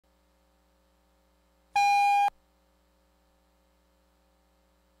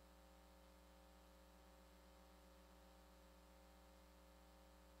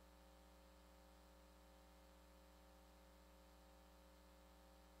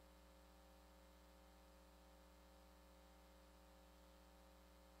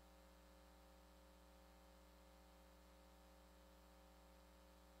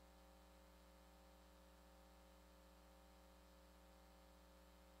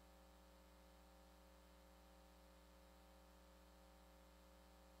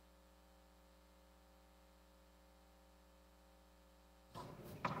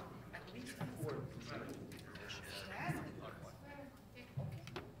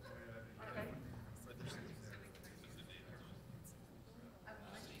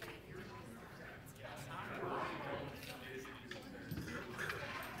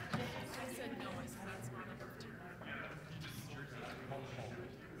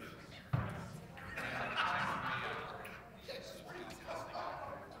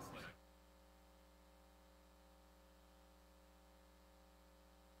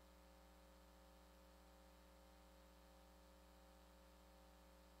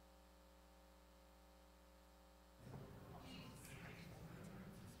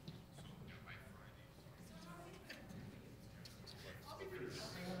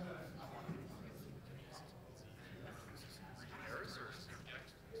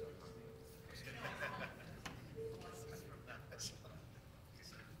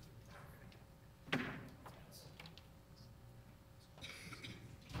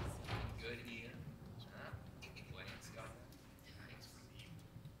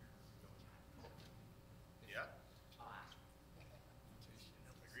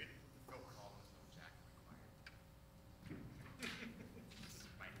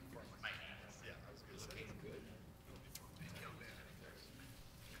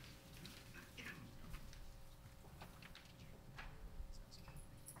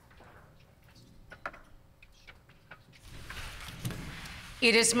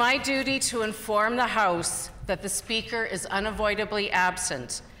It is my duty to inform the House that the Speaker is unavoidably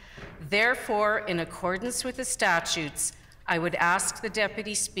absent. Therefore, in accordance with the statutes, I would ask the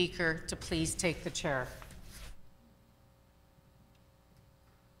Deputy Speaker to please take the chair.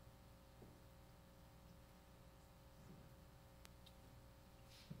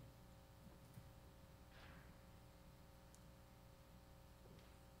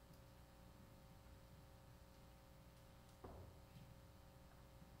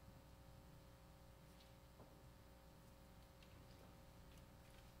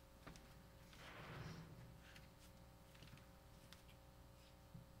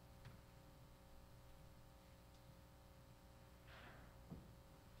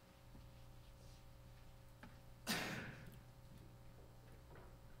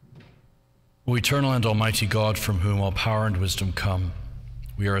 O eternal and almighty God, from whom all power and wisdom come,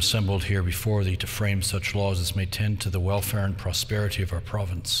 we are assembled here before thee to frame such laws as may tend to the welfare and prosperity of our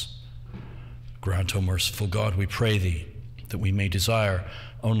province. Grant, O merciful God, we pray thee, that we may desire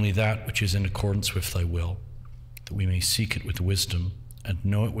only that which is in accordance with thy will, that we may seek it with wisdom and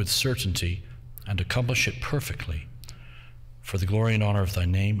know it with certainty and accomplish it perfectly, for the glory and honor of thy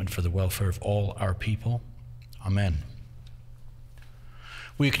name and for the welfare of all our people. Amen.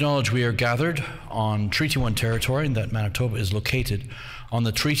 We acknowledge we are gathered on Treaty 1 territory and that Manitoba is located on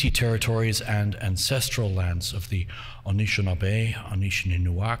the treaty territories and ancestral lands of the Anishinaabe,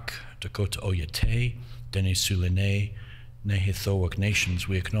 Anishinaabe, Dakota Oyate, Dene-Sulene, Nehithowak nations.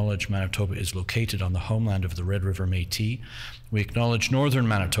 We acknowledge Manitoba is located on the homeland of the Red River Métis. We acknowledge northern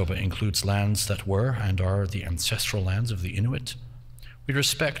Manitoba includes lands that were and are the ancestral lands of the Inuit. We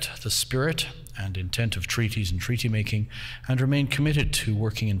respect the spirit and intent of treaties and treaty making and remain committed to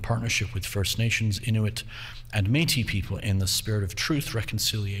working in partnership with First Nations, Inuit, and Métis people in the spirit of truth,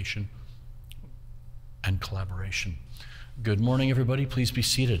 reconciliation, and collaboration. Good morning, everybody. Please be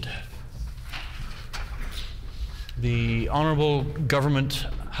seated. The Honourable Government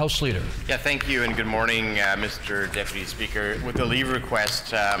House Leader. Yeah, thank you, and good morning, Mr. Deputy Speaker. With the leave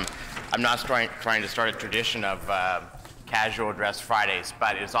request, I'm not trying to start a tradition of casual dress Fridays,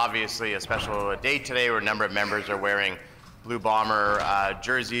 but it's obviously a special day today where a number of members are wearing Blue Bomber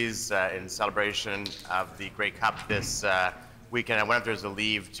jerseys in celebration of the Grey Cup this weekend. I wonder if there's a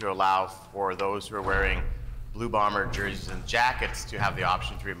leave to allow for those who are wearing Blue Bomber jerseys and jackets to have the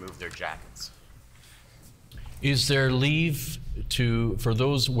option to remove their jackets. Is there leave for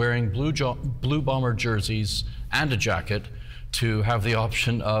those wearing Blue Bomber jerseys and a jacket to have the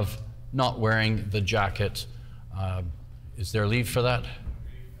option of not wearing the jacket? Is there leave for that?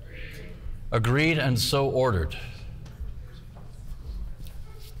 Agreed and so ordered.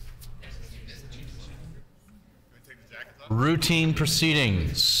 Routine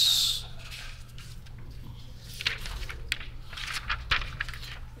proceedings.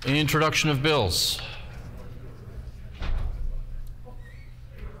 Introduction of bills.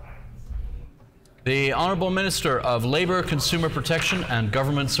 The Honourable Minister of Labour, Consumer Protection and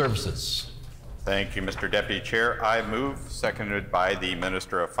Government Services. Thank you, Mr. Deputy Chair. I move, seconded by the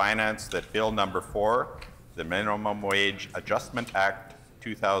Minister of Finance, that Bill Number 4, the Minimum Wage Adjustment Act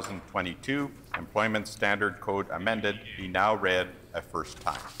 2022, Employment Standard Code amended, be now read a first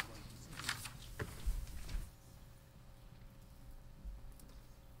time.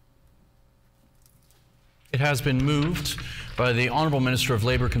 It has been moved by the Honourable Minister of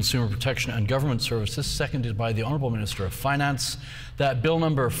Labour, Consumer Protection and Government Services, seconded by the Honourable Minister of Finance, that Bill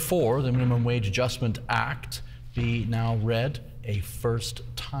Number 4, the Minimum Wage Adjustment Act, be now read a first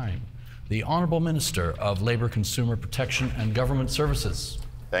time. The Honourable Minister of Labour, Consumer Protection and Government Services.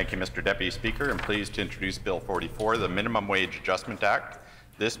 Thank you, Mr. Deputy Speaker. I'm pleased to introduce Bill 44, the Minimum Wage Adjustment Act.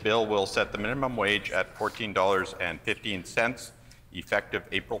 This bill will set the minimum wage at $14.15, effective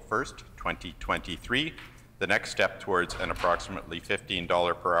April 1st, 2023. The next step towards an approximately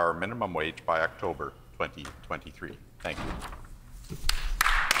 $15 per hour minimum wage by October 2023. Thank you.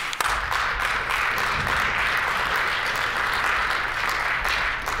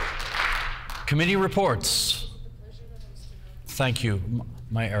 Committee reports. Thank you.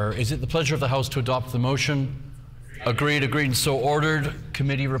 My error. Is it the pleasure of the House to adopt the motion? Agreed, agreed, and so ordered.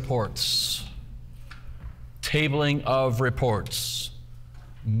 Committee reports. Tabling of reports.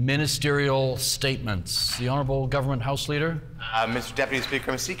 Ministerial statements. The Honourable Government House Leader. Mr. Deputy Speaker,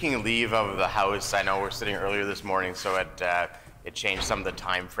 I'm seeking leave of the House. I know we're sitting earlier this morning, so it changed some of the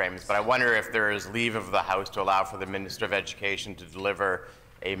time frames, but I wonder if there is leave of the House to allow for the Minister of Education to deliver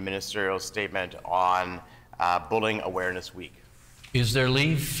a ministerial statement on Bullying Awareness Week. Is there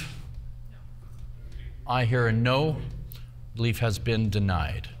leave? I hear a no. Leave has been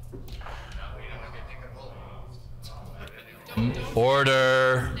denied.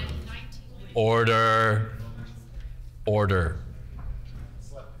 Order. Order. Order.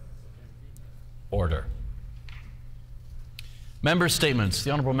 Order. Member statements.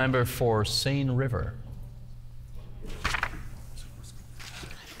 The Honourable Member for Seine River.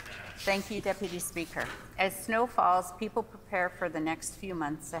 Thank you, Deputy Speaker. As snow falls, people prepare for the next few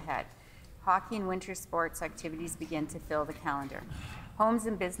months ahead. Hockey and winter sports activities begin to fill the calendar. Homes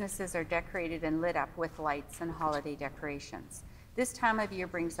and businesses are decorated and lit up with lights and holiday decorations. This time of year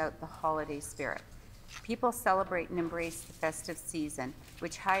brings out the holiday spirit. People celebrate and embrace the festive season,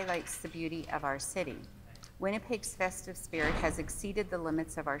 which highlights the beauty of our city. Winnipeg's festive spirit has exceeded the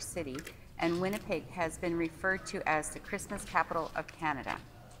limits of our city, and Winnipeg has been referred to as the Christmas capital of Canada.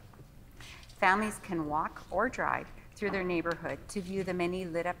 Families can walk or drive through their neighborhood to view the many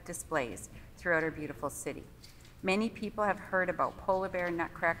lit-up displays throughout our beautiful city. Many people have heard about Polar Bear,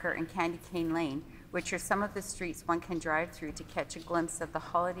 Nutcracker, and Candy Cane Lane, which are some of the streets one can drive through to catch a glimpse of the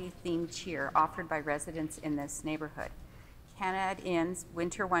holiday-themed cheer offered by residents in this neighborhood. Canada Inn's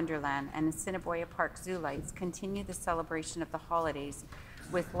Winter Wonderland and Assiniboia Park Zoo lights continue the celebration of the holidays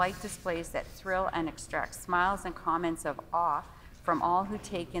with light displays that thrill and extract smiles and comments of awe from all who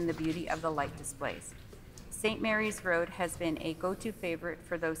take in the beauty of the light displays. St. Mary's Road has been a go-to favorite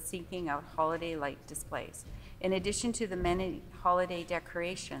for those seeking out holiday light displays. In addition to the many holiday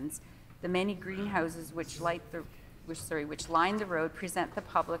decorations, the many greenhouses which line the road present the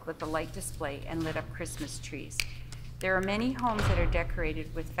public with a light display and lit up Christmas trees. There are many homes that are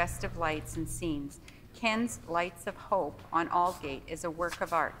decorated with festive lights and scenes. Ken's Lights of Hope on Aldgate is a work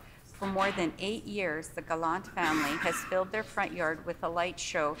of art. For more than 8 years, the Gallant family has filled their front yard with a light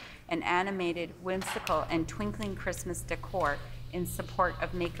show and animated, whimsical, and twinkling Christmas decor in support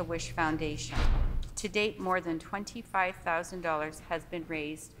of Make-A-Wish Foundation. To date, more than $25,000 has been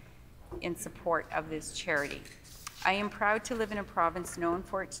raised in support of this charity. I am proud to live in a province known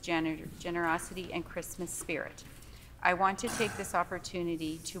for its generosity and Christmas spirit. I want to take this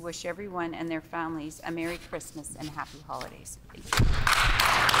opportunity to wish everyone and their families a Merry Christmas and Happy Holidays. Thank you.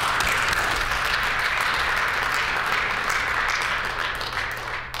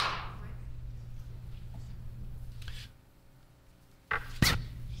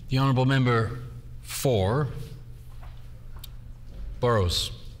 The Honourable Member for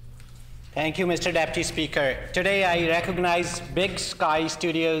Burrows. Thank you, Mr. Deputy Speaker. Today I recognize Big Sky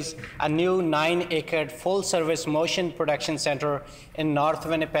Studios, a new 9-acre full-service motion production center in North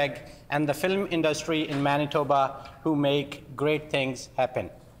Winnipeg, and the film industry in Manitoba who make great things happen.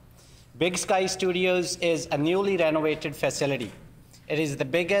 Big Sky Studios is a newly renovated facility. It is the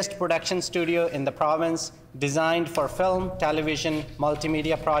biggest production studio in the province, designed for film, television,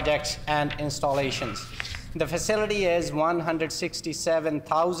 multimedia projects, and installations. The facility is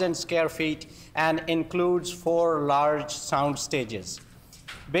 167,000 square feet and includes 4 large sound stages.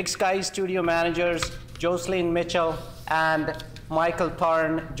 Big Sky Studio managers Jocelyn Mitchell and Michael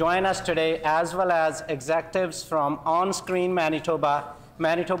Thorne join us today, as well as executives from On Screen Manitoba,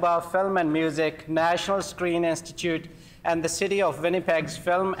 Manitoba Film and Music, National Screen Institute, and the City of Winnipeg's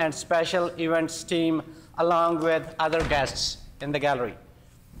Film and Special Events team, along with other guests in the gallery.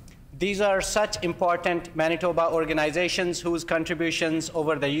 These are such important Manitoba organizations whose contributions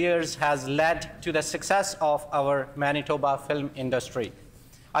over the years has led to the success of our Manitoba film industry.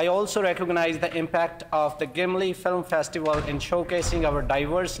 I also recognize the impact of the Gimli Film Festival in showcasing our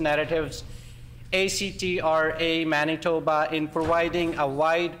diverse narratives, ACTRA Manitoba in providing a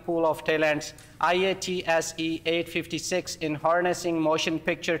wide pool of talents, IATSE 856 in harnessing motion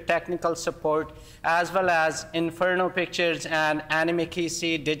picture technical support, as well as Inferno Pictures and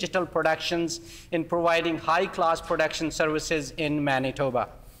Animikisi Digital Productions in providing high-class production services in Manitoba.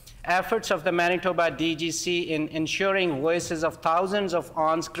 Efforts of the Manitoba DGC in ensuring voices of thousands of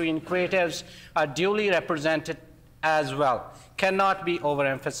on-screen creatives are duly represented as well cannot be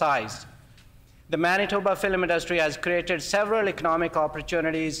overemphasized. The Manitoba film industry has created several economic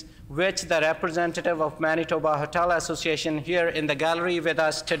opportunities, which the representative of Manitoba Hotel Association here in the gallery with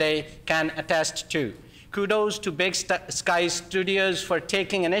us today can attest to. Kudos to Big Sky Studios for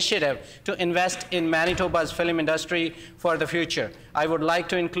taking initiative to invest in Manitoba's film industry for the future. I would like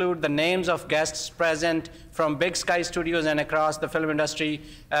to include the names of guests present from Big Sky Studios and across the film industry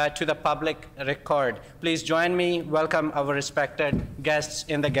to the public record. Please join me, welcome our respected guests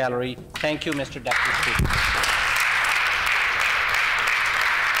in the gallery. Thank you, Mr. Deputy Speaker.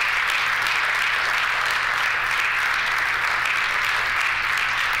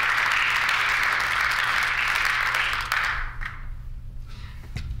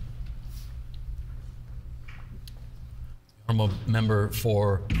 Honourable Member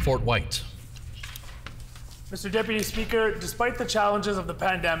for Fort White. Mr. Deputy Speaker, despite the challenges of the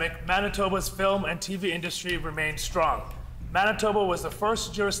pandemic, Manitoba's film and TV industry remained strong. Manitoba was the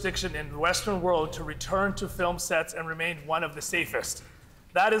first jurisdiction in the Western world to return to film sets and remained one of the safest.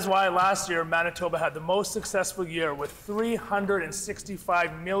 That is why last year, Manitoba had the most successful year with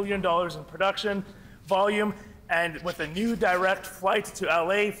 $365 million in production volume, and with a new direct flight to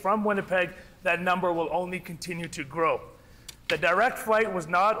LA from Winnipeg, that number will only continue to grow. The direct flight was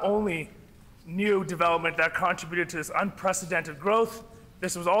not only new development that contributed to this unprecedented growth,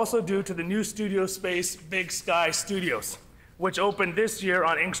 this was also due to the new studio space, Big Sky Studios, which opened this year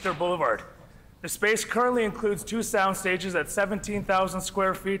on Inkster Boulevard. The space currently includes 2 sound stages at 17,000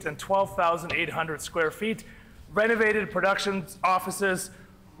 square feet and 12,800 square feet, renovated production offices,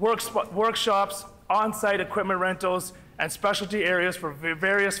 workshops, on-site equipment rentals, and specialty areas for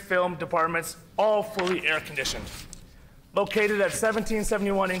various film departments, all fully air-conditioned. Located at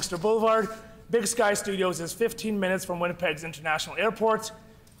 1771 Inkster Boulevard, Big Sky Studios is 15 minutes from Winnipeg's International Airport,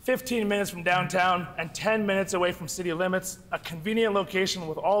 15 minutes from downtown, and 10 minutes away from city limits, a convenient location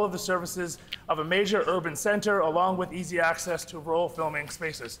with all of the services of a major urban center, along with easy access to rural filming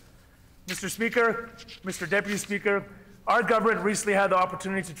spaces. Mr. Speaker, Mr. Deputy Speaker, our government recently had the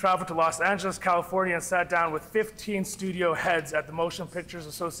opportunity to travel to Los Angeles, California, and sat down with 15 studio heads at the Motion Pictures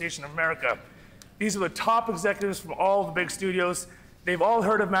Association of America. These are the top executives from all the big studios. They've all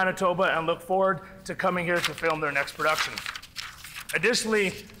heard of Manitoba and look forward to coming here to film their next production.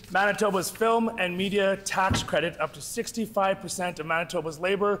 Additionally, Manitoba's film and media tax credit up to 65% of Manitoba's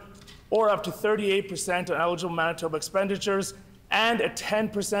labor, or up to 38% on eligible Manitoba expenditures, and a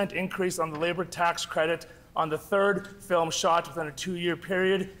 10% increase on the labor tax credit on the third film shot within a 2-year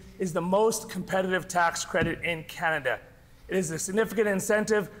period, is the most competitive tax credit in Canada. It is a significant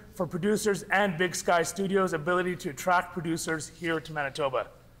incentive for producers and Big Sky Studios' ability to attract producers here to Manitoba.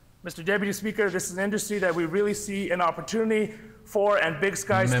 Mr. Deputy Speaker, this is an industry that we really see an opportunity for, and Big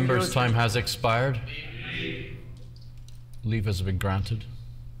Sky Studios... Member's time has expired. Leave has been granted.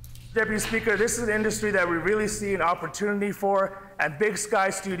 Deputy Speaker, this is an industry that we really see an opportunity for, and Big Sky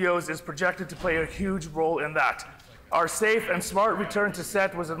Studios is projected to play a huge role in that. Our safe and smart return to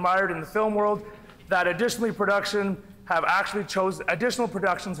set was admired in the film world. That additional productions have actually chosen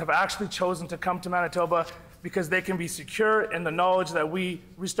to come to Manitoba because they can be secure in the knowledge that we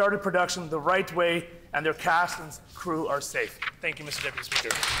restarted production the right way and their cast and crew are safe. Thank you, Mr. Deputy Speaker.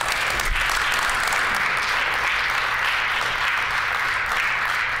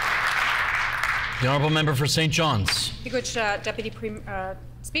 The honourable member for St. John's. Thank you, Deputy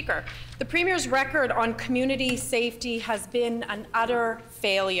Speaker. The Premier's record on community safety has been an utter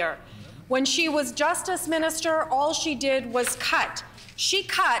failure. When she was Justice Minister, all she did was cut. She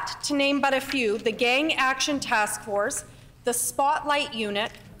cut, to name but a few, the Gang Action Task Force, the Spotlight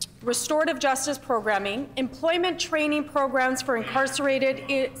Unit, restorative justice programming, employment training programs for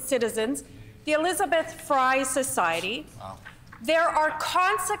incarcerated citizens, the Elizabeth Fry Society. Wow. There are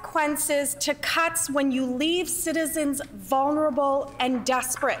consequences to cuts when you leave citizens vulnerable and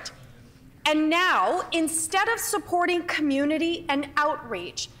desperate. And now, instead of supporting community and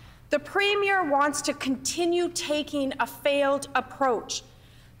outreach, the Premier wants to continue taking a failed approach.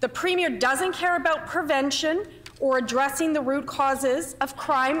 The Premier doesn't care about prevention or addressing the root causes of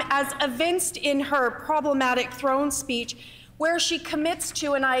crime, as evinced in her problematic throne speech, where she commits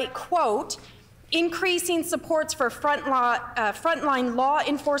to, and I quote, increasing supports for frontline law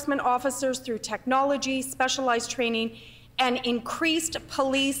enforcement officers through technology, specialized training, and increased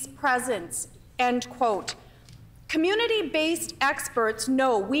police presence, end quote. Community-based experts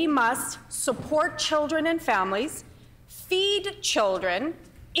know we must support children and families, feed children,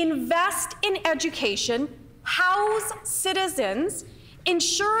 invest in education, house citizens,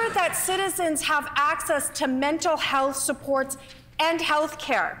 ensure that citizens have access to mental health supports and health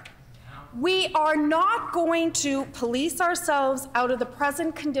care. We are not going to police ourselves out of the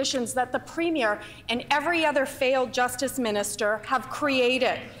present conditions that the Premier and every other failed Justice Minister have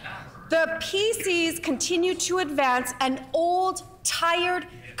created. The PCs continue to advance an old, tired,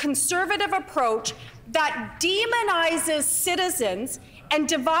 conservative approach that demonizes citizens and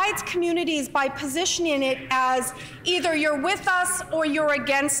divides communities by positioning it as either you're with us or you're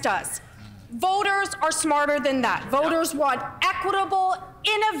against us. Voters are smarter than that. Voters want equitable,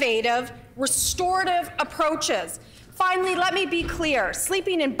 innovative, restorative approaches. Finally, let me be clear.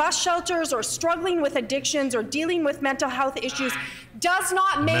 Sleeping in bus shelters or struggling with addictions or dealing with mental health issues does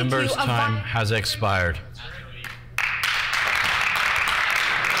not make you a Member's time has expired.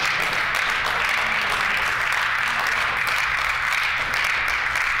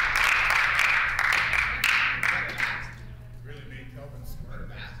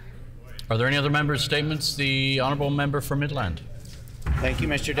 Are there any other members' statements? The Honourable Member for Midland. Thank you,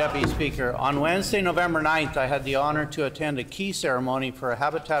 Mr. Deputy Speaker. On Wednesday, November 9th, I had the honour to attend a key ceremony for a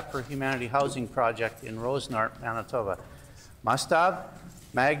Habitat for Humanity housing project in Rosenart, Manitoba. Mustav,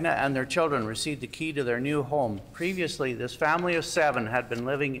 Magna, and their children received the key to their new home. Previously, this family of 7 had been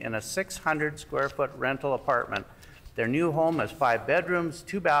living in a 600-square-foot rental apartment. Their new home has 5 bedrooms,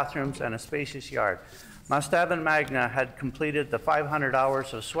 2 bathrooms, and a spacious yard. Mustav and Magna had completed the 500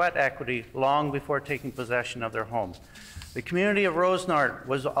 hours of sweat equity long before taking possession of their home. The community of Rosenart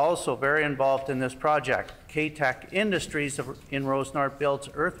was also very involved in this project. K-Tech Industries in Rosenart builds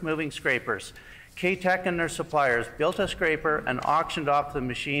earth-moving scrapers. K-Tech and their suppliers built a scraper and auctioned off the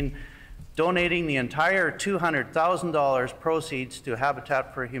machine, donating the entire $200,000 proceeds to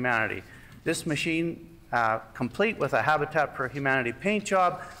Habitat for Humanity. This machine, complete with a Habitat for Humanity paint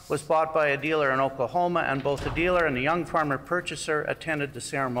job, was bought by a dealer in Oklahoma, and both the dealer and the young farmer purchaser attended the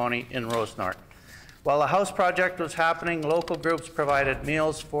ceremony in Rosenart. While the house project was happening, local groups provided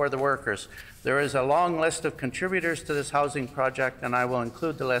meals for the workers. There is a long list of contributors to this housing project, and I will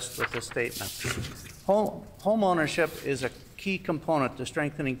include the list with this statement. Home ownership is a key component to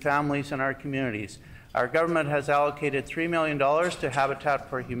strengthening families in our communities. Our government has allocated $3 million to Habitat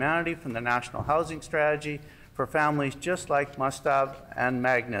for Humanity from the National Housing Strategy for families just like Mustav and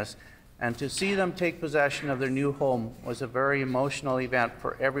Magnus, and to see them take possession of their new home was a very emotional event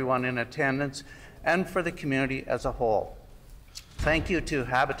for everyone in attendance and for the community as a whole. Thank you to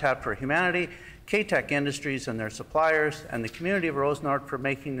Habitat for Humanity, K-Tech Industries and their suppliers, and the community of Rosenart for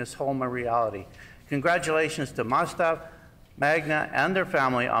making this home a reality. Congratulations to Mustav, Magna, and their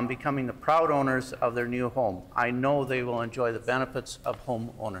family on becoming the proud owners of their new home. I know they will enjoy the benefits of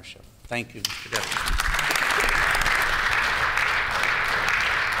home ownership. Thank you, Mr. Deputy.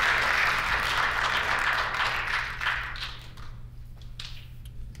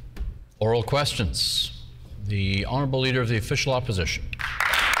 Oral questions. The Honourable Leader of the Official Opposition.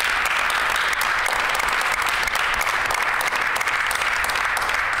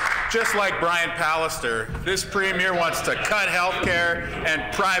 Just like Brian Pallister, this Premier wants to cut healthcare and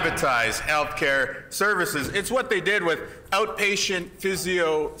privatize healthcare services. It's what they did with outpatient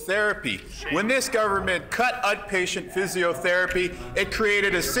physiotherapy. When this government cut outpatient physiotherapy, it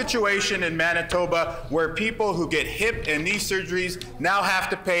created a situation in Manitoba where people who get hip and knee surgeries now have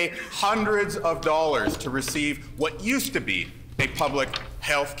to pay hundreds of dollars to receive what used to be a public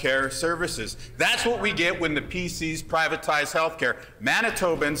health care services. That's what we get when the PCs privatize health care.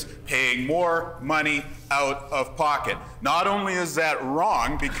 Manitobans paying more money out of pocket. Not only is that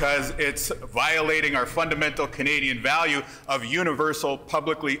wrong because it's violating our fundamental Canadian value of universal,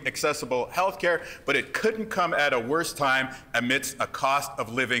 publicly accessible health care, but it couldn't come at a worse time amidst a cost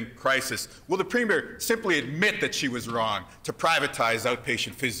of living crisis. Will the Premier simply admit that she was wrong to privatize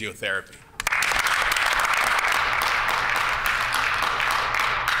outpatient physiotherapy?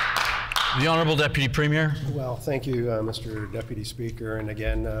 The Honourable Deputy Premier. Well, thank you, Mr. Deputy Speaker. And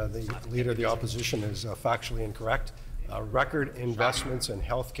again, the Leader of the Opposition is factually incorrect. Record investments in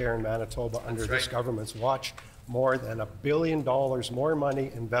healthcare in Manitoba under this government's watch. More than $1 billion more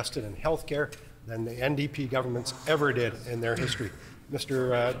money invested in healthcare than the NDP governments ever did in their history.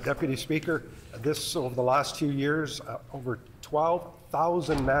 Mr. Deputy Speaker, over the last 2 years, over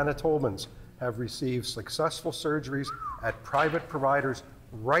 12,000 Manitobans have received successful surgeries at private providers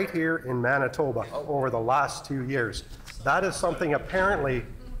right here in Manitoba over the last 2 years. That is something apparently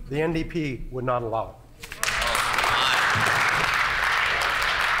the NDP would not allow.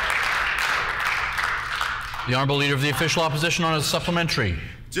 The Honourable Leader of the Official Opposition on a supplementary.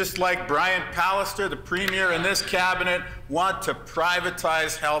 Just like Brian Pallister, the Premier and this cabinet want to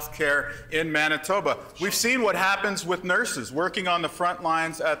privatize health care in Manitoba. We've seen what happens with nurses working on the front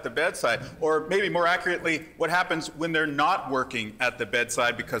lines at the bedside, or maybe more accurately, what happens when they're not working at the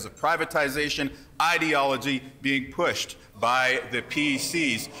bedside because of privatization ideology being pushed by the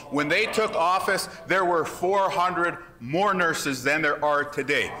PCs. When they took office, there were 400 more nurses than there are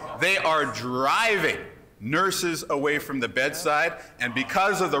today. They are driving nurses away from the bedside, and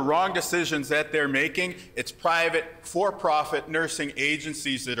because of the wrong decisions that they're making, it's private, for-profit nursing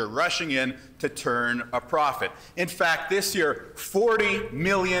agencies that are rushing in to turn a profit. In fact, this year, $40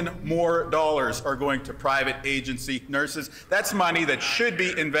 million more are going to private agency nurses. That's money that should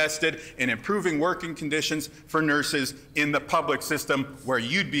be invested in improving working conditions for nurses in the public system where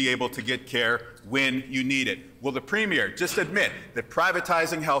you'd be able to get care when you need it. Will the Premier just admit that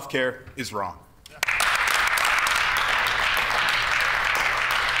privatizing healthcare is wrong?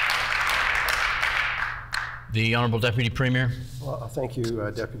 The Honourable Deputy Premier. Well, thank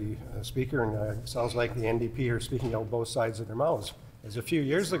you, Deputy Speaker. And it sounds like the NDP are speaking out both sides of their mouths. as a few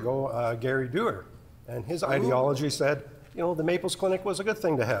years ago, Gary Dewar, and his ideology said, you know, the Maples Clinic was a good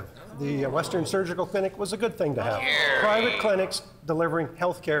thing to have. The Western Surgical Clinic was a good thing to have. Private clinics delivering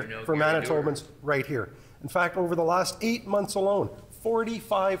health care for Manitobans right here. In fact, over the last 8 months alone,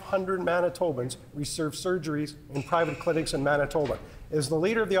 4,500 Manitobans received surgeries in private clinics in Manitoba. Is the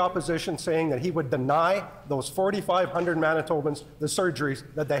Leader of the Opposition saying that he would deny those 4,500 Manitobans the surgeries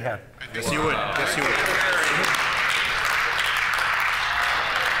that they had? Yes, he would. Yes, he would.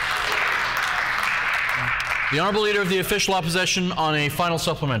 The Honourable Leader of the Official Opposition on a final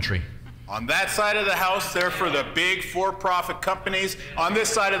supplementary. On that side of the House, they're for the big for-profit companies. On this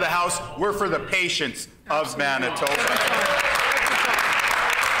side of the House, we're for the patients of Manitoba.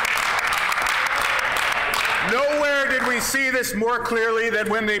 Nowhere did we see this more clearly than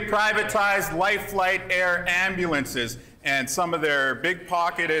when they privatized Lifelight Air ambulances, and some of their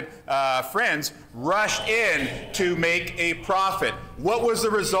big-pocketed friends rushed in to make a profit. What was the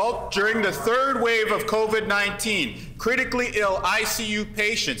result? During the third wave of COVID-19, critically ill ICU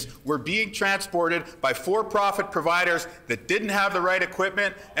patients were being transported by for-profit providers that didn't have the right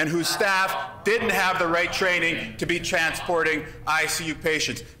equipment and whose staff didn't have the right training to be transporting ICU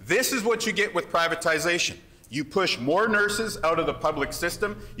patients. This is what you get with privatization. You push more nurses out of the public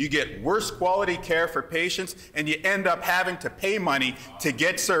system, you get worse quality care for patients, and you end up having to pay money to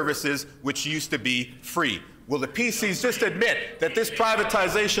get services which used to be free. Will the PCs just admit that this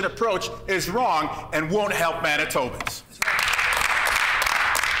privatization approach is wrong and won't help Manitobans?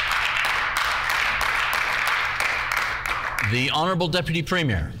 The Honourable Deputy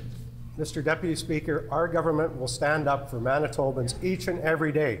Premier. Mr. Deputy Speaker, our government will stand up for Manitobans each and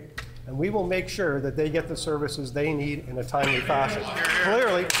every day, and we will make sure that they get the services they need in a timely fashion.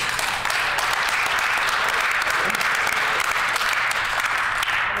 Clearly,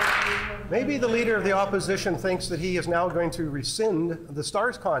 maybe the Leader of the Opposition thinks that he is now going to rescind the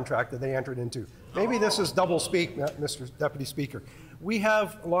STARS contract that they entered into. Maybe this is double speak, Mr. Deputy Speaker. We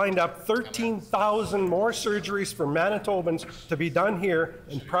have lined up 13,000 more surgeries for Manitobans to be done here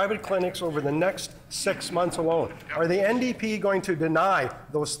in private clinics over the next 6 months alone. Are the NDP going to deny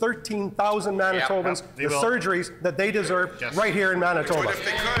those 13,000 Manitobans the surgeries that they deserve right here in Manitoba?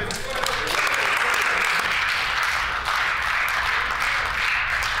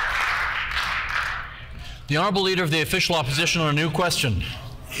 The Honourable Leader of the Official Opposition on a new question.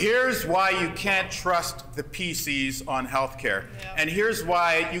 Here's why you can't trust the PCs on healthcare. And here's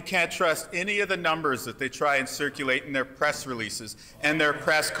why you can't trust any of the numbers that they try and circulate in their press releases and their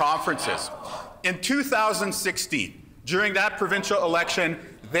press conferences. In 2016, during that provincial election,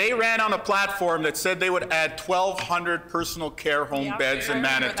 they ran on a platform that said they would add 1,200 personal care home beds in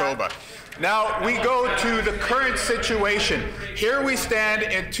Manitoba. Now we go to the current situation. Here we stand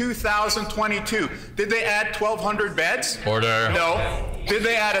in 2022. Did they add 1,200 beds? Order. No. Did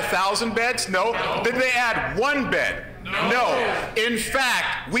they add 1,000 beds? No. Did they add 1 bed? No. In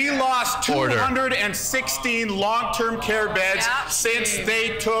fact, we lost 216 long-term care beds since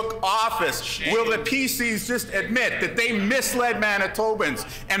they took office. Will the PCs just admit that they misled Manitobans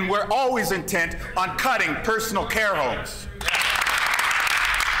and were always intent on cutting personal care homes?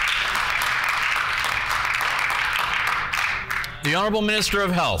 The Honourable Minister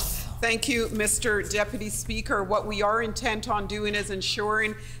of Health. Thank you, Mr. Deputy Speaker. What we are intent on doing is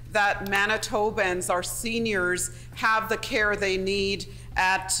ensuring that Manitobans, our seniors, have the care they need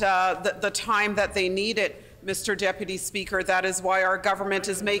at the time that they need it. Mr. Deputy Speaker, that is why our government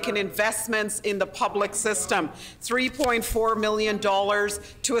is making investments in the public system. $3.4 million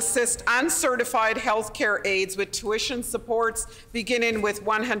to assist uncertified healthcare aides with tuition supports, beginning with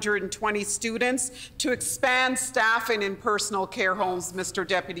 120 students, to expand staffing in personal care homes, Mr.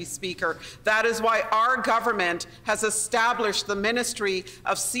 Deputy Speaker. That is why our government has established the Ministry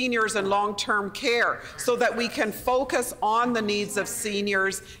of Seniors and Long-Term Care, so that we can focus on the needs of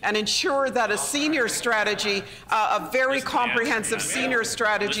seniors and ensure that a senior strategy, a very comprehensive senior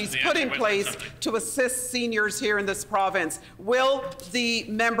strategy is put in place to assist seniors here in this province. Will the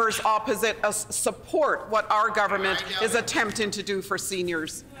members opposite us support what our government is attempting to do for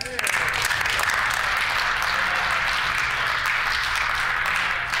seniors?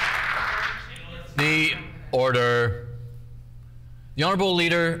 The order. The Honourable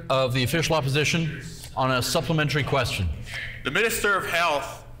Leader of the Official Opposition on a supplementary question. The Minister of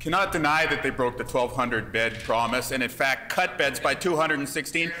Health cannot deny that they broke the 1,200 bed promise and in fact cut beds by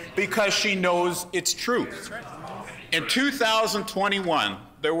 216 because she knows it's true. In 2021,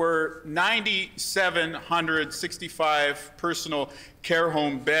 there were 9,765 personal care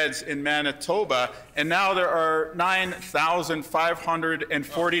home beds in Manitoba, and now there are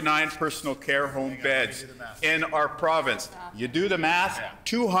 9,549 personal care home beds in our province. You do the math,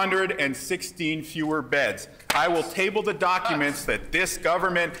 216 fewer beds. I will table the documents that this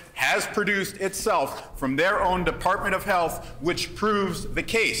government has produced itself from their own Department of Health, which proves the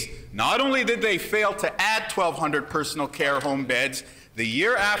case. Not only did they fail to add 1,200 personal care home beds, the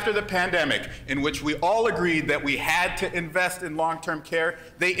year after the pandemic, in which we all agreed that we had to invest in long-term care,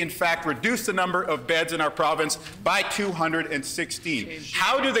 they in fact reduced the number of beds in our province by 216.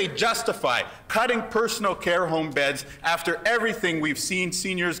 How do they justify cutting personal care home beds after everything we've seen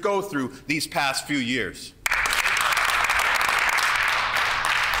seniors go through these past few years?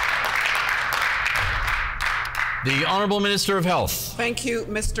 The Honourable Minister of Health. Thank you,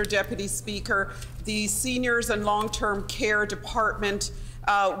 Mr. Deputy Speaker. The Seniors and Long-Term Care Department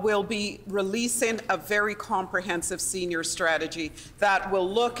will be releasing a very comprehensive senior strategy that will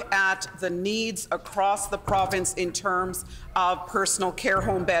look at the needs across the province in terms of personal care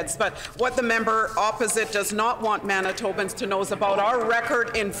home beds. But what the member opposite does not want Manitobans to know is about our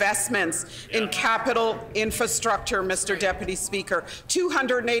record investments in capital infrastructure, Mr. Deputy Speaker.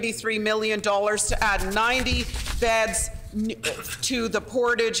 $283 million to add 90 beds to the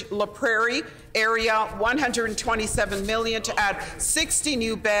Portage La Prairie area, $127 million to add 60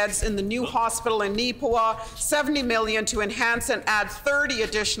 new beds in the new hospital in Neepawa, $70 million to enhance and add 30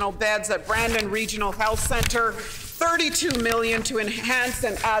 additional beds at Brandon Regional Health Centre, $32 million to enhance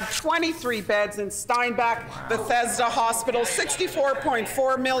and add 23 beds in Steinbach Bethesda Hospital,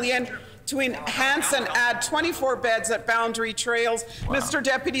 $64.4 million to enhance and add 24 beds at Boundary Trails. Wow. Mr.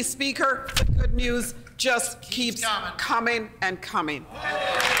 Deputy Speaker, the good news just keeps coming and coming.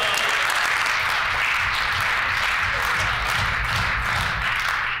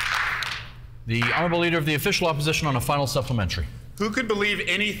 The Honourable Leader of the Official Opposition on a final supplementary. Who could believe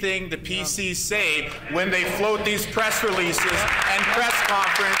anything the PCs say when they float these press releases and press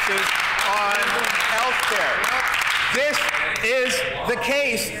conferences on health care? This is the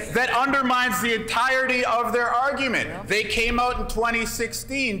case that undermines the entirety of their argument. They came out in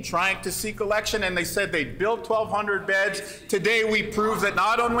 2016 trying to seek election, and they said they'd build 1,200 beds. Today we prove that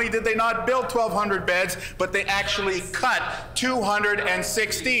not only did they not build 1,200 beds, but they actually cut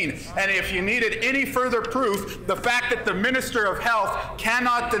 216. And if you needed any further proof, the fact that the Minister of Health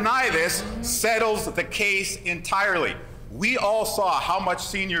cannot deny this settles the case entirely. We all saw how much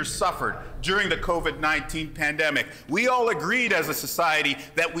seniors suffered during the COVID-19 pandemic. We all agreed as a society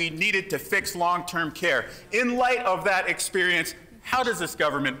that we needed to fix long-term care. In light of that experience, how does this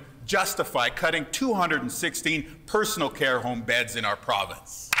government justify cutting 216 personal care home beds in our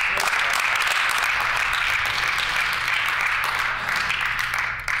province?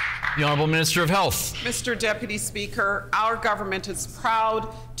 The Honourable Minister of Health. Mr. Deputy Speaker, our government is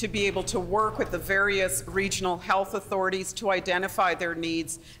proud to be able to work with the various regional health authorities to identify their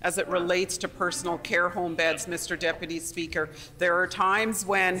needs as it relates to personal care home beds, Mr. Deputy Speaker. There are times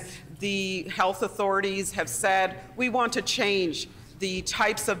when the health authorities have said, we want to change the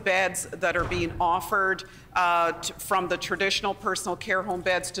types of beds that are being offered from the traditional personal care home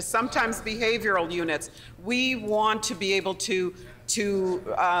beds to sometimes behavioral units. We want to be able to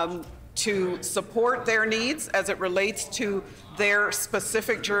support their needs as it relates to their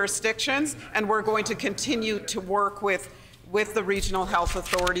specific jurisdictions, and we're going to continue to work with the regional health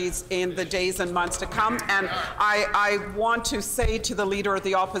authorities in the days and months to come. And I want to say to the Leader of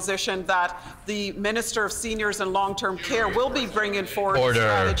the Opposition that the Minister of Seniors and Long-Term Care will be bringing forward a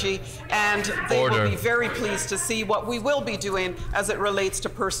strategy, and they will be very pleased to see what we will be doing as it relates to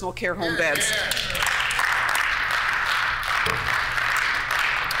personal care home beds.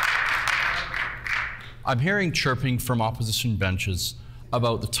 I'm hearing chirping from opposition benches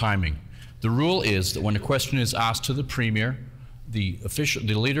about the timing. The rule is that when a question is asked to the Premier, the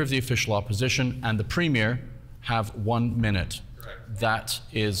Leader of the Official Opposition and the Premier have 1 minute. Correct. That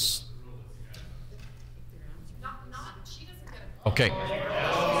is... Okay.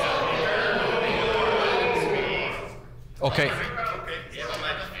 Okay.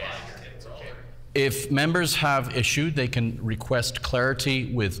 If members have issued, they can request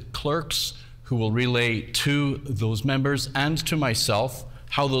clarity with clerks who will relay to those members and to myself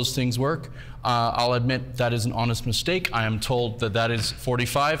how those things work. I'll admit that is an honest mistake. I am told that that is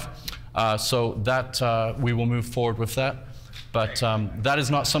 45, so that we will move forward with that. But that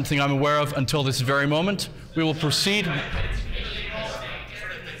is not something I'm aware of until this very moment. We will proceed.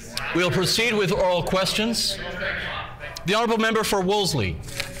 We'll proceed with oral questions. The Honourable Member for Wolseley.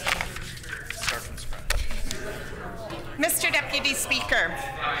 Mr. Deputy Speaker,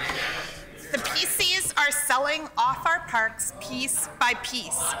 the PCs are selling off our parks piece by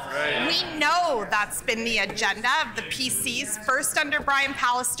piece. Right. We know that's been the agenda of the PCs, first under Brian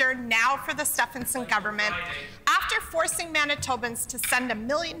Pallister, now for the Stephenson government. After forcing Manitobans to send $1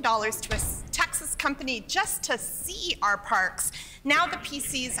 million to a Texas company just to see our parks, now the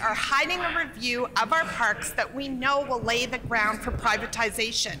PCs are hiding a review of our parks that we know will lay the ground for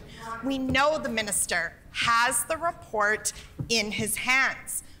privatization. We know the minister has the report in his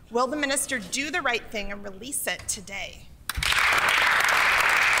hands. Will the minister do the right thing and release it today?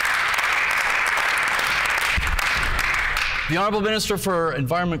 The Honourable Minister for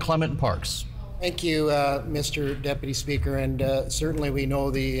Environment, Climate and Parks. Thank you, Mr. Deputy Speaker, and certainly we know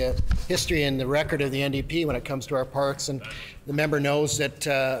the history and the record of the NDP when it comes to our parks, and the member knows that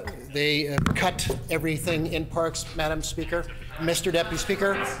they cut everything in parks, Madam Speaker, Mr. Deputy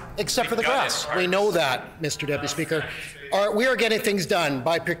Speaker, except for the grass. We know that, Mr. Deputy Speaker. We are getting things done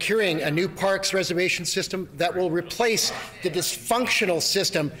by procuring a new parks reservation system that will replace the dysfunctional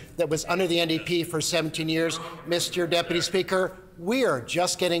system that was under the NDP for 17 years. Mr. Deputy Speaker, we are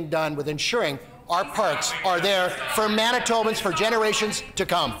just getting done with ensuring our parks are there for Manitobans for generations to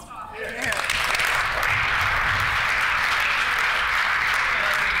come.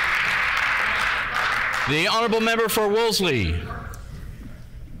 The Honourable Member for Wolseley.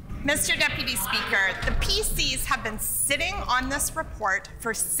 Mr. Deputy Speaker, the PCs have been sitting on this report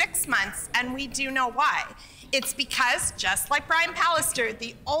for 6 months, and we do know why. It's because, just like Brian Pallister,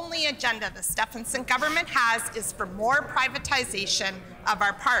 the only agenda the Stephenson government has is for more privatization of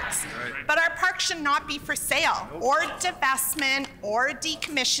our parks. But our parks should not be for sale, or divestment, or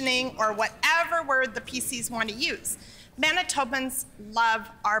decommissioning, or whatever word the PCs want to use. Manitobans love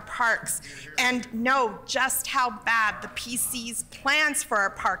our parks and know just how bad the PC's plans for our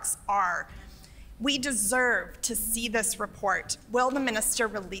parks are. We deserve to see this report. Will the minister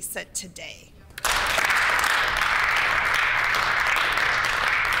release it today?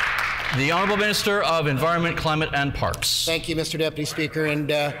 The Honourable Minister of Environment, Climate and Parks. Thank you, Mr. Deputy Speaker,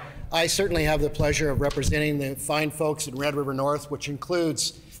 and I certainly have the pleasure of representing the fine folks in Red River North, which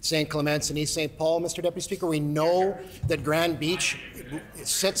includes St. Clements and East St. Paul, Mr. Deputy Speaker. We know that Grand Beach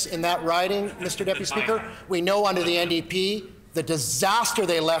sits in that riding, Mr. Deputy Speaker. We know under the NDP the disaster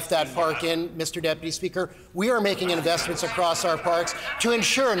they left that park in, Mr. Deputy Speaker. We are making investments across our parks to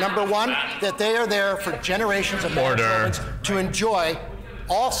ensure, number one, that they are there for generations of Manitobans to enjoy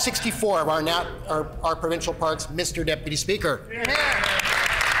all 64 of our provincial parks, Mr. Deputy Speaker.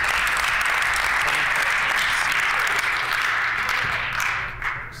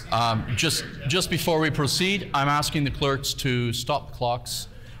 Just before we proceed, I'm asking the clerks to stop the clocks.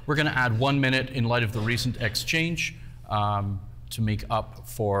 We're going to add 1 minute in light of the recent exchange to make up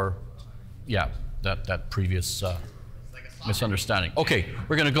for, that previous misunderstanding. Okay,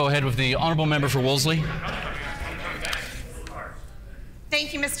 we're going to go ahead with the Honourable Member for Wolseley.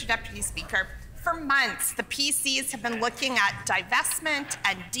 Thank you, Mr. Deputy Speaker. For months, the PCs have been looking at divestment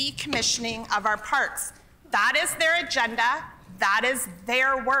and decommissioning of our parks. That is their agenda. That is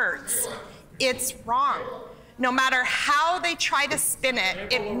their words. It's wrong. No matter how they try to spin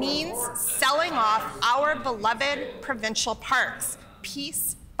it, it means selling off our beloved provincial parks,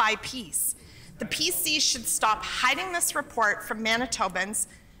 piece by piece. The PCs should stop hiding this report from Manitobans.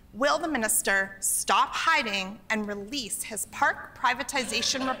 Will the minister stop hiding and release his park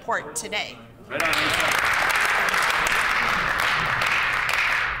privatization report today?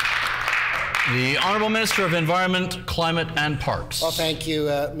 The Honourable Minister of Environment, Climate and Parks. Well, thank you,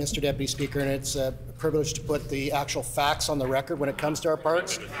 Mr. Deputy Speaker, and it's a privilege to put the actual facts on the record when it comes to our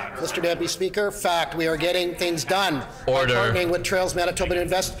parks. Mr. Deputy Speaker, fact, we are getting things done. Order. By partnering with Trails Manitoba to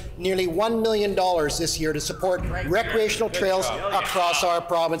invest nearly $1 million this year to support recreational trails across our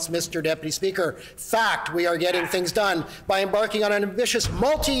province, Mr. Deputy Speaker. Fact, we are getting things done by embarking on an ambitious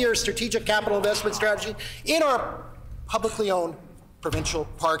multi-year strategic capital investment strategy in our publicly owned provincial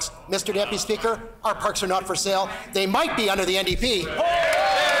parks. Mr. Deputy Speaker, our parks are not for sale. They might be under the NDP.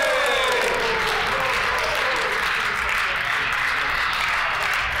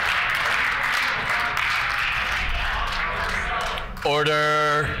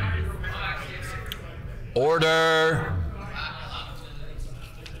 Order. Order.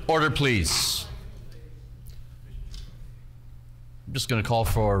 Order, please. I'm just going to call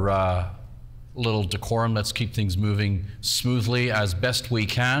for a little decorum. Let's keep things moving smoothly as best we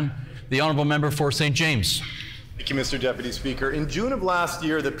can. The Honourable Member for St. James. Thank you, Mr. Deputy Speaker. In June of last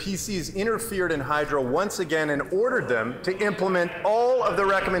year, the PCs interfered in hydro once again and ordered them to implement all of the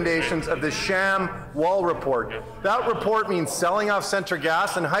recommendations of the sham wall report. That report means selling off Centre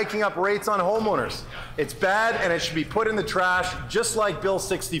Gas and hiking up rates on homeowners. It's bad and it should be put in the trash, just like Bill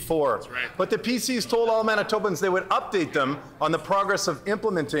 64. That's right. But the PCs told all Manitobans they would update them on the progress of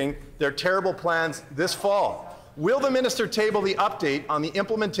implementing their terrible plans this fall. Will the minister table the update on the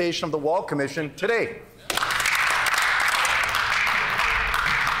implementation of the Wall Commission today?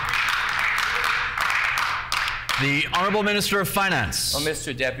 The Honourable Minister of Finance. Well,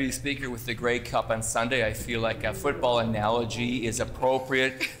 Mr. Deputy Speaker, with the Grey Cup on Sunday, I feel like a football analogy is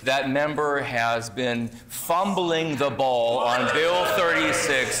appropriate. That member has been fumbling the ball on Bill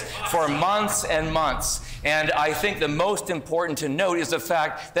 36 for months and months. And I think the most important to note is the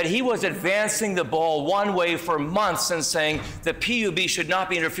fact that he was advancing the ball one way for months and saying the PUB should not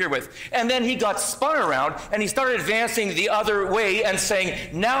be interfered with. And then he got spun around and he started advancing the other way and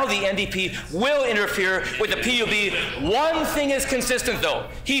saying now the NDP will interfere with the PUB. One thing is consistent though.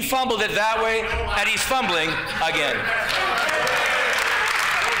 He fumbled it that way and he's fumbling again.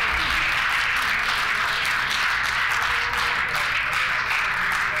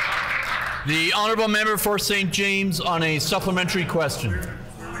 The Honourable Member for St. James on a supplementary question.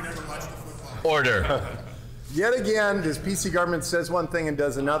 Order. Yet again, this PC government says one thing and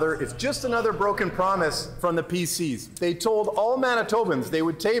does another. It's just another broken promise from the PCs. They told all Manitobans they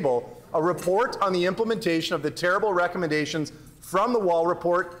would table a report on the implementation of the terrible recommendations from the Wall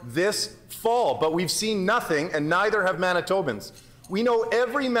report this fall, but we've seen nothing, and neither have Manitobans. We know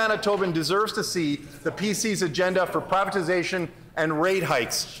every Manitoban deserves to see the PC's agenda for privatization and rate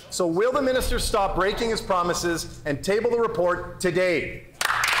hikes. So will the minister stop breaking his promises and table the report today?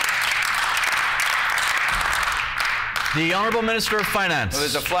 The Honourable Minister of Finance. Well,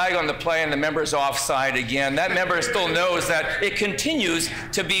 there's a flag on the play and the member's offside again. That member still knows that it continues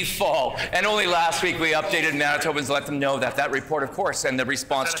to be fall. And only last week we updated Manitobans to let them know that that report, of course, and the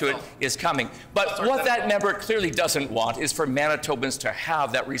response to it is coming. But what that member clearly doesn't want is for Manitobans to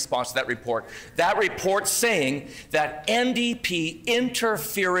have that response to that report. That report saying that NDP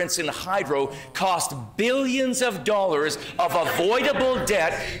interference in hydro cost billions of dollars of avoidable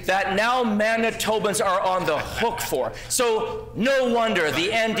debt that now Manitobans are on the hook for. So no wonder the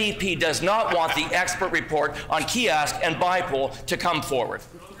NDP does not want the expert report on kiosk and bipole to come forward.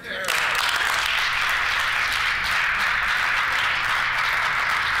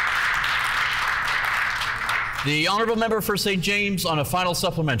 The Honourable Member for St. James on a final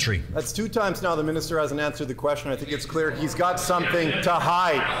supplementary. That's 2 times now the minister hasn't answered the question. I think it's clear he's got something to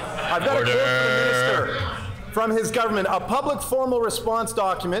hide. I've got a quote from the minister from his government, a public formal response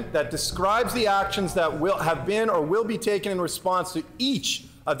document that describes the actions that will have been or will be taken in response to each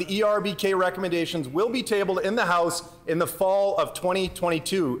of the ERBK recommendations will be tabled in the House in the fall of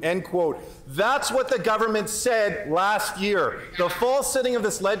 2022, end quote. That's what the government said last year. The fall sitting of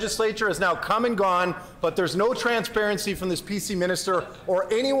this legislature has now come and gone, but there's no transparency from this PC minister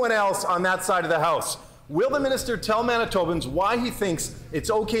or anyone else on that side of the House. Will the minister tell Manitobans why he thinks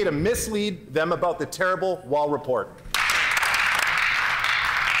it's okay to mislead them about the terrible Wall report?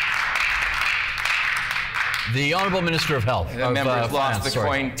 The Honourable Minister of Health. The member's lost the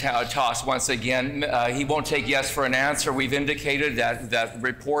coin toss once again. He won't take yes for an answer. We've indicated that that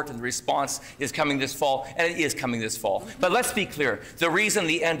report and response is coming this fall, and it is coming this fall. But let's be clear. The reason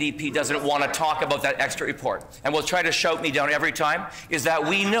the NDP doesn't want to talk about that extra report, and will try to shout me down every time, is that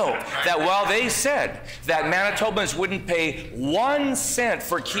we know that while they said that Manitobans wouldn't pay 1 cent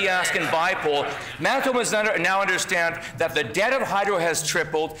for kiosk and bipole, Manitobans now understand that the debt of hydro has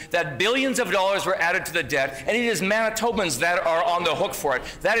tripled, that billions of dollars were added to the debt, and it is Manitobans that are on the hook for it.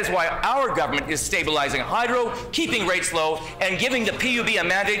 That is why our government is stabilizing hydro, keeping rates low, and giving the PUB a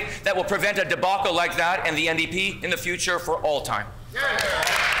mandate that will prevent a debacle like that and the NDP in the future for all time.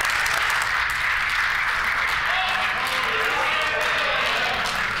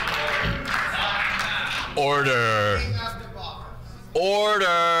 Order.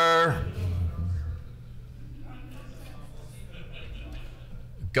 Order.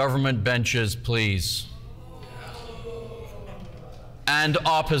 Government benches, please. And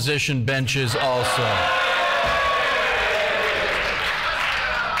opposition benches also.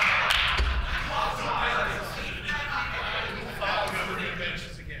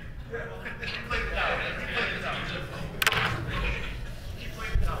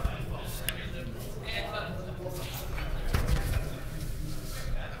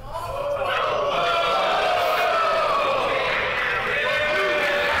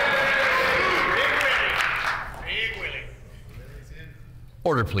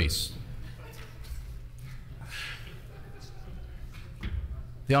 Order, please.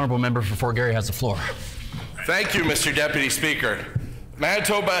 The honourable member for Fort Garry has the floor. Thank you, Mr. Deputy Speaker.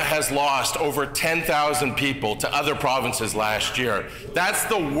 Manitoba has lost over 10,000 people to other provinces last year. That's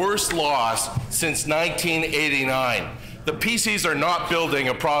the worst loss since 1989. The PCs are not building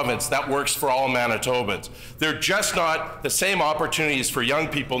a province that works for all Manitobans. They're just not the same opportunities for young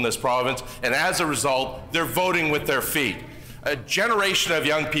people in this province, and as a result, they're voting with their feet. A generation of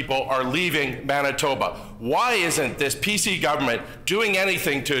young people are leaving Manitoba. Why isn't this PC government doing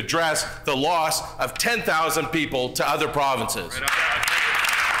anything to address the loss of 10,000 people to other provinces?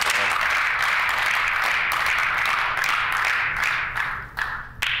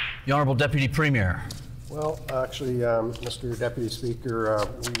 The Honourable Deputy Premier. Well, actually, Mr. Deputy Speaker,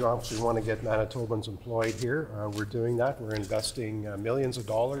 we obviously want to get Manitobans employed here. We're doing that. We're investing millions of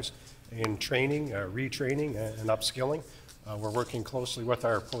dollars in training, retraining, and upskilling. We're working closely with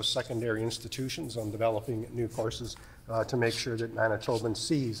our post-secondary institutions on developing new courses to make sure that Manitobans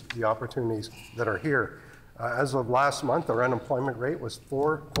seize the opportunities that are here. As of last month, our unemployment rate was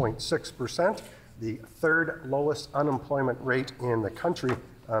 4.6%, the third lowest unemployment rate in the country.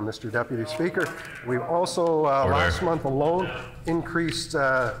 Mr. Deputy Speaker, we've also last month alone increased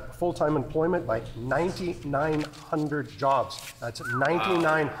full-time employment by 9,900 jobs. That's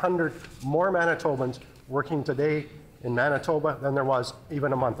 9,900 more Manitobans working today in Manitoba than there was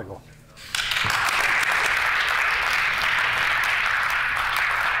even a month ago.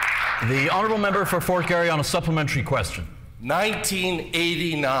 The honourable member for Fort Garry on a supplementary question.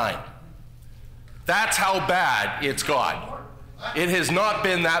 1989. That's how bad it's got. It has not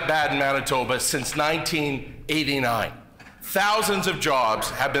been that bad in Manitoba since 1989. Thousands of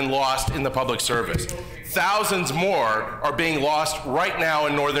jobs have been lost in the public service. Thousands more are being lost right now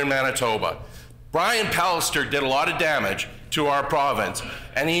in northern Manitoba. Brian Pallister did a lot of damage to our province,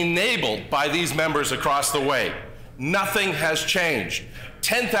 and he enabled by these members across the way. Nothing has changed.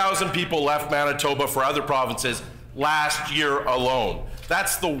 10,000 people left Manitoba for other provinces last year alone.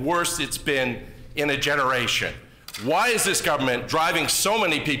 That's the worst it's been in a generation. Why is this government driving so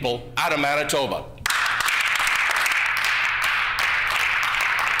many people out of Manitoba?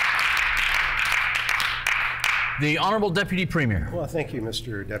 The Honourable Deputy Premier. Well, thank you,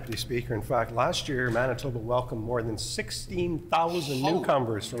 Mr. Deputy Speaker. In fact, last year, Manitoba welcomed more than 16,000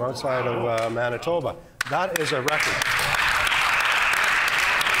 newcomers from outside of Manitoba. That is a record.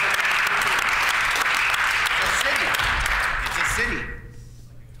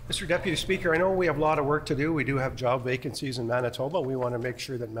 Mr. Deputy Speaker, I know we have a lot of work to do. We do have job vacancies in Manitoba. We want to make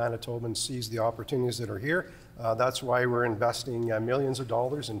sure that Manitobans seize the opportunities that are here. That's why we're investing millions of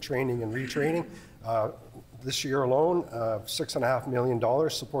dollars in training and retraining. This year alone, $6.5 million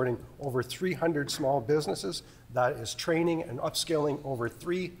supporting over 300 small businesses. That is training and upskilling over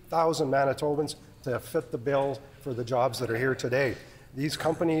 3,000 Manitobans to fit the bill for the jobs that are here today. These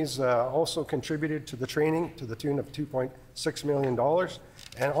companies also contributed to the training to the tune of $2.6 million.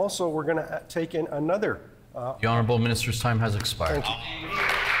 And also, we're going to take in another. The Honourable Minister's time has expired. Thank you.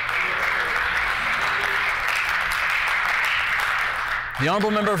 The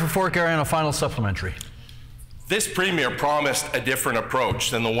Honourable Member for Fort Garry on a final supplementary. This Premier promised a different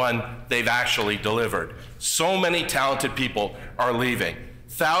approach than the one they've actually delivered. So many talented people are leaving.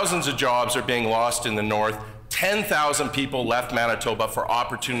 Thousands of jobs are being lost in the north. 10,000 people left Manitoba for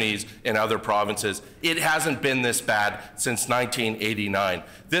opportunities in other provinces. It hasn't been this bad since 1989.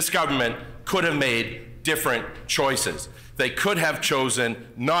 This government could have made different choices. They could have chosen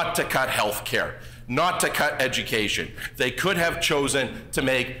not to cut health care, not to cut education. They could have chosen to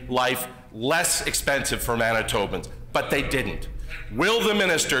make life less expensive for Manitobans, but they didn't. Will the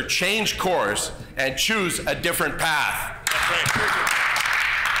minister change course and choose a different path?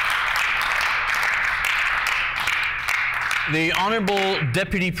 The Honourable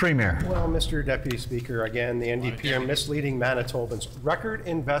Deputy Premier. Well, Mr. Deputy Speaker, again, the NDP are misleading Manitobans. Record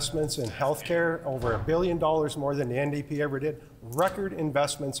investments in healthcare, over $1 billion more than the NDP ever did. Record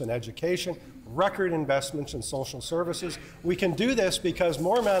investments in education, record investments in social services. We can do this because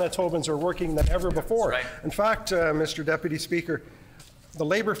more Manitobans are working than ever before. Right. In fact, Mr. Deputy Speaker, the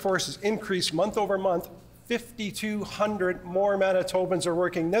labour force has increased month over month. 5,200 more Manitobans are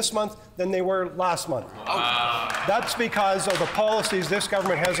working this month than they were last month. That's because of the policies this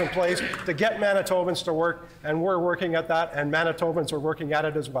government has in place to get Manitobans to work, and we're working at that, and Manitobans are working at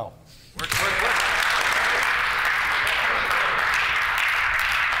it as well.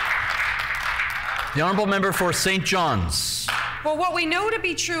 The Honourable Member for St. John's. Well, what we know to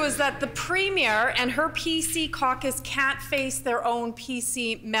be true is that the Premier and her PC caucus can't face their own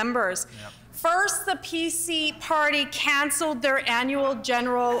PC members. Yep. First, the PC party cancelled their annual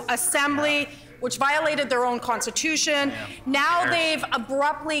General Assembly which violated their own constitution. Now they've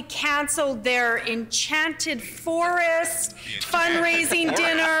abruptly canceled their Enchanted Forest fundraising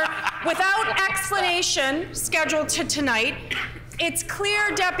dinner without explanation scheduled to tonight. It's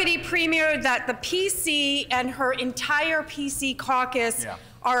clear, Deputy Premier, that the PC and her entire PC caucus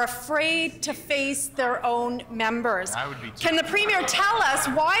are afraid to face their own members. Can the Premier tell us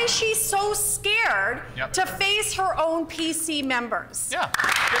why she's so scared to face her own PC members? Yeah,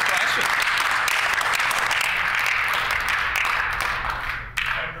 good question.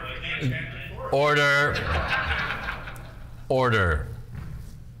 Order. Order.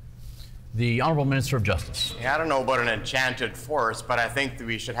 The Honourable Minister of Justice. Yeah, I don't know about an enchanted forest, but I think that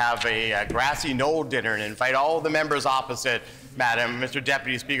we should have a grassy knoll dinner and invite all the members opposite, Madam, Mr.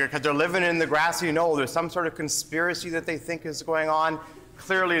 Deputy Speaker, because they're living in the grassy knoll. There's some sort of conspiracy that they think is going on.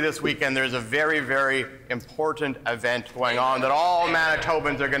 Clearly this weekend there's a very, very important event going on that all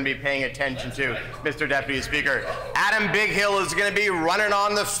Manitobans are going to be paying attention to, Mr. Deputy Speaker. Adam Bighill is going to be running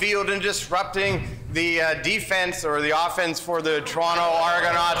on the field and disrupting the defense or the offense for the Toronto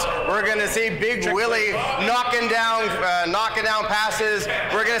Argonauts. We're going to see Big Willie knocking down passes.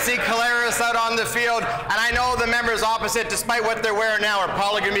 We're going to see Caleris out on the field. And I know the members opposite, despite what they're wearing now, are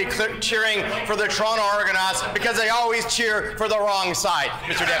probably going to be cheering for the Toronto Argonauts because they always cheer for the wrong side,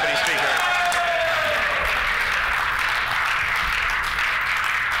 Mr. Deputy Speaker.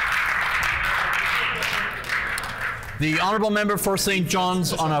 The Honourable Member for St.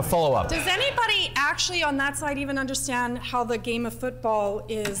 John's on a follow-up. Does anybody actually on that side even understand how the game of football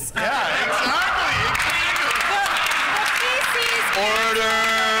is? Yeah, exactly. The PC's Order.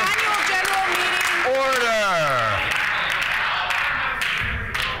 annual general meeting.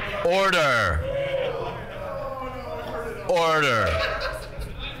 Order. Order.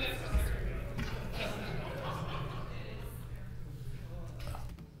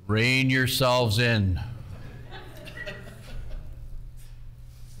 Rein yourselves in.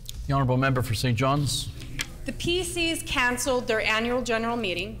 The Honourable Member for St. John's. The PCs cancelled their annual general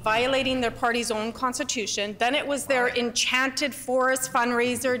meeting, violating their party's own constitution. Then it was their Enchanted Forest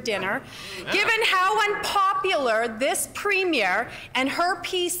fundraiser dinner. Given how unpopular this Premier and her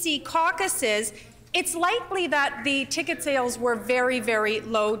PC caucus is, it's likely that the ticket sales were very, very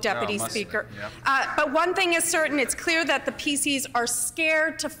low, Deputy Speaker. But one thing is certain, it's clear that the PCs are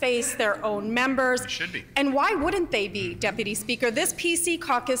scared to face their own members. They should be. And why wouldn't they be, Deputy Speaker? This PC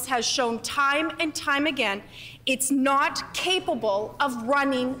caucus has shown time and time again it's not capable of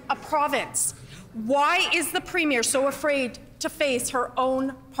running a province. Why is the Premier so afraid to face her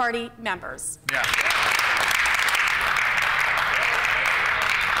own party members? Yeah.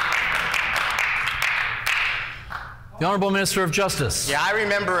 The Honourable Minister of Justice. Yeah, I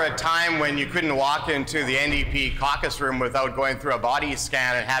remember a time when you couldn't walk into the NDP caucus room without going through a body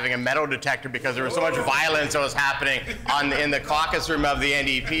scan and having a metal detector because there was so much violence that was happening in the caucus room of the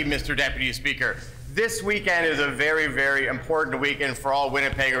NDP, Mr. Deputy Speaker. This weekend is a very, very important weekend for all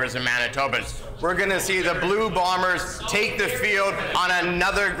Winnipeggers and Manitobans. We're going to see the Blue Bombers take the field on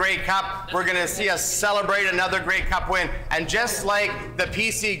another Grey Cup. We're going to see us celebrate another Grey Cup win. And just like the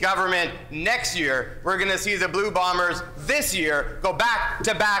PC government next year, we're going to see the Blue Bombers this year go back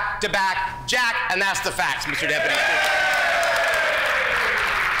to back to back, Jack, and that's the facts, Mr. Deputy Speaker.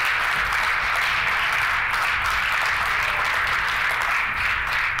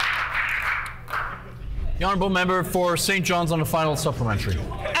 The Honourable Member for St. John's on a final supplementary.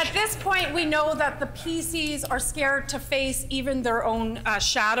 At this point, we know that the PCs are scared to face even their own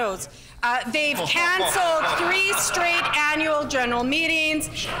shadows. They've canceled 3 straight annual general meetings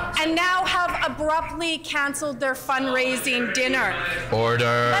and now have abruptly canceled their fundraising dinner.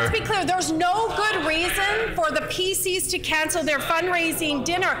 Order. Let's be clear, there's no good reason for the PCs to cancel their fundraising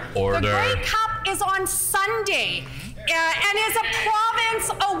dinner. Order. The Grey Cup is on Sunday. And is a province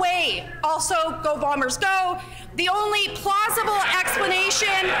away. Also, go Bombers go. The only plausible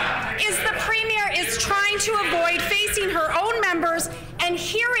explanation is the Premier is trying to avoid facing her own members and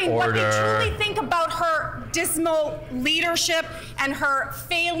hearing what they truly think about her dismal leadership and her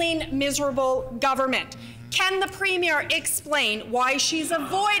failing, miserable government. Can the Premier explain why she's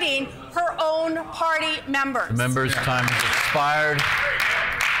avoiding her own party members? The member's time has expired.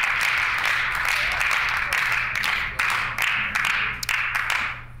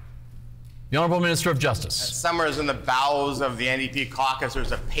 The Honourable Minister of Justice. Somewhere in the bowels of the NDP caucus,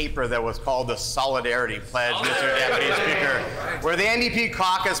 there's a paper that was called the Solidarity Pledge, Mr. Deputy Speaker, where the NDP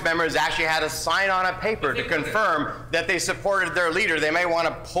caucus members actually had to sign on a paper to confirm that they supported their leader. They may want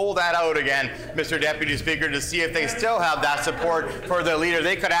to pull that out again, Mr. Deputy Speaker, to see if they still have that support for their leader.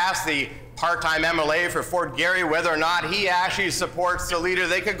 They could ask the part-time MLA for Fort Garry, whether or not he actually supports the leader.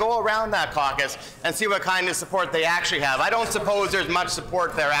 They could go around that caucus and see what kind of support they actually have. I don't suppose there's much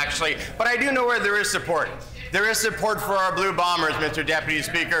support there, actually, but I do know where there is support. There is support for our Blue Bombers, Mr. Deputy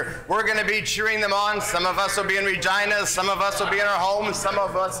Speaker. We're going to be cheering them on. Some of us will be in Regina, some of us will be in our homes, some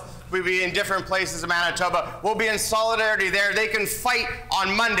of us will be in different places in Manitoba. We'll be in solidarity there. They can fight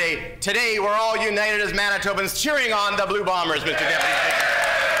on Monday. Today, we're all united as Manitobans cheering on the Blue Bombers, Mr. Deputy Speaker.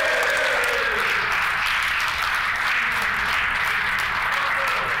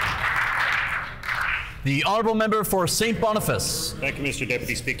 The Honourable Member for St. Boniface. Thank you, Mr.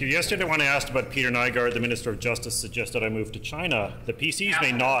 Deputy Speaker. Yesterday, when I asked about Peter Nygaard, the Minister of Justice suggested I move to China. The PCs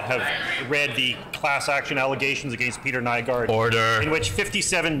may not have read the class action allegations against Peter Nygaard. Order. In which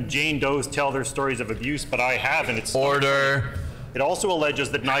 57 Jane Does tell their stories of abuse, but I have, and it's Order. It also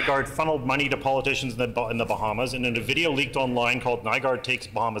alleges that Nygaard funneled money to politicians in the Bahamas, and in a video leaked online called Nygaard Takes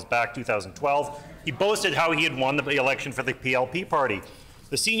Bahamas Back 2012, he boasted how he had won the election for the PLP party.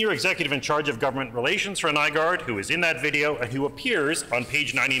 The senior executive in charge of government relations for Nygaard, who is in that video and who appears on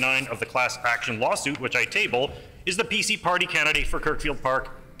page 99 of the class action lawsuit, which I table, is the PC party candidate for Kirkfield Park,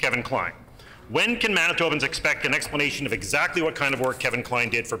 Kevin Klein. When can Manitobans expect an explanation of exactly what kind of work Kevin Klein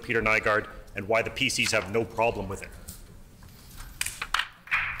did for Peter Nygaard and why the PCs have no problem with it?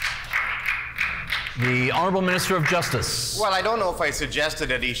 The Honourable Minister of Justice. Well, I don't know if I suggested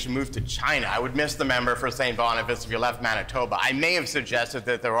that he should move to China. I would miss the member for St. Boniface if he left Manitoba. I may have suggested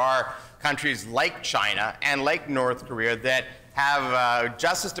that there are countries like China and like North Korea that have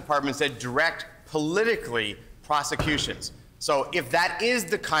justice departments that direct politically prosecutions. So if that is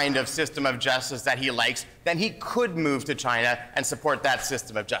the kind of system of justice that he likes, then he could move to China and support that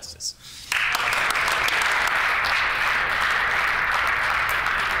system of justice.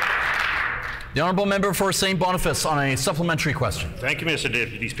 The Honourable Member for St. Boniface on a supplementary question. Thank you, Mr.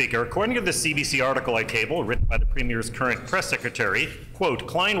 Deputy Speaker. According to the CBC article I table, written by the Premier's current press secretary, quote,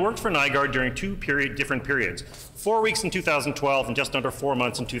 Klein worked for Nygaard during two different periods, 4 weeks in 2012 and just under 4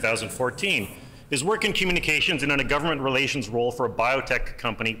 months in 2014. His work in communications and in a government relations role for a biotech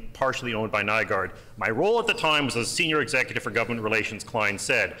company partially owned by Nygaard. My role at the time was as senior executive for government relations, Klein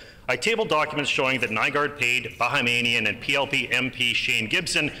said. I tabled documents showing that Nygaard paid Bahamian and PLP MP Shane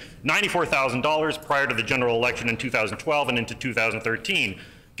Gibson $94,000 prior to the general election in 2012 and into 2013.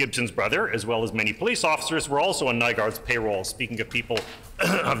 Gibson's brother, as well as many police officers, were also on Nygaard's payroll, speaking of people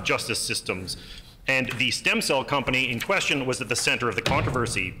of justice systems. And the stem cell company in question was at the center of the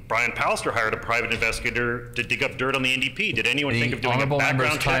controversy. Brian Pallister hired a private investigator to dig up dirt on the NDP. Did anyone think of doing a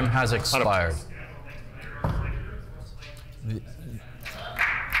background check? The Honourable Member's time has expired.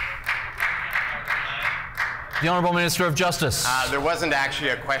 The Honourable Minister of Justice. There wasn't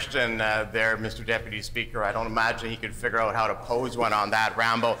actually a question there, Mr. Deputy Speaker. I don't imagine he could figure out how to pose one on that,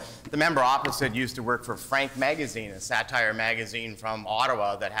 Rambo. The member opposite used to work for Frank Magazine, a satire magazine from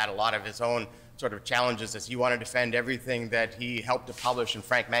Ottawa that had a lot of his own sort of challenges. Does he want to defend everything that he helped to publish in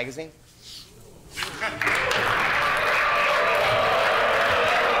Frank Magazine?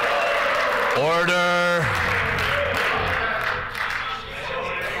 Order.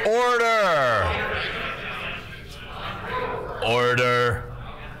 Order. Order.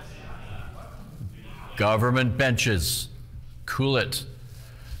 Government benches. Cool it.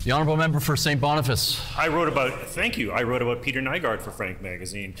 The Honourable Member for St. Boniface. I wrote about Peter Nygaard for Frank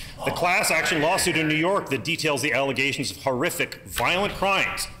Magazine. The class action lawsuit in New York that details the allegations of horrific, violent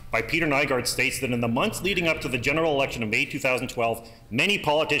crimes by Peter Nygaard states that in the months leading up to the general election of May 2012, many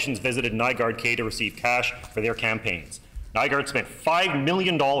politicians visited Nygaard K to receive cash for their campaigns. Nygaard spent $5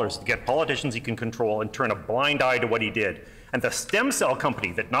 million to get politicians he can control and turn a blind eye to what he did. And the stem cell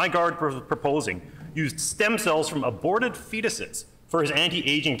company that Nygaard was proposing used stem cells from aborted fetuses for his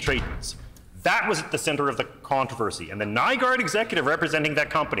anti-aging treatments. That was at the center of the controversy. And the Nygaard executive representing that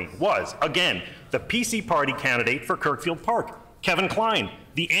company was, again, the PC party candidate for Kirkfield Park, Kevin Klein,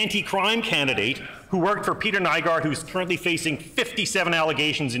 the anti-crime candidate who worked for Peter Nygaard, who's currently facing 57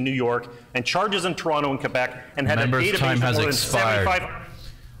 allegations in New York and charges in Toronto and Quebec, and had a database of more than 75.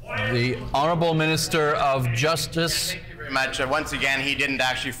 The Honourable Minister of Justice. Thank you very much. Once again, he didn't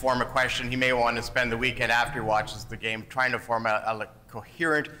actually form a question. He may want to spend the weekend after he watches the game trying to form a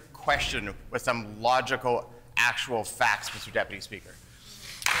coherent question with some logical, actual facts, Mr. Deputy Speaker.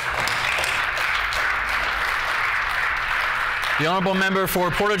 The Honourable Member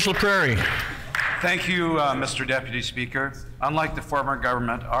for Portage-La Prairie. Thank you, Mr. Deputy Speaker. Unlike the former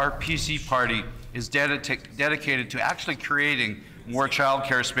government, our PC party is dedicated to actually creating more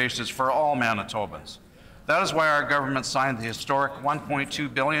childcare spaces for all Manitobans. That is why our government signed the historic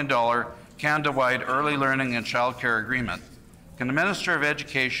 $1.2 billion Canada-wide early learning and childcare agreement. Can the Minister of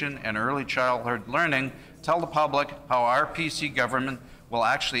Education and Early Childhood Learning tell the public how our PC government will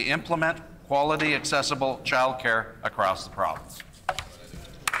actually implement quality, accessible childcare across the province?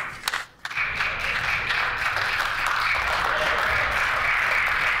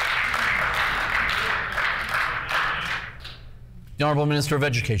 The Honourable Minister of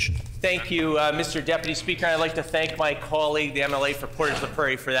Education. Thank you, Mr. Deputy Speaker. I'd like to thank my colleague, the MLA for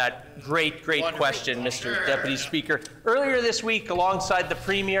Portage-la-Prairie, for that great question, Mr. Deputy Speaker. Earlier this week, alongside the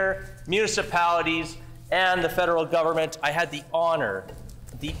Premier, municipalities, and the federal government, I had the honor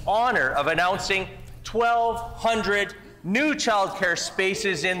of announcing 1,200 new childcare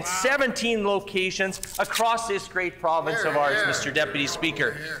spaces in 17 locations across this great province of ours, Mr. Deputy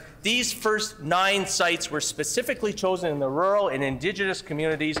Speaker. These first 9 sites were specifically chosen in the rural and Indigenous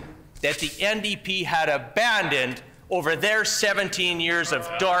communities that the NDP had abandoned over their 17 years of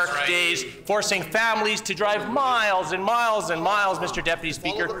dark days, forcing families to drive miles and miles and miles, Mr. Deputy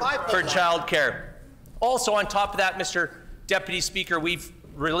Speaker, for childcare. Also, on top of that, Mr. Deputy Speaker, we've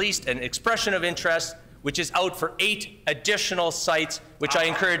released an expression of interest which is out for 8 additional sites, which I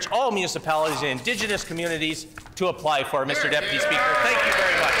encourage all municipalities and Indigenous communities to apply for, Mr. Deputy Speaker. Thank you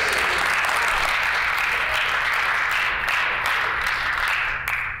very much.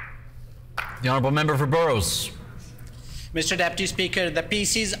 The Honourable Member for Burrows. Mr. Deputy Speaker, the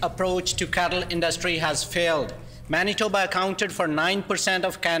PC's approach to cattle industry has failed. Manitoba accounted for 9%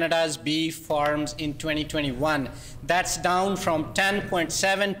 of Canada's beef farms in 2021. That's down from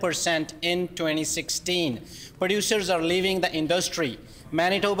 10.7% in 2016. Producers are leaving the industry.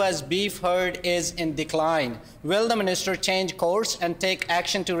 Manitoba's beef herd is in decline. Will the minister change course and take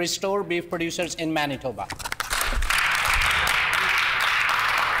action to restore beef producers in Manitoba?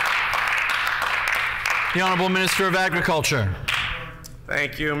 The Honourable Minister of Agriculture.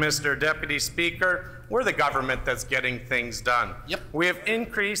 Thank you, Mr. Deputy Speaker. We're the government that's getting things done. Yep. We have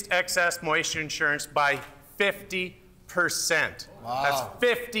increased excess moisture insurance by 50%. Wow. That's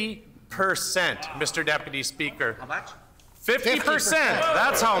 50%, Mr. Deputy Speaker. How much? 50%.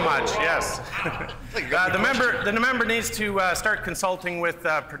 That's how much, yes. The member needs to start consulting with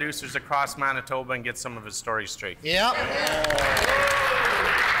producers across Manitoba and get some of his stories straight. Yep.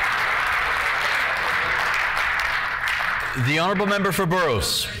 The Honourable Member for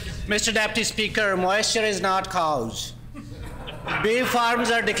Burrows. Mr. Deputy Speaker, moisture is not cows. Beef farms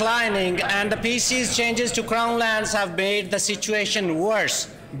are declining, and the PC's changes to Crown lands have made the situation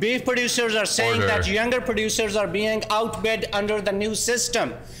worse. Beef producers are saying that younger producers are being outbid under the new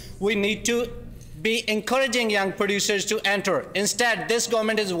system. We need to be encouraging young producers to enter. Instead, this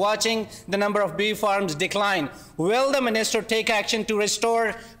government is watching the number of beef farms decline. Will the minister take action to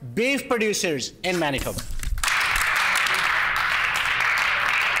restore beef producers in Manitoba?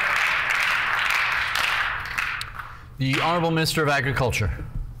 The Honourable Minister of Agriculture.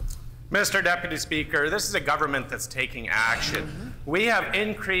 Mr. Deputy Speaker, this is a government that's taking action. We have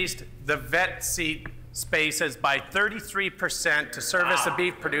increased the vet seat spaces by 33% to service the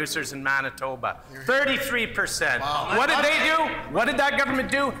beef producers in Manitoba. 33%. Wow. What did they do? What did that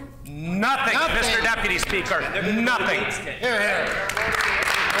government do? Nothing, Mr. Deputy Speaker. Nothing. Here.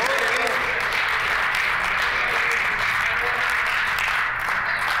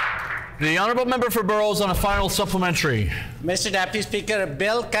 The Honourable Member for Burrows on a final supplementary. Mr. Deputy Speaker,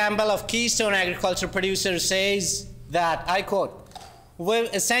 Bill Campbell of Keystone Agriculture Producers says that, I quote,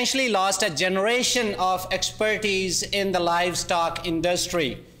 "We've essentially lost a generation of expertise in the livestock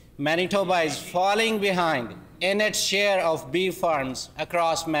industry. Manitoba is falling behind in its share of beef farms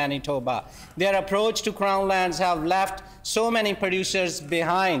across Manitoba. Their approach to Crown lands have left so many producers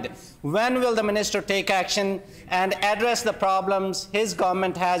behind. When will the minister take action and address the problems his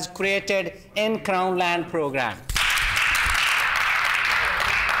government has created in Crown land program?"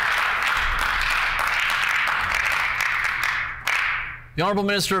 The Honourable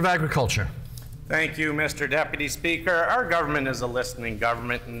Minister of Agriculture. Thank you, Mr. Deputy Speaker. Our government is a listening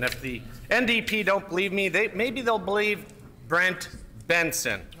government, and if the NDP don't believe me, maybe they'll believe Brent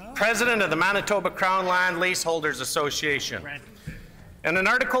Benson, president of the Manitoba Crown Land Leaseholders Association. In an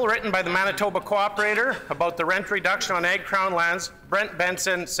article written by the Manitoba Cooperator about the rent reduction on Ag Crown lands, Brent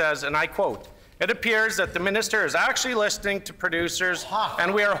Benson says, and I quote, "It appears that the minister is actually listening to producers,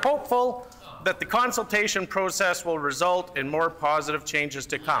 and we are hopeful that the consultation process will result in more positive changes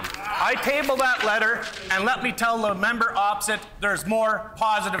to come." I table that letter, and let me tell the member opposite, there's more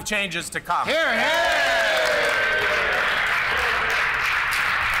positive changes to come. Here, here.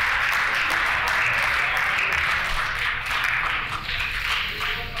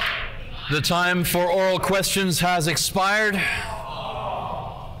 The time for oral questions has expired.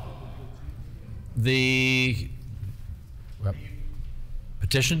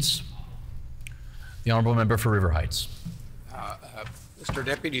 Petitions. The Honourable Member for River Heights. Mr.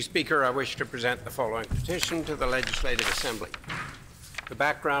 Deputy Speaker, I wish to present the following petition to the Legislative Assembly. The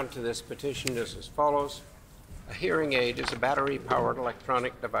background to this petition is as follows. A hearing aid is a battery-powered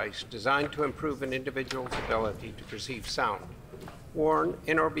electronic device designed to improve an individual's ability to perceive sound. Worn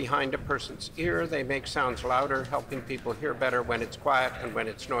in or behind a person's ear, they make sounds louder, helping people hear better when it's quiet and when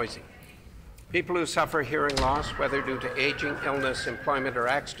it's noisy. People who suffer hearing loss, whether due to aging, illness, employment, or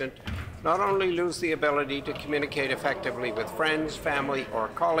accident, not only lose the ability to communicate effectively with friends, family, or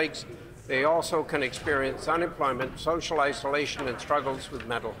colleagues, they also can experience unemployment, social isolation, and struggles with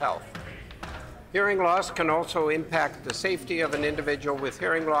mental health. Hearing loss can also impact the safety of an individual with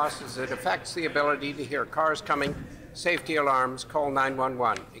hearing loss as it affects the ability to hear cars coming, safety alarms, call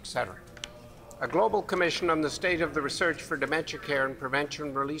 911, etc. A global commission on the state of the research for dementia care and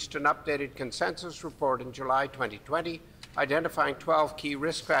prevention released an updated consensus report in July 2020, identifying 12 key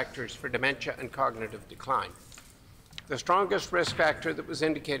risk factors for dementia and cognitive decline. The strongest risk factor that was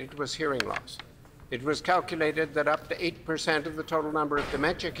indicated was hearing loss. It was calculated that up to 8% of the total number of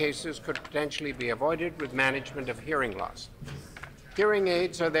dementia cases could potentially be avoided with management of hearing loss. Hearing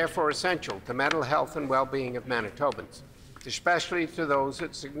aids are therefore essential to mental health and well-being of Manitobans, especially to those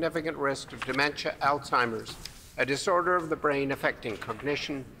at significant risk of dementia, Alzheimer's, a disorder of the brain affecting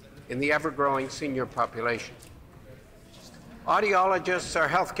cognition in the ever-growing senior population. Audiologists are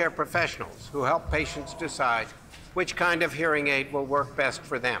healthcare professionals who help patients decide which kind of hearing aid will work best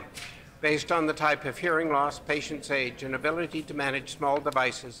for them, based on the type of hearing loss, patient's age, and ability to manage small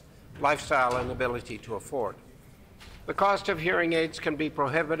devices, lifestyle, and ability to afford. The cost of hearing aids can be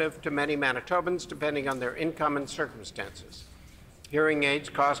prohibitive to many Manitobans depending on their income and circumstances. Hearing aids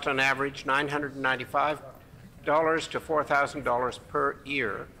cost on average $995 to $4,000 per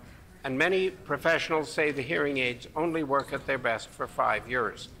year, and many professionals say the hearing aids only work at their best for 5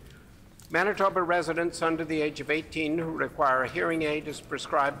 years. Manitoba residents under the age of 18 who require a hearing aid as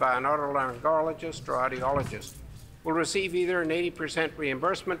prescribed by an otolaryngologist or audiologist will receive either an 80%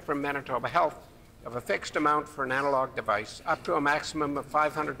 reimbursement from Manitoba Health of a fixed amount for an analog device up to a maximum of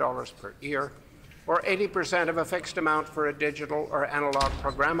 $500 per year, or 80% of a fixed amount for a digital or analog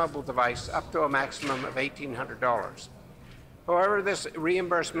programmable device up to a maximum of $1,800. However, this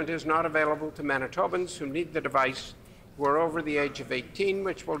reimbursement is not available to Manitobans who need the device who are over the age of 18,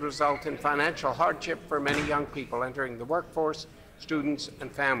 which will result in financial hardship for many young people entering the workforce, students,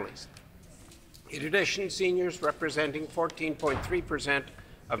 and families. In addition, seniors representing 14.3%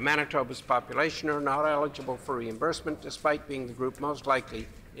 of Manitoba's population are not eligible for reimbursement, despite being the group most likely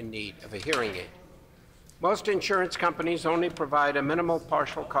in need of a hearing aid. Most insurance companies only provide a minimal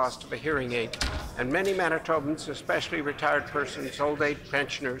partial cost of a hearing aid, and many Manitobans, especially retired persons, old age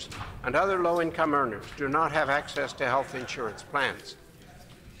pensioners, and other low-income earners, do not have access to health insurance plans.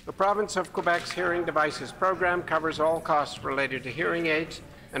 The province of Quebec's Hearing Devices Program covers all costs related to hearing aids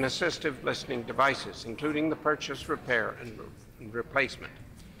and assistive listening devices, including the purchase, repair, and replacement.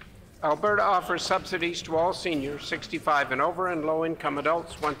 Alberta offers subsidies to all seniors 65 and over and low-income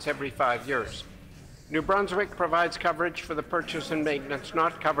adults once every 5 years. New Brunswick provides coverage for the purchase and maintenance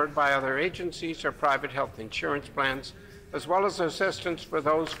not covered by other agencies or private health insurance plans, as well as assistance for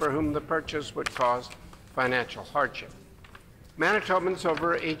those for whom the purchase would cause financial hardship. Manitobans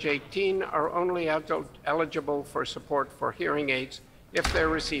over age 18 are only eligible for support for hearing aids if they're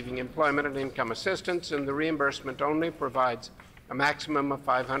receiving employment and income assistance, and the reimbursement only provides a maximum of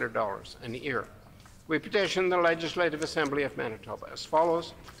 $500 a year. We petition the Legislative Assembly of Manitoba as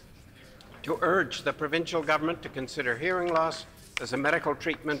follows: to urge the provincial government to consider hearing loss as a medical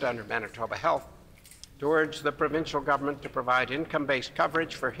treatment under Manitoba Health, to urge the provincial government to provide income-based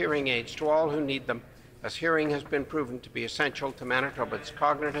coverage for hearing aids to all who need them, as hearing has been proven to be essential to Manitoba's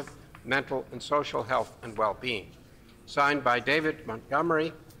cognitive, mental, and social health and well-being. Signed by David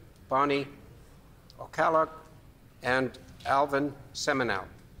Montgomery, Bonnie O'Callagh, and Alvin Seminel,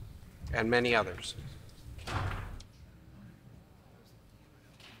 and many others.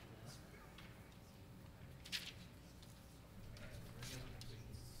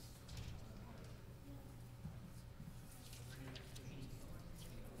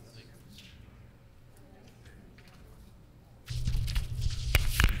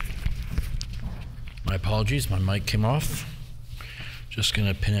 My apologies, my mic came off. Just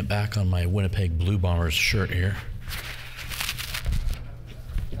gonna pin it back on my Winnipeg Blue Bombers shirt here.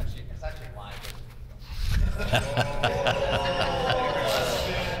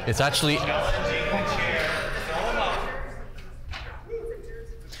 It's actually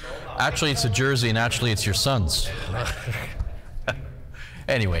it's a jersey, and actually it's your son's.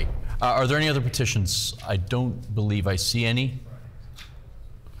 Anyway, are there any other petitions? I don't believe I see any.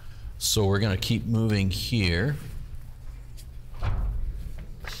 So we're going to keep moving here.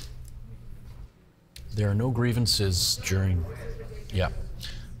 There are no grievances during,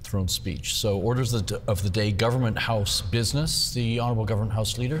 throne speech. So orders of the day, Government House business. The Honourable Government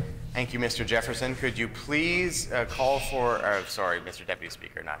House Leader. Thank you, Mr. Jefferson. Could you please call for, sorry, Mr. Deputy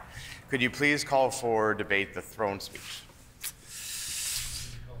Speaker, not. Could you please call for debate the throne speech?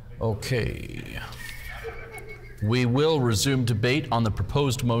 Okay. We will resume debate on the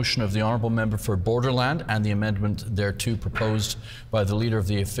proposed motion of the Honourable Member for Borderland and the amendment thereto proposed by the Leader of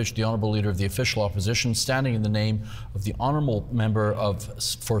the Honourable Leader of the Official Opposition, standing in the name of the Honourable Member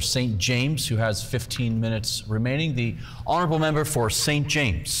for St. James, who has 15 minutes remaining. The Honourable Member for St.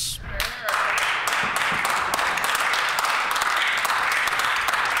 James.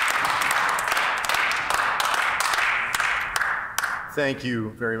 Thank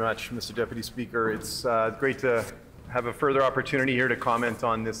you very much, Mr. Deputy Speaker. It's great to have a further opportunity here to comment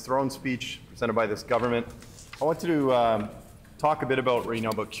on this throne speech presented by this government. I want to talk a bit about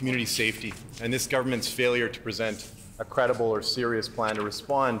community safety and this government's failure to present a credible or serious plan to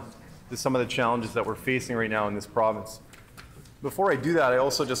respond to some of the challenges that we're facing right now in this province. Before I do that, I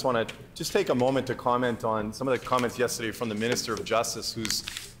also just want to take a moment to comment on some of the comments yesterday from the Minister of Justice, who's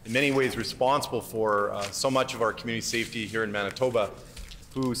in many ways responsible for so much of our community safety here in Manitoba,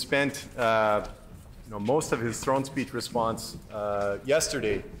 who spent most of his throne speech response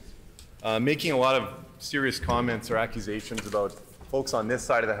yesterday making a lot of serious comments or accusations about folks on this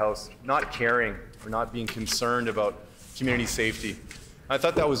side of the House not caring or not being concerned about community safety. I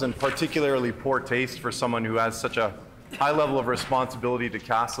thought that was in particularly poor taste for someone who has such a high level of responsibility to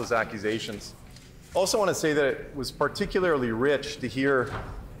cast those accusations. I also want to say that it was particularly rich to hear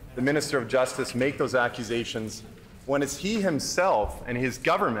the Minister of Justice make those accusations when it's he himself and his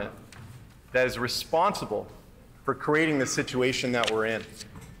government that is responsible for creating the situation that we're in.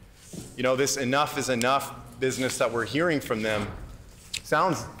 This enough is enough business that we're hearing from them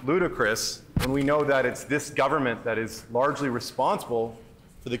sounds ludicrous when we know that it's this government that is largely responsible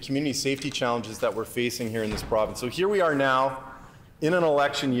for the community safety challenges that we're facing here in this province. So here we are now in an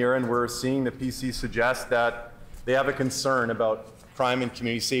election year, and we're seeing the PC suggest that they have a concern about crime and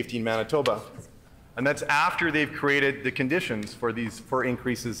community safety in Manitoba. And that's after they've created the conditions for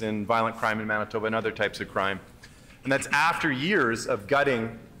increases in violent crime in Manitoba and other types of crime. And that's after years of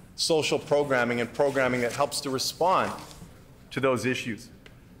gutting social programming and programming that helps to respond to those issues.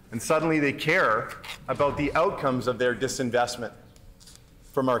 And suddenly they care about the outcomes of their disinvestment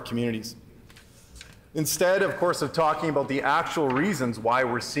from our communities. Instead, of course, of talking about the actual reasons why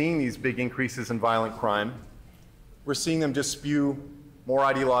we're seeing these big increases in violent crime, we're seeing them just spew more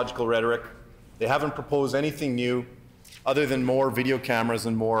ideological rhetoric. They haven't proposed anything new other than more video cameras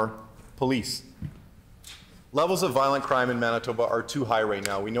and more police. Levels of violent crime in Manitoba are too high right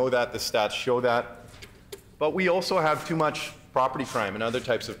now. We know that, the stats show that. But we also have too much property crime and other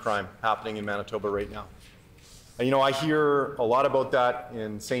types of crime happening in Manitoba right now. And, I hear a lot about that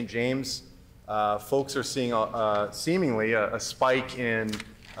in St. James. Folks are seeing seemingly a spike in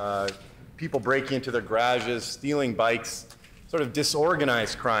people breaking into their garages, stealing bikes, sort of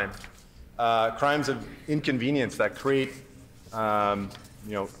disorganized crime, crimes of inconvenience that create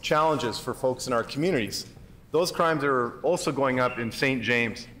challenges for folks in our communities. Those crimes are also going up in St.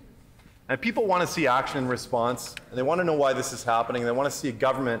 James. And people want to see action and response, and they want to know why this is happening. They want to see a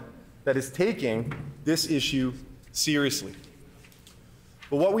government that is taking this issue seriously.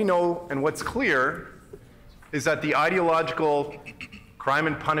 But what we know and what's clear is that the ideological crime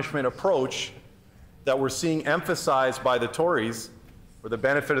and punishment approach that we're seeing emphasized by the Tories, for the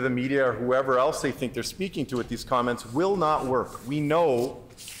benefit of the media or whoever else they think they're speaking to with these comments, will not work. We know,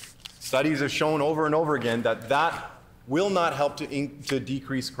 studies have shown over and over again, that will not help to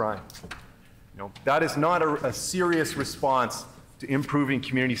decrease crime. That is not a serious response to improving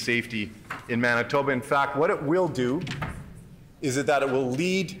community safety in Manitoba. In fact, what it will do is that it will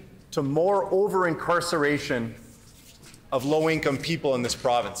lead to more over-incarceration of low-income people in this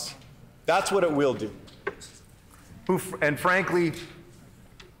province. That's what it will do. And frankly,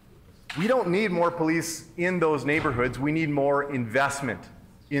 we don't need more police in those neighborhoods. We need more investment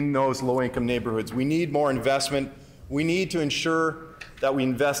in those low-income neighborhoods. We need more investment. We need to ensure that we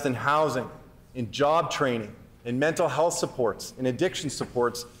invest in housing, in job training, in mental health supports, in addiction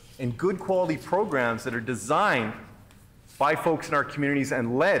supports, in good quality programs that are designed by folks in our communities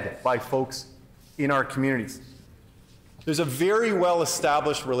and led by folks in our communities. There's a very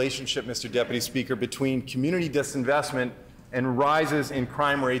well-established relationship, Mr. Deputy Speaker, between community disinvestment and rises in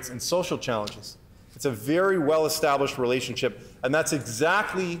crime rates and social challenges. It's a very well-established relationship, and that's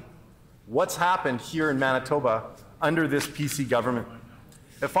exactly what's happened here in Manitoba under this PC government.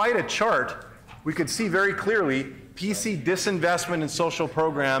 If I had a chart, we could see very clearly PC disinvestment in social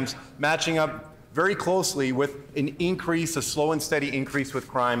programs matching up very closely with an increase, a slow and steady increase with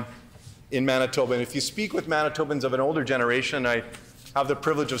crime in Manitoba. And if you speak with Manitobans of an older generation, I have the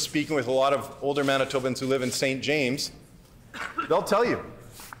privilege of speaking with a lot of older Manitobans who live in St. James, they'll tell you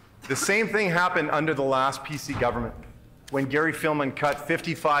the same thing happened under the last PC government when Gary Filmon cut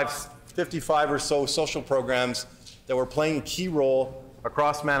 55 or so social programs that were playing a key role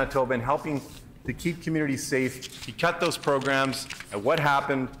across Manitoba in helping to keep communities safe. He cut those programs, and what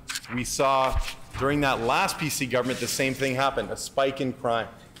happened? We saw during that last PC government the same thing happened, a spike in crime.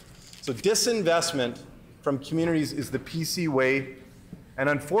 So disinvestment from communities is the PC way, and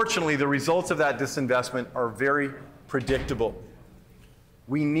unfortunately the results of that disinvestment are very predictable.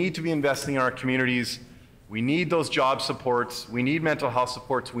 We need to be investing in our communities. We need those job supports. We need mental health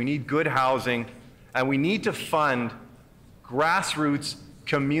supports. We need good housing, and we need to fund grassroots,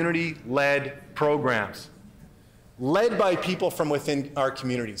 community-led programs led by people from within our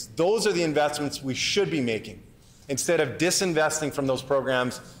communities. Those are the investments we should be making instead of disinvesting from those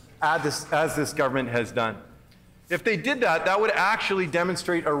programs as this government has done. If they did that, that would actually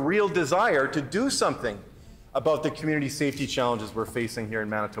demonstrate a real desire to do something about the community safety challenges we're facing here in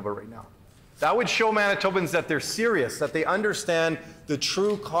Manitoba right now. That would show Manitobans that they're serious, that they understand the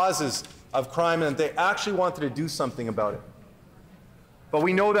true causes of crime and that they actually wanted to do something about it. But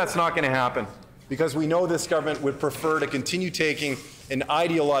we know that's not going to happen because we know this government would prefer to continue taking an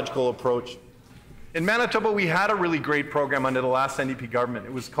ideological approach. In Manitoba, we had a really great program under the last NDP government.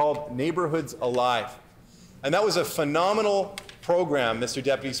 It was called Neighborhoods Alive. And that was a phenomenal program, Mr.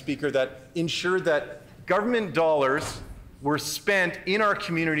 Deputy Speaker, that ensured that government dollars were spent in our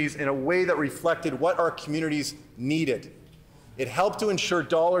communities in a way that reflected what our communities needed. It helped to ensure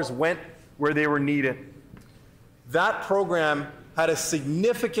dollars went where they were needed. That program had a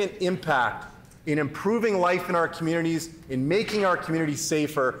significant impact in improving life in our communities, in making our communities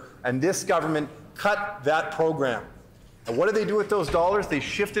safer, and this government cut that program. And what did they do with those dollars? They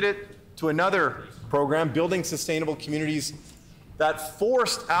shifted it to another program, Building Sustainable Communities, that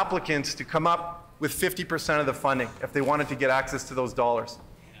forced applicants to come up with 50% of the funding if they wanted to get access to those dollars.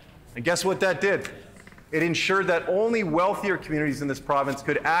 And guess what that did? It ensured that only wealthier communities in this province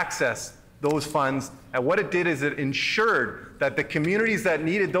could access those funds, and what it did is it ensured that the communities that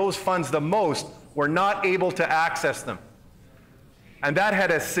needed those funds the most were not able to access them. And that had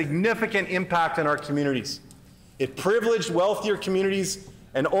a significant impact on our communities. It privileged wealthier communities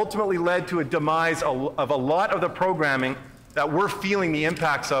and ultimately led to a demise of a lot of the programming that we're feeling the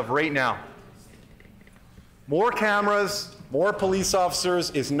impacts of right now. More cameras, more police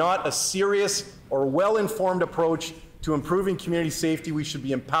officers is not a serious or well-informed approach to improving community safety. We should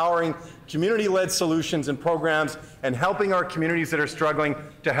be empowering community-led solutions and programs and helping our communities that are struggling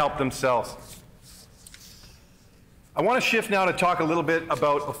to help themselves. I want to shift now to talk a little bit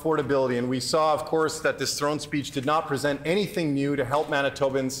about affordability. And we saw, of course, that this throne speech did not present anything new to help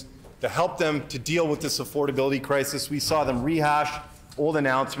Manitobans, to help them to deal with this affordability crisis. We saw them rehash old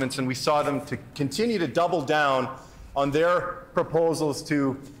announcements, and we saw them to continue to double down on their proposals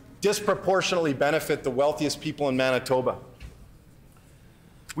to disproportionately benefit the wealthiest people in Manitoba.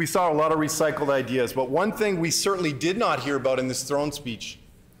 We saw a lot of recycled ideas, but one thing we certainly did not hear about in this throne speech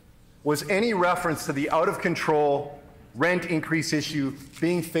was any reference to the out-of-control rent increase issue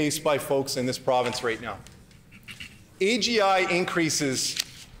being faced by folks in this province right now. AGI increases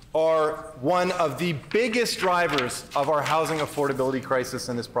are one of the biggest drivers of our housing affordability crisis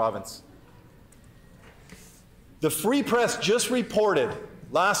in this province. The Free Press just reported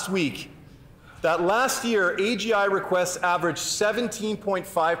last week that last year AGI requests averaged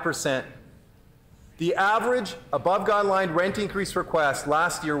 17.5%. The average above guideline rent increase request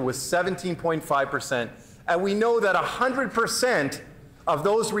last year was 17.5%, and we know that 100% of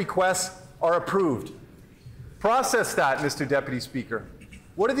those requests are approved. Process that, Mr. Deputy Speaker.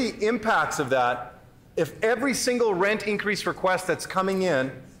 What are the impacts of that if every single rent increase request that's coming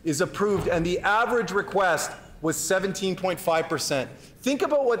in is approved and the average request was 17.5%? Think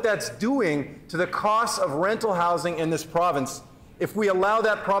about what that's doing to the cost of rental housing in this province if we allow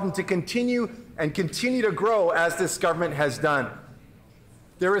that problem to continue and continue to grow as this government has done.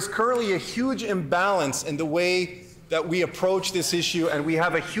 There is currently a huge imbalance in the way that we approach this issue, and we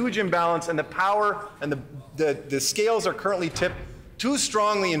have a huge imbalance, and the power and the scales are currently tipped too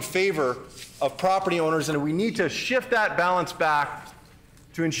strongly in favor of property owners, and we need to shift that balance back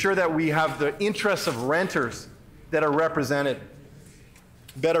to ensure that we have the interests of renters that are represented,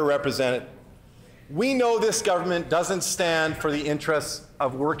 better represented. We know this government doesn't stand for the interests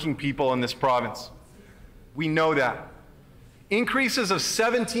of working people in this province. We know that. Increases of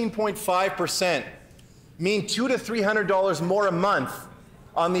 17.5% mean $200 to $300 more a month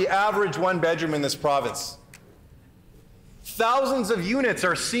on the average one-bedroom in this province. Thousands of units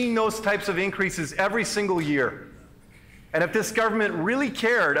are seeing those types of increases every single year. And if this government really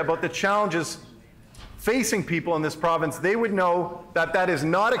cared about the challenges facing people in this province, they would know that that is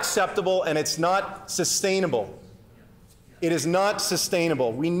not acceptable and it's not sustainable. It is not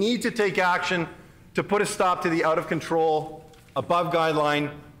sustainable. We need to take action to put a stop to the out-of-control,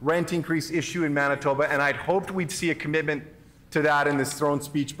 above-guideline rent increase issue in Manitoba, and I'd hoped we'd see a commitment to that in this throne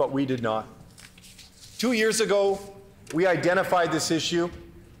speech, but we did not. 2 years ago, we identified this issue.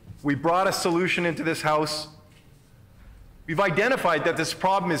 We brought a solution into this House. We've identified that this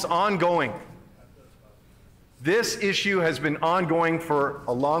problem is ongoing. This issue has been ongoing for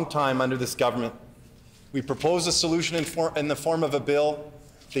a long time under this government. We proposed a solution in the form of a bill.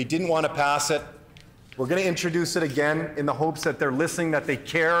 They didn't want to pass it. We're going to introduce it again in the hopes that they're listening, that they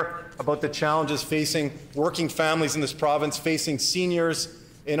care about the challenges facing working families in this province, facing seniors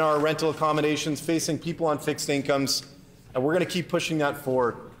in our rental accommodations, facing people on fixed incomes, and we're going to keep pushing that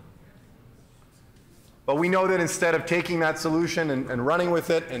forward. But we know that instead of taking that solution and running with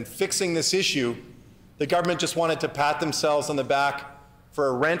it and fixing this issue, the government just wanted to pat themselves on the back for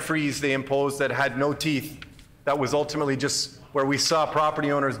a rent freeze they imposed that had no teeth. That was ultimately just where we saw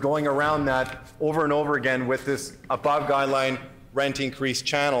property owners going around that over and over again with this above-guideline rent increase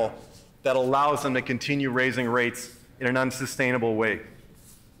channel that allows them to continue raising rates in an unsustainable way.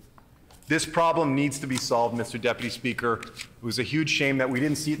 This problem needs to be solved, Mr. Deputy Speaker. It was a huge shame that we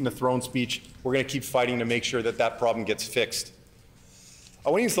didn't see it in the throne speech. We're going to keep fighting to make sure that that problem gets fixed. I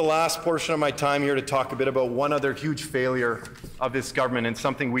want to use the last portion of my time here to talk a bit about one other huge failure of this government and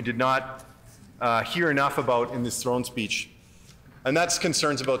something we did not hear enough about in this throne speech, and that's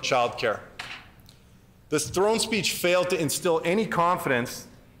concerns about childcare. This throne speech failed to instill any confidence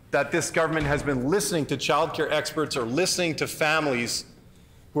that this government has been listening to childcare experts or listening to families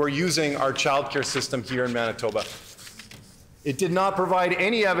who are using our childcare system here in Manitoba. It did not provide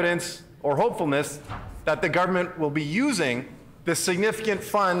any evidence or hopefulness that the government will be using the significant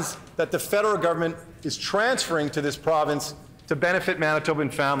funds that the federal government is transferring to this province to benefit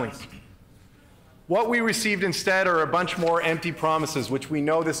Manitoban families. What we received instead are a bunch more empty promises, which we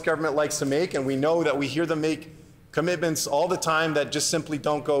know this government likes to make, and we know that we hear them make commitments all the time that just simply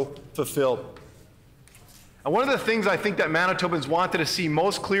don't go fulfilled. And one of the things I think that Manitobans wanted to see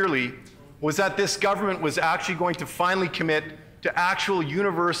most clearly was that this government was actually going to finally commit to actual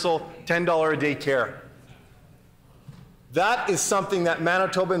universal $10 a day care. That is something that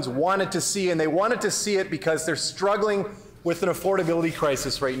Manitobans wanted to see, and they wanted to see it because they're struggling with an affordability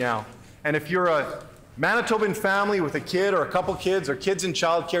crisis right now. And if you're a Manitoban family with a kid or a couple kids or kids in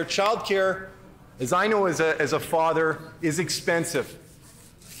childcare, as I know as a father, is expensive.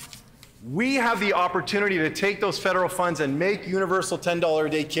 We have the opportunity to take those federal funds and make universal $10 a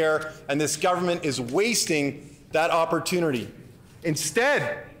day care, and this government is wasting that opportunity.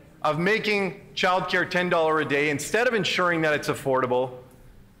 Instead of making childcare $10 a day, instead of ensuring that it's affordable,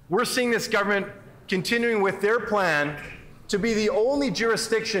 we're seeing this government continuing with their plan to be the only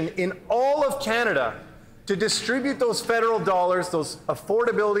jurisdiction in all of Canada to distribute those federal dollars, those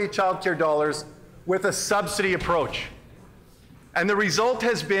affordability childcare dollars, with a subsidy approach. And the result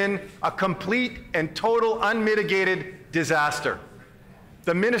has been a complete and total unmitigated disaster.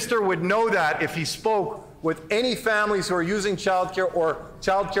 The minister would know that if he spoke with any families who are using childcare or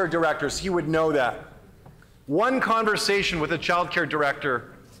childcare directors, he would know that. One conversation with a childcare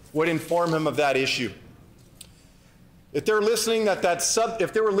director would inform him of that issue. If they're listening,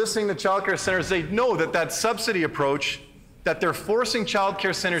 if they were listening to childcare centers, they'd know that that subsidy approach that they're forcing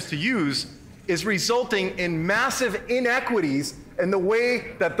childcare centers to use is resulting in massive inequities in the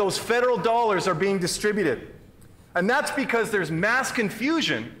way that those federal dollars are being distributed. And that's because there's mass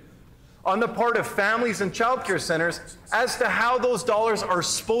confusion on the part of families and childcare centers as to how those dollars are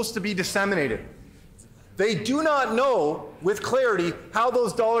supposed to be disseminated. They do not know with clarity how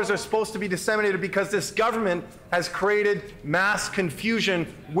those dollars are supposed to be disseminated because this government has created mass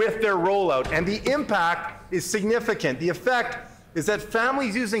confusion with their rollout, and the impact is significant. The effect is that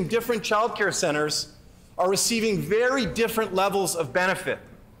families using different childcare centers are receiving very different levels of benefit.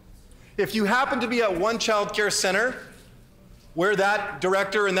 If you happen to be at one childcare center where that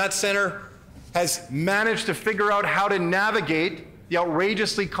director in that center has managed to figure out how to navigate the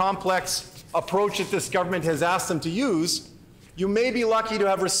outrageously complex approach that this government has asked them to use, you may be lucky to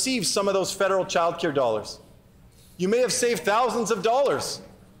have received some of those federal childcare dollars. You may have saved thousands of dollars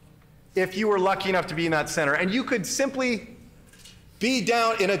if you were lucky enough to be in that center. And you could simply be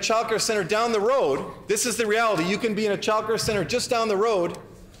down in a childcare center down the road. This is the reality. You can be in a childcare center just down the road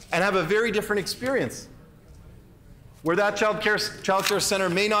and have a very different experience, where that childcare center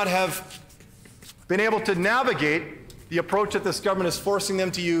may not have been able to navigate the approach that this government is forcing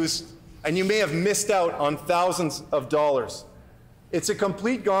them to use, and you may have missed out on thousands of dollars. It's a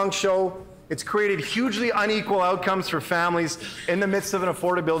complete gong show. It's created hugely unequal outcomes for families in the midst of an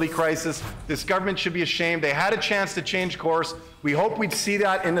affordability crisis. This government should be ashamed. They had a chance to change course. We hoped we'd see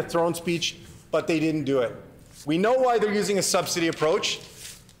that in the throne speech, but they didn't do it. We know why they're using a subsidy approach,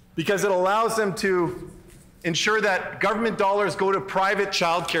 because it allows them to ensure that government dollars go to private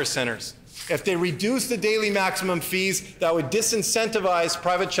childcare centers. If they reduce the daily maximum fees, that would disincentivize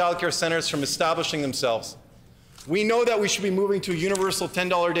private childcare centers from establishing themselves. We know that we should be moving to a universal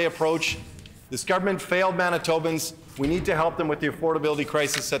 $10 a day approach. This government failed Manitobans. We need to help them with the affordability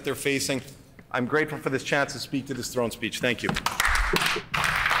crisis that they're facing. I'm grateful for this chance to speak to this throne speech. Thank you.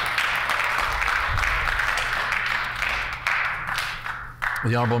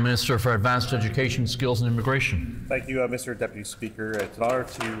 The Honourable Minister for Advanced Education, Skills and Immigration. Thank you, Mr. Deputy Speaker. It's an honor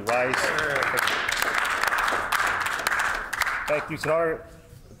to rise. Thank you. It's an honor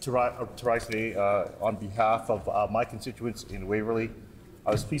to rise today on behalf of my constituents in Waverley.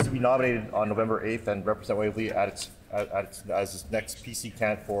 I was pleased to be nominated on November 8th and represent Waverley as its next PC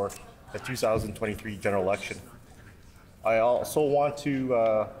candidate for the 2023 general election. I also want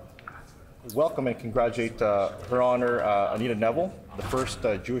to welcome and congratulate Her Honor Anita Neville, the first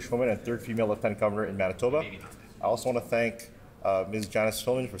Jewish woman and third female lieutenant governor in Manitoba. I also want to thank Ms. Janice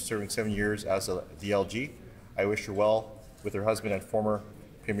Filman for serving 7 years as the LG. I wish her well with her husband and former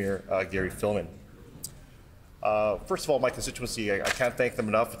Premier Gary Filman. First of all, my constituency, I can't thank them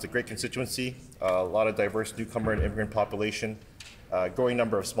enough. It's a great constituency, a lot of diverse newcomer and immigrant population, growing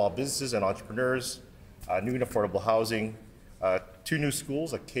number of small businesses and entrepreneurs, new and affordable housing, 2 new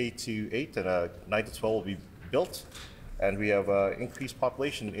schools, a K-8 and a 9-12 will be built, and we have increased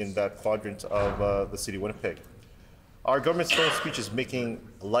population in that quadrant of the city of Winnipeg. Our government's throne speech is making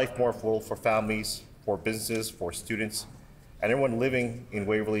life more affordable for families, for businesses, for students, and everyone living in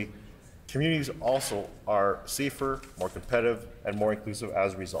Waverley. Communities also are safer, more competitive, and more inclusive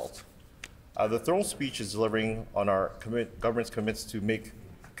as a result. The throne speech is delivering on our government's commitments to make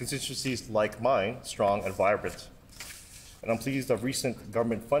constituencies like mine strong and vibrant. And I'm pleased of recent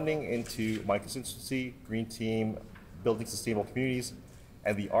government funding into my constituency, Green Team, Building Sustainable Communities,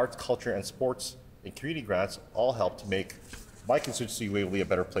 and the arts, culture, and sports and community grants all help to make my constituency Waverley a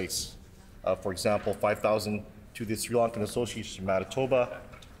better place. For example, $5,000 to the Sri Lankan Association of Manitoba,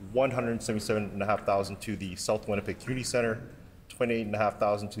 $177,500 to the South Winnipeg Community Centre,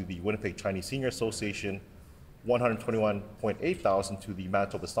 $28,500 to the Winnipeg Chinese Senior Association, $121,800 to the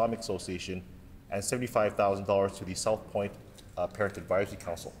Manitoba Islamic Association, and $75,000 to the South Point Parent Advisory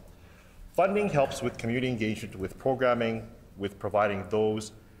Council. Funding helps with community engagement, with programming, with providing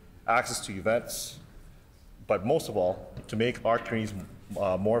those access to events, but most of all, to make our communities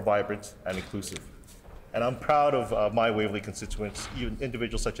more vibrant and inclusive. And I'm proud of my Waverley constituents, even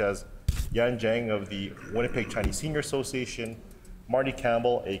individuals such as Yan Zhang of the Winnipeg Chinese Senior Association, Marty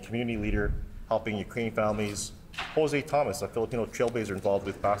Campbell, a community leader helping Ukrainian families, Jose Thomas, a Filipino trailblazer involved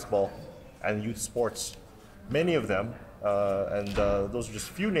with basketball and youth sports. Many of them, and those are just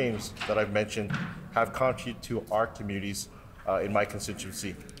a few names that I've mentioned, have contributed to our communities in my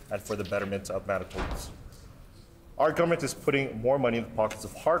constituency and for the betterment of Manitobans. Our government is putting more money in the pockets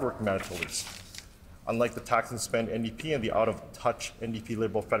of hardworking Manitobans. Unlike the Tax and Spend NDP and the out-of-touch NDP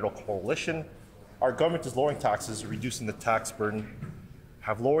Liberal Federal Coalition, our government is lowering taxes, reducing the tax burden,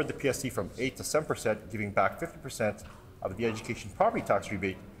 have lowered the PST from 8 to 7%, giving back 50% of the education property tax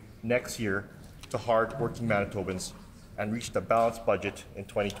rebate next year to hard-working Manitobans, and reached a balanced budget in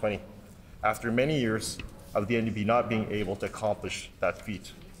 2020, after many years of the NDP not being able to accomplish that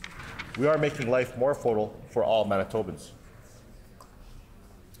feat. We are making life more affordable for all Manitobans.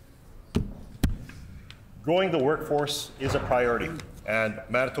 Growing the workforce is a priority, and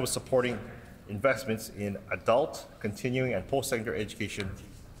Manitoba is supporting investments in adult, continuing, and post-secondary education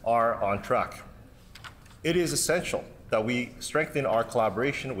are on track. It is essential that we strengthen our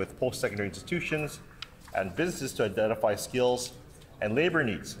collaboration with post-secondary institutions and businesses to identify skills and labor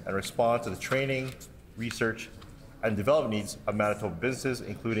needs and respond to the training, research, and development needs of Manitoba businesses,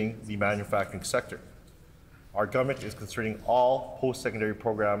 including the manufacturing sector. Our government is considering all post-secondary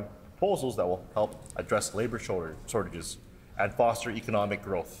program proposals that will help address labor shortages and foster economic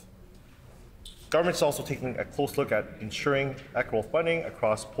growth. Government is also taking a close look at ensuring equitable funding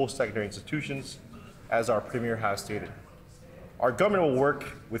across post-secondary institutions, as our Premier has stated. Our government will work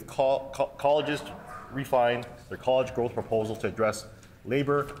with colleges refine their college growth proposal to address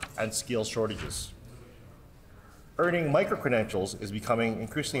labor and skills shortages. Earning micro-credentials is becoming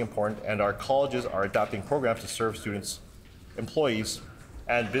increasingly important, and our colleges are adapting programs to serve students, employees,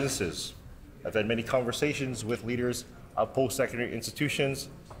 and businesses. I've had many conversations with leaders of post-secondary institutions,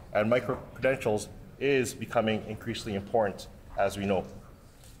 and micro-credentials is becoming increasingly important, as we know.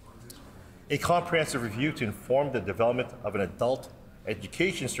 A comprehensive review to inform the development of an adult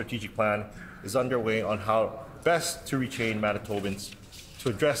education strategic plan is underway on how best to retain Manitobans to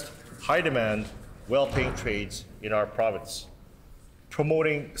address high-demand, well-paying trades in our province.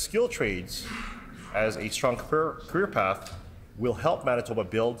 Promoting skilled trades as a strong career path will help Manitoba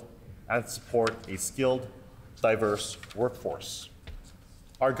build and support a skilled, diverse workforce.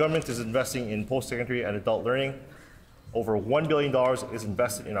 Our government is investing in post-secondary and adult learning. Over $1 billion is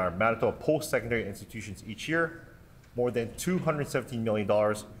invested in our Manitoba post-secondary institutions each year, more than $217 million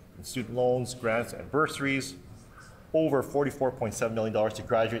in student loans, grants, and bursaries, over $44.7 million to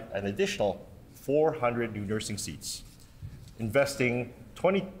graduate an additional 400 new nursing seats, investing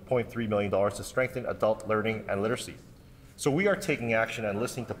 $20.3 million to strengthen adult learning and literacy. So we are taking action and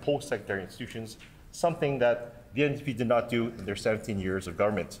listening to post-secondary institutions, something that the NDP did not do in their 17 years of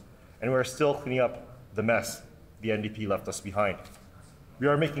government. And we are still cleaning up the mess the NDP left us behind. We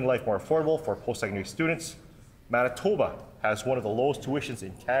are making life more affordable for post-secondary students. Manitoba has one of the lowest tuitions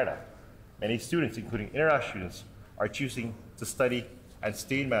in Canada. Many students, including international students, are choosing to study and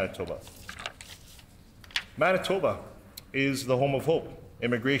stay in Manitoba. Manitoba is the home of hope.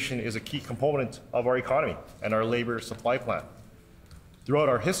 Immigration is a key component of our economy and our labor supply plan. Throughout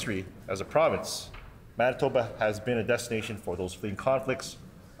our history as a province, Manitoba has been a destination for those fleeing conflicts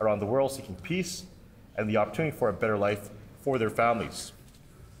around the world seeking peace and the opportunity for a better life for their families.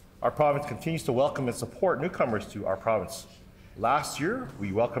 Our province continues to welcome and support newcomers to our province. Last year,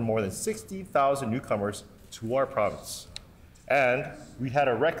 we welcomed more than 60,000 newcomers to our province. And we had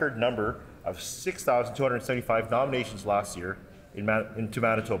a record number of 6,275 nominations last year into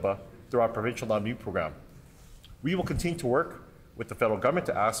Manitoba through our provincial nominee program. We will continue to work with the federal government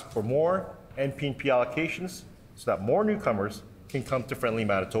to ask for more NPNP allocations so that more newcomers can come to friendly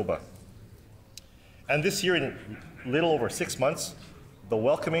Manitoba. And this year, in little over 6 months, the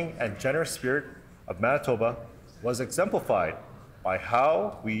welcoming and generous spirit of Manitoba was exemplified by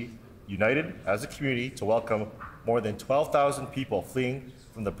how we united as a community to welcome more than 12,000 people fleeing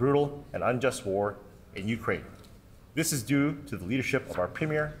from the brutal and unjust war in Ukraine. This is due to the leadership of our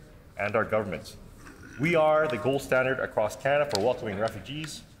Premier and our government. We are the gold standard across Canada for welcoming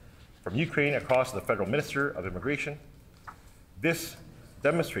refugees from Ukraine across to the Federal Minister of Immigration. This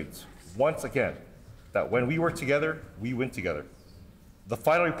demonstrates once again that when we work together, we win together. The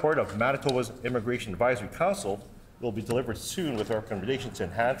final report of Manitoba's Immigration Advisory Council will be delivered soon with our recommendations to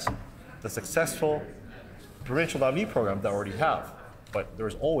enhance the successful provincial nominee program that we already have. But there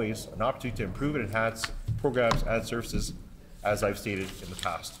is always an opportunity to improve and enhance programs and services, as I've stated in the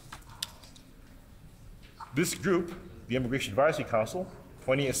past. This group, the Immigration Advisory Council,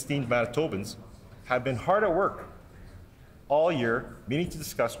 20 esteemed Manitobans, have been hard at work all year, meeting to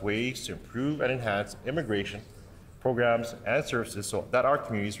discuss ways to improve and enhance immigration programs and services so that our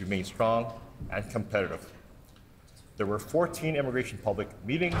communities remain strong and competitive. There were 14 immigration public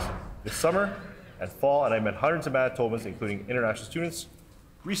meetings this summer and fall, and I met hundreds of Manitobans, including international students,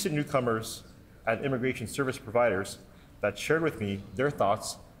 recent newcomers, and immigration service providers that shared with me their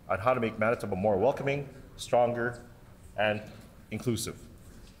thoughts on how to make Manitoba more welcoming, stronger, and inclusive.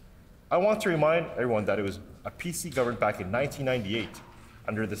 I want to remind everyone that it was a PC government back in 1998,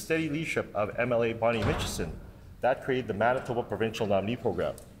 under the steady leadership of MLA Bonnie Mitchison, that created the Manitoba Provincial Nominee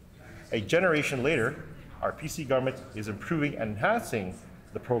Program. A generation later, our PC government is improving and enhancing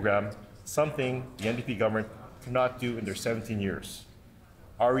the program, something the NDP government could not do in their 17 years.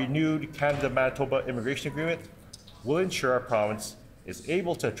 Our renewed Canada-Manitoba Immigration Agreement will ensure our province is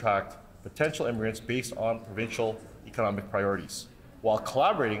able to attract potential immigrants based on provincial economic priorities, while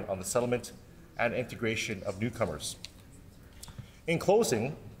collaborating on the settlement and integration of newcomers. In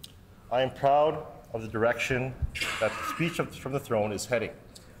closing, I am proud of the direction that the speech from the throne is heading.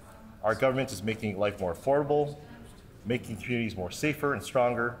 Our government is making life more affordable, making communities more safer and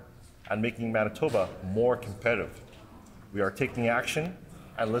stronger, and making Manitoba more competitive. We are taking action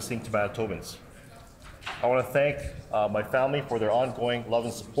and listening to Manitobans. I want to thank my family for their ongoing love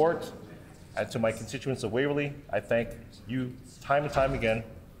and support, and to my constituents of Waverley, I thank you time and time again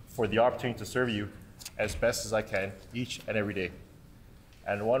for the opportunity to serve you as best as I can each and every day.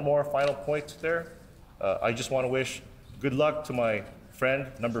 And one more final point there. I just want to wish good luck to my friend,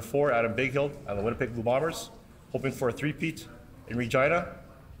 number 4, Adam Bighill, and the Winnipeg Blue Bombers, hoping for a three-peat in Regina.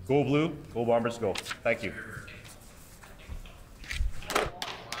 Go Blue, go Bombers, go. Thank you.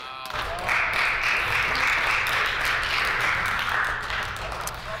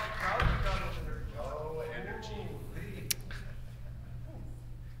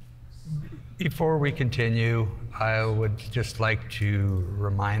 Before we continue, I would just like to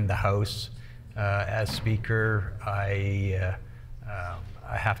remind the House, as Speaker, I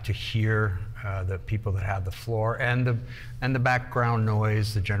have to hear the people that have the floor, and the background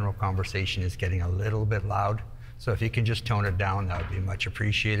noise, the general conversation is getting a little bit loud. So if you can just tone it down, that would be much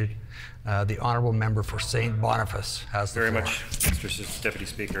appreciated. The honourable member for St. Boniface has the floor. Very much, Mr. Deputy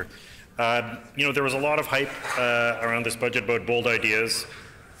Speaker. You know, there was a lot of hype around this budget about bold ideas.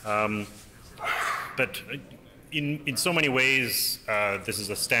 But in so many ways, this is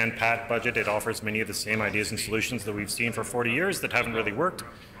a stand-pat budget. It offers many of the same ideas and solutions that we've seen for 40 years that haven't really worked.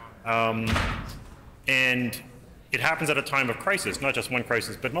 And it happens at a time of crisis, not just one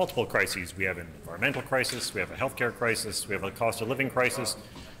crisis, but multiple crises. We have an environmental crisis, we have a healthcare crisis, we have a cost of living crisis.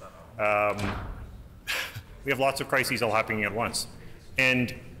 We have lots of crises all happening at once.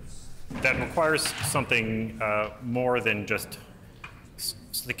 And that requires something more than just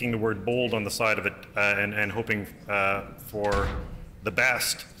sticking the word bold on the side of it and hoping for the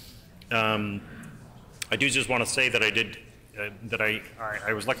best. I do just want to say that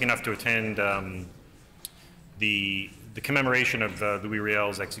I was lucky enough to attend the commemoration of Louis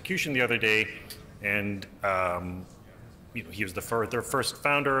Riel's execution the other day, and you know, he was their first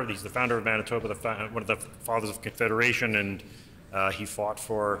founder. He's the founder of Manitoba, one of the fathers of Confederation, and he fought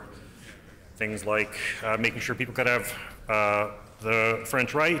for things like making sure people could have the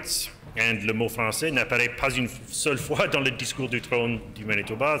French rights, and le mot français n'apparaît pas une seule fois dans le discours du trône du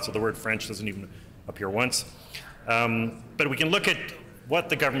Manitoba, so the word French doesn't even appear once. But we can look at what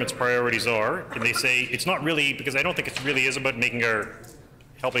the government's priorities are, and they say it's not really, because I don't think it really is about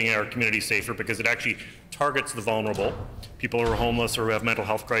helping our community safer, because it actually targets the vulnerable, people who are homeless or who have mental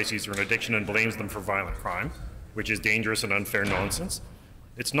health crises or an addiction, and blames them for violent crime, which is dangerous and unfair nonsense.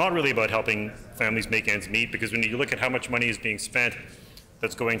 It's not really about helping families make ends meet, because when you look at how much money is being spent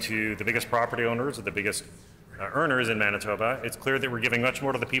that's going to the biggest property owners or the biggest earners in Manitoba, it's clear that we're giving much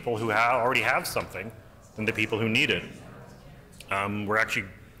more to the people who already have something than the people who need it.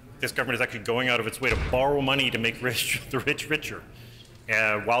 This government is actually going out of its way to borrow money to make the rich richer,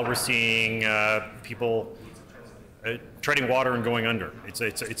 while we're seeing people treading water and going under. It's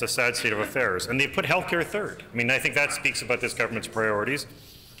a sad state of affairs. And they put healthcare third. I mean, I think that speaks about this government's priorities.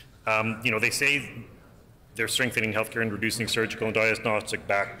 You know, they say they're strengthening healthcare and reducing surgical and diagnostic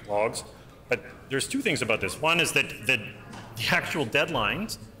backlogs. But there's two things about this. One is that the actual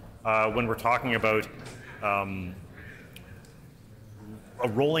deadlines, when we're talking about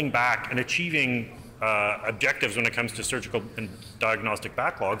rolling back and achieving objectives when it comes to surgical and diagnostic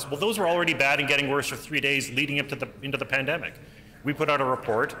backlogs, well, those were already bad and getting worse for 3 days leading up to into the pandemic. We put out a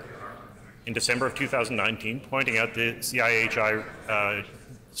report in December of 2019 pointing out the CIHI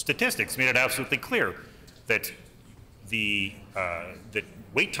statistics made it absolutely clear that that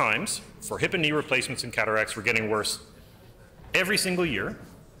wait times for hip and knee replacements and cataracts were getting worse every single year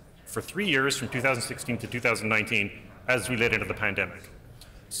for 3 years from 2016 to 2019 as we led into the pandemic.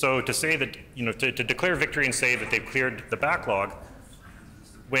 So to say that, you know, to declare victory and say that they've cleared the backlog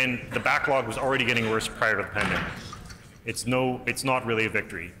when the backlog was already getting worse prior to the pandemic, it's not really a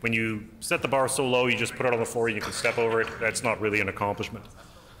victory. When you set the bar so low, you just put it on the floor and you can step over it, that's not really an accomplishment.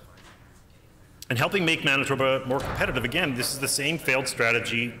 And helping make Manitoba more competitive, again, this is the same failed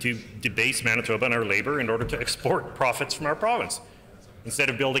strategy to debase Manitoba and our labor in order to export profits from our province, instead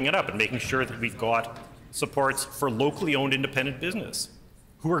of building it up and making sure that we've got supports for locally owned independent business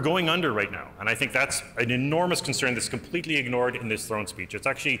who are going under right now. And I think that's an enormous concern that's completely ignored in this throne speech. It's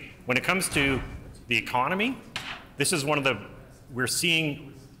actually, when it comes to the economy, this is one of we're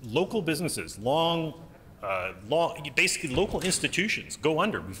seeing local businesses, basically local institutions go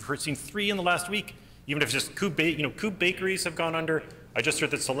under. We've seen 3 in the last week, even if it's just Coop Bakeries have gone under. I just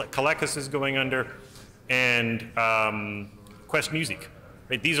heard that Colecus is going under, and Quest Music.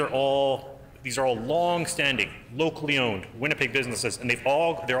 Right? These are all long-standing, locally owned Winnipeg businesses, and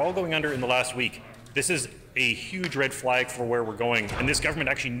they're all going under in the last week. This is a huge red flag for where we're going, and this government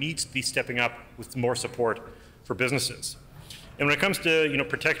actually needs to be stepping up with more support for businesses. And when it comes to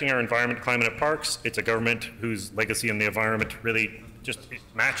protecting our environment, climate, and parks, it's a government whose legacy on the environment really just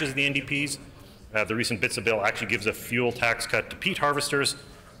matches the NDP's. The recent bits of bill actually gives a fuel tax cut to peat harvesters,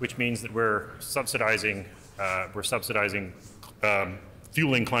 which means that we're subsidizing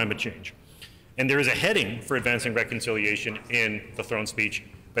fueling climate change. And there is a heading for advancing reconciliation in the throne speech,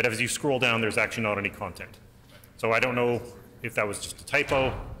 but as you scroll down, there's actually not any content. So I don't know if that was just a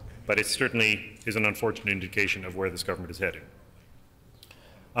typo, but it certainly is an unfortunate indication of where this government is heading.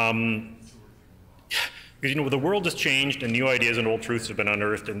 Because, the world has changed and new ideas and old truths have been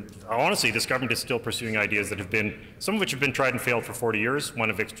unearthed, and honestly, this government is still pursuing ideas that have been, some of which have been tried and failed for 40 years, one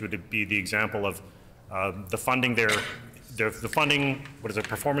of which would be the example of the funding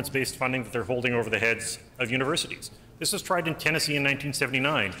performance-based funding that they're holding over the heads of universities. This was tried in Tennessee in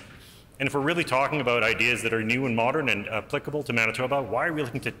 1979. And if we're really talking about ideas that are new and modern and applicable to Manitoba, why are we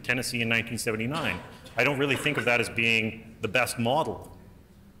looking to Tennessee in 1979? I don't really think of that as being the best model,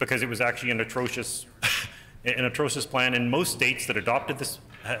 because it was actually an atrocious plan, and most states that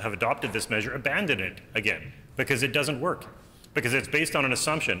have adopted this measure abandon it again, because it doesn't work, because it's based on an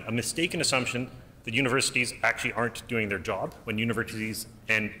assumption, a mistaken assumption, that universities actually aren't doing their job, when universities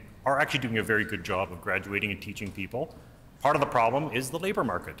are actually doing a very good job of graduating and teaching people. Part of the problem is the labor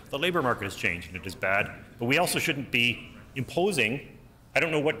market. The labor market has changed and it is bad, but we also shouldn't be imposing, I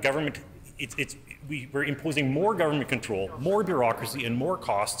don't know what government, we're imposing more government control, more bureaucracy and more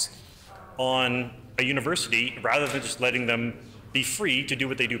costs on a university rather than just letting them be free to do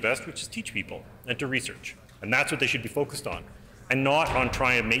what they do best, which is teach people and to research. And that's what they should be focused on, and not on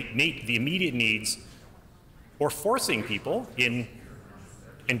trying to meet the immediate needs or forcing people and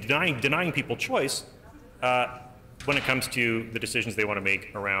denying people choice when it comes to the decisions they want to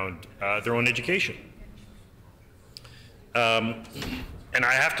make around their own education. And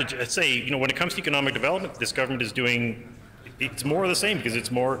I have to say, when it comes to economic development, this government is doing, it's more of the same, because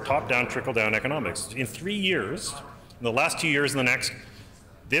it's more top-down, trickle-down economics. In 3 years, in the last 2 years and the next,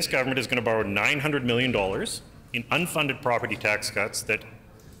 this government is going to borrow $900 million in unfunded property tax cuts that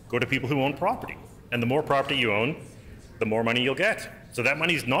go to people who own property. And the more property you own, the more money you'll get. So that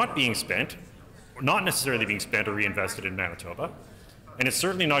money is not being spent, or not necessarily being spent or reinvested in Manitoba. And it's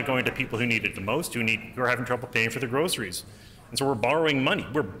certainly not going to people who need it the most, who are having trouble paying for their groceries. And so we're borrowing money.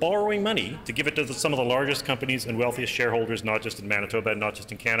 We're borrowing money to give it to some of the largest companies and wealthiest shareholders, not just in Manitoba and not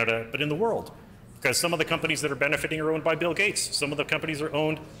just in Canada, but in the world. Because some of the companies that are benefiting are owned by Bill Gates. Some of the companies are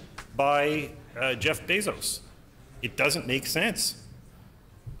owned by Jeff Bezos. It doesn't make sense.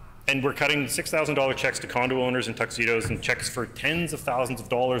 And we're cutting $6,000 checks to condo owners in tuxedos, and checks for tens of thousands of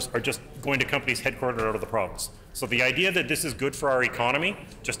dollars are just going to companies headquartered out of the province. So the idea that this is good for our economy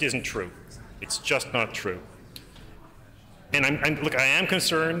just isn't true. It's just not true. And look, I am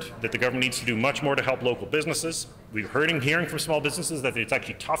concerned that the government needs to do much more to help local businesses. We've hearing from small businesses that it's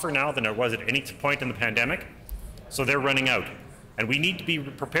actually tougher now than it was at any point in the pandemic. So they're running out. And we need to be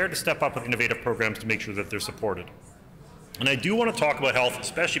prepared to step up with innovative programs to make sure that they're supported. And I do want to talk about health,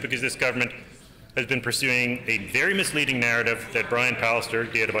 especially because this government has been pursuing a very misleading narrative that Brian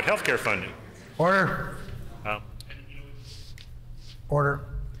Pallister did about healthcare funding. Order. Order.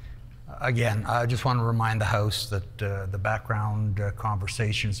 Again, I just want to remind the House that the background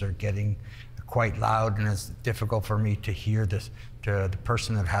conversations are getting quite loud, and it's difficult for me to hear this to the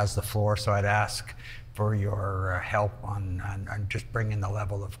person that has the floor. So I'd ask for your help on just bringing the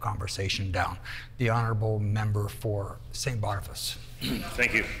level of conversation down. The honourable member for St. Boniface.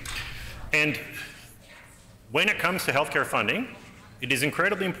 Thank you. And when it comes to healthcare funding, it is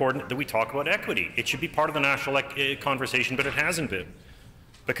incredibly important that we talk about equity. It should be part of the national conversation, but it hasn't been.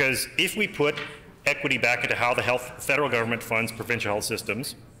 Because if we put equity back into how the federal government funds provincial health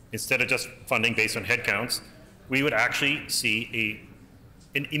systems, instead of just funding based on headcounts, we would actually see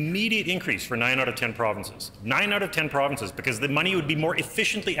an immediate increase for 9 out of 10 provinces. 9 out of 10 provinces, because the money would be more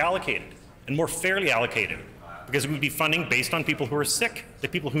efficiently allocated and more fairly allocated, because we would be funding based on people who are sick, the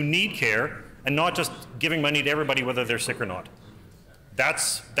people who need care, and not just giving money to everybody whether they're sick or not.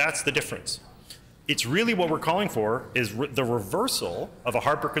 That's the difference. It's really what we're calling for is the reversal of a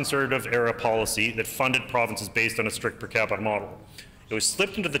Harper conservative era policy that funded provinces based on a strict per capita model. It was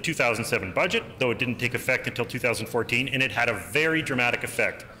slipped into the 2007 budget, though it didn't take effect until 2014, and it had a very dramatic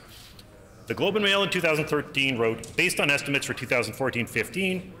effect. The Globe and Mail in 2013 wrote, based on estimates for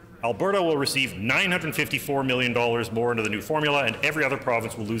 2014-15, Alberta will receive $954 million more into the new formula, and every other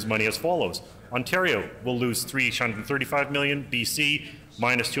province will lose money as follows. Ontario will lose $335 million, BC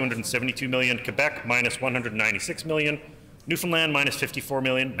minus $272 million, Quebec minus $196 million, Newfoundland minus $54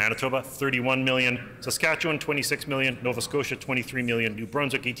 million, Manitoba $31 million, Saskatchewan $26 million, Nova Scotia $23 million, New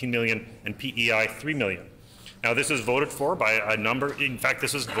Brunswick $18 million, and PEI $3 million. Now this is voted for by a number, in fact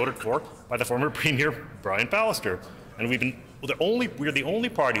this is voted for by the former Premier Brian Pallister. And we're the only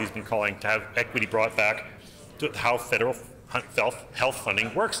party who's been calling to have equity brought back to how federal health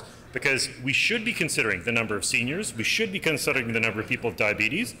funding works. Because we should be considering the number of seniors, we should be considering the number of people with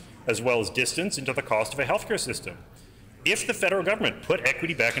diabetes, as well as distance into the cost of a healthcare system. If the federal government put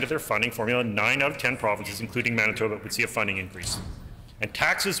equity back into their funding formula, 9 out of 10 provinces, including Manitoba, would see a funding increase. And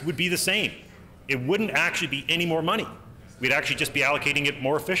taxes would be the same. It wouldn't actually be any more money. We'd actually just be allocating it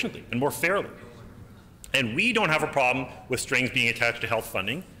more efficiently and more fairly. And we don't have a problem with strings being attached to health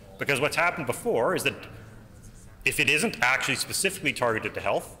funding, because what's happened before is that if it isn't actually specifically targeted to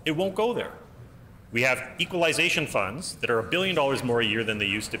health, it won't go there. We have equalization funds that are $1 billion more a year than they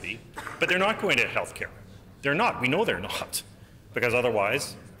used to be, but they're not going to healthcare. They're not. We know they're not, because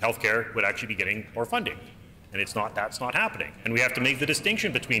otherwise healthcare would actually be getting more funding. And it's not, that's not happening. And we have to make the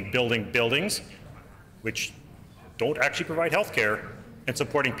distinction between building buildings, which don't actually provide healthcare, and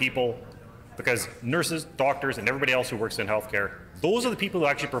supporting people, because nurses, doctors, and everybody else who works in healthcare, those are the people who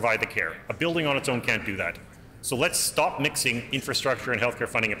actually provide the care. A building on its own can't do that. So let's stop mixing infrastructure and healthcare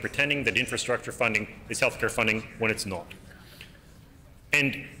funding and pretending that infrastructure funding is healthcare funding when it's not.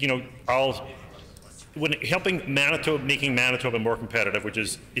 And, you know, when helping Manitoba, making Manitoba more competitive, which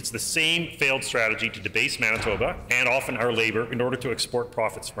is, it's the same failed strategy to debase Manitoba and often our labor in order to export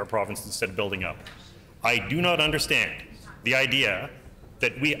profits from our province instead of building up. I do not understand the idea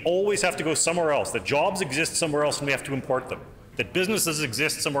that we always have to go somewhere else, that jobs exist somewhere else and we have to import them, that businesses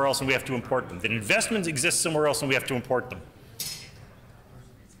exist somewhere else and we have to import them, that investments exist somewhere else and we have to import them.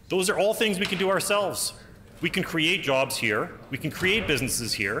 Those are all things we can do ourselves. We can create jobs here, we can create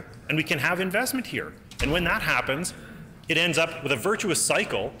businesses here, and we can have investment here. And when that happens, it ends up with a virtuous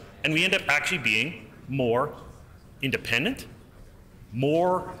cycle, and we end up actually being more independent,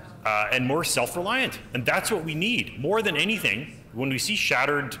 more and more self-reliant. And that's what we need more than anything. When we see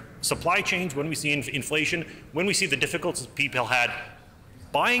shattered supply chains, when we see inflation, when we see the difficulties people had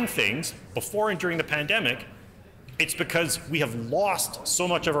buying things before and during the pandemic, it's because we have lost so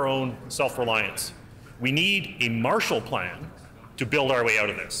much of our own self-reliance. We need a Marshall Plan to build our way out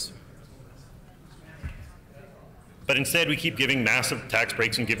of this. But instead, we keep giving massive tax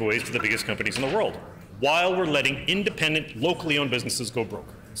breaks and giveaways to the biggest companies in the world, while we're letting independent, locally owned businesses go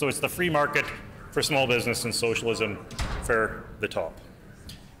broke. So it's the free market for small business and socialism for the top.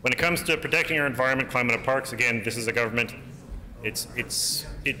 When it comes to protecting our environment, climate, and parks, again, this is a government. It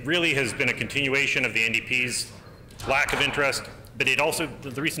really has been a continuation of the NDP's lack of interest. But it also,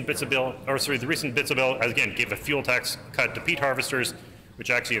 the recent bits of bill, again, gave a fuel tax cut to peat harvesters, which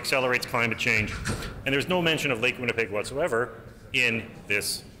actually accelerates climate change. And there's no mention of Lake Winnipeg whatsoever in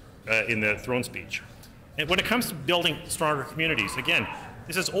this, in the throne speech. And when it comes to building stronger communities, again,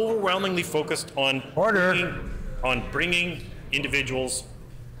 this is overwhelmingly focused on bringing individuals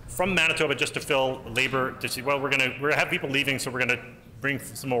from Manitoba just to fill labor, to say, well, we're going to have people leaving, so we're going to bring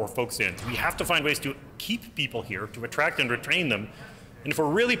some more folks in. We have to find ways to keep people here, to attract and retain them. And if we're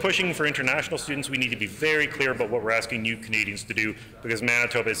really pushing for international students, we need to be very clear about what we're asking new Canadians to do, because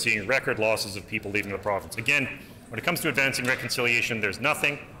Manitoba is seeing record losses of people leaving the province. Again, when it comes to advancing reconciliation, there's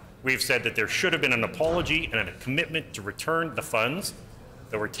nothing. We've said that there should have been an apology and a commitment to return the funds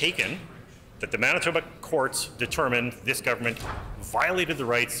that were taken, that the Manitoba courts determined this government violated the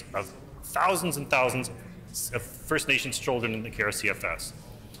rights of thousands and thousands of First Nations children in the care of CFS.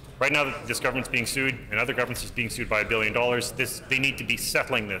 Right now, this government's being sued, and other governments is being sued by $1 billion. They need to be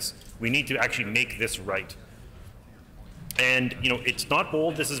settling this. We need to actually make this right. And, you know, it's not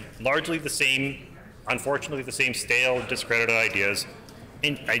bold. This is largely the same, unfortunately, the same stale, discredited ideas.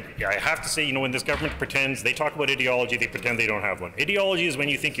 And I have to say, you know, when this government pretends, they talk about ideology, they pretend they don't have one. Ideology is when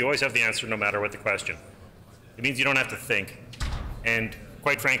you think you always have the answer no matter what the question. It means you don't have to think. And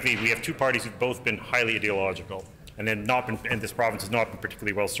quite frankly, we have two parties who've both been highly ideological, and this province has not been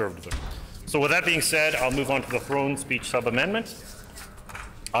particularly well served with them. So with that being said, I'll move on to the throne speech sub-amendment.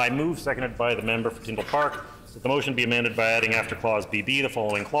 I move, seconded by the member for Tyndall Park, that the motion be amended by adding after clause BB the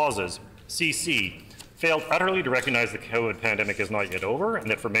following clauses. CC, failed utterly to recognize the COVID pandemic is not yet over, and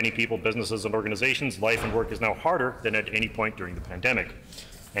that for many people, businesses, and organizations, life and work is now harder than at any point during the pandemic.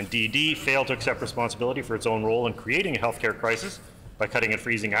 And DD, failed to accept responsibility for its own role in creating a healthcare crisis by cutting and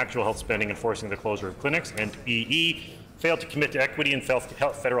freezing actual health spending and forcing the closure of clinics. And EE, failed to commit to equity in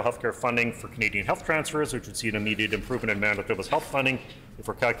federal healthcare funding for Canadian health transfers, which would see an immediate improvement in Manitoba's health funding if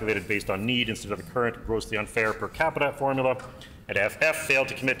were calculated based on need instead of the current grossly unfair per capita formula. And FF, failed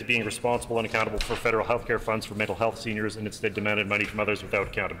to commit to being responsible and accountable for federal healthcare funds for mental health seniors and instead demanded money from others without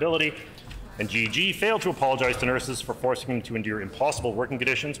accountability. And GG, failed to apologize to nurses for forcing them to endure impossible working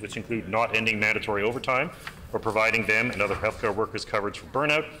conditions, which include not ending mandatory overtime or providing them and other healthcare workers coverage for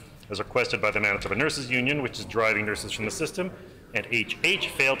burnout, as requested by the Manitoba Nurses Union, which is driving nurses from the system. And HH,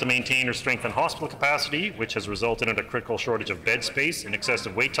 failed to maintain or strengthen hospital capacity, which has resulted in a critical shortage of bed space and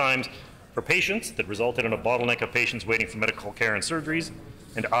excessive wait times, for patients that resulted in a bottleneck of patients waiting for medical care and surgeries.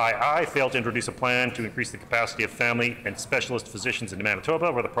 And II failed to introduce a plan to increase the capacity of family and specialist physicians in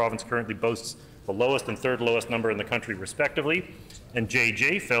Manitoba, where the province currently boasts the lowest and third lowest number in the country, respectively. And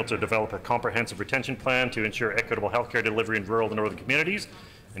JJ failed to develop a comprehensive retention plan to ensure equitable healthcare delivery in rural and northern communities.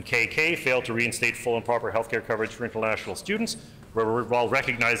 And KK failed to reinstate full and proper healthcare coverage for international students, while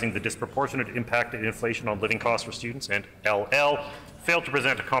recognizing the disproportionate impact of inflation on living costs for students. And LL failed to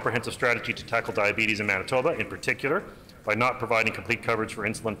present a comprehensive strategy to tackle diabetes in Manitoba, in particular, by not providing complete coverage for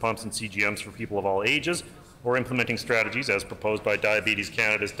insulin pumps and CGMs for people of all ages, or implementing strategies as proposed by Diabetes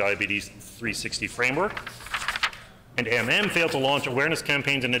Canada's Diabetes 360 framework. And failed to launch awareness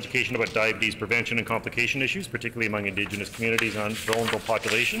campaigns and education about diabetes prevention and complication issues, particularly among Indigenous communities and vulnerable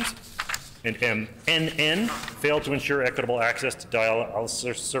populations. And MNN failed to ensure equitable access to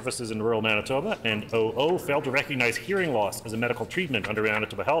dialysis services in rural Manitoba. And OO failed to recognize hearing loss as a medical treatment under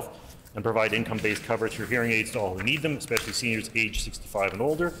Manitoba Health and provide income-based coverage for hearing aids to all who need them, especially seniors aged 65 and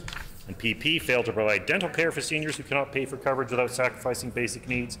older. And PP failed to provide dental care for seniors who cannot pay for coverage without sacrificing basic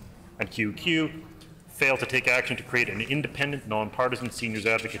needs. And QQ failed to take action to create an independent, nonpartisan seniors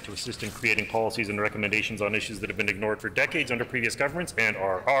advocate to assist in creating policies and recommendations on issues that have been ignored for decades under previous governments. And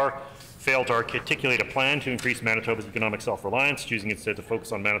RR failed to articulate a plan to increase Manitoba's economic self-reliance, choosing instead to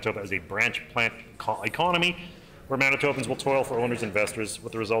focus on Manitoba as a branch plant economy, where Manitobans will toil for owners and investors,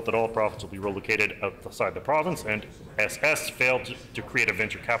 with the result that all profits will be relocated outside the province. And SS failed to create a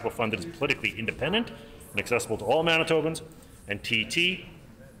venture capital fund that is politically independent and accessible to all Manitobans. And TT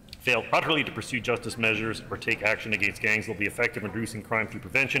failed utterly to pursue justice measures or take action against gangs that will be effective in reducing crime through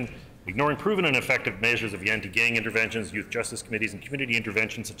prevention, ignoring proven and effective measures of anti-gang interventions, youth justice committees, and community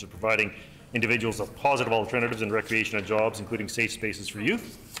interventions, such as providing individuals with positive alternatives in recreation and jobs, including safe spaces for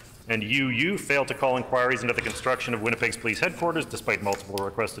youth. And UU failed to call inquiries into the construction of Winnipeg's police headquarters, despite multiple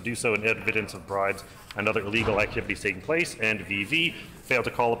requests to do so and evidence of bribes and other illegal activities taking place. And VV failed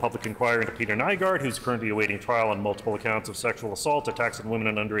to call a public inquiry into Peter Nygaard, who's currently awaiting trial on multiple accounts of sexual assault, attacks on women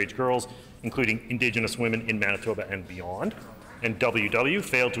and underage girls, including Indigenous women in Manitoba and beyond. And WW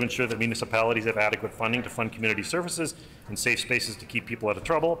failed to ensure that municipalities have adequate funding to fund community services and safe spaces to keep people out of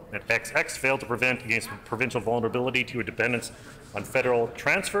trouble. And XX failed to prevent against provincial vulnerability to a dependence on federal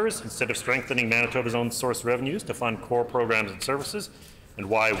transfers instead of strengthening Manitoba's own source revenues to fund core programs and services. And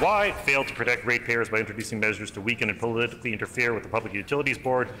YY failed to protect ratepayers by introducing measures to weaken and politically interfere with the Public Utilities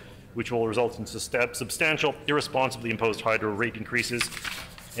Board, which will result in substantial, irresponsibly imposed hydro rate increases.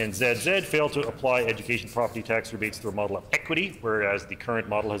 And ZZ failed to apply education property tax rebates through a model of equity, whereas the current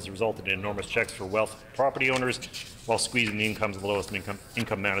model has resulted in enormous checks for wealth property owners while squeezing the incomes of the lowest income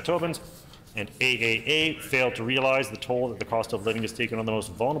Manitobans. And AAA failed to realize the toll that the cost of living has taken on the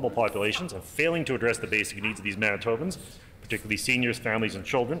most vulnerable populations, and failing to address the basic needs of these Manitobans, particularly seniors, families, and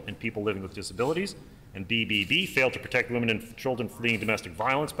children, and people living with disabilities. And BBB failed to protect women and children fleeing domestic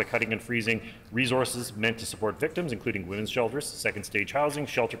violence by cutting and freezing resources meant to support victims, including women's shelters, second-stage housing,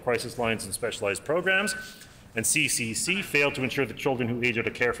 shelter crisis lines, and specialized programs. And CCC failed to ensure that children who age out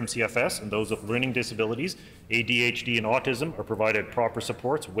of care from CFS and those with learning disabilities, ADHD, and autism are provided proper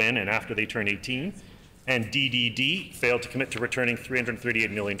supports when and after they turn 18. And DDD failed to commit to returning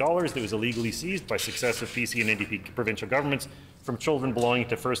 $338 million that was illegally seized by successive PC and NDP provincial governments from children belonging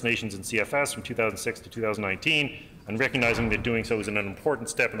to First Nations and CFS from 2006 to 2019, and recognizing that doing so is an important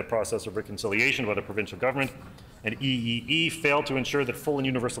step in the process of reconciliation by the provincial government. And EEE failed to ensure that full and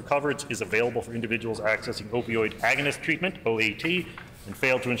universal coverage is available for individuals accessing opioid agonist treatment, OAT, and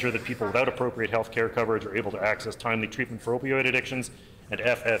failed to ensure that people without appropriate health care coverage are able to access timely treatment for opioid addictions. And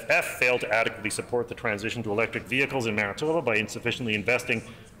FFF failed to adequately support the transition to electric vehicles in Manitoba by insufficiently investing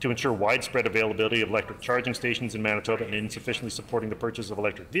to ensure widespread availability of electric charging stations in Manitoba and insufficiently supporting the purchase of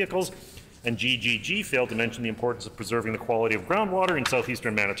electric vehicles. And GGG failed to mention the importance of preserving the quality of groundwater in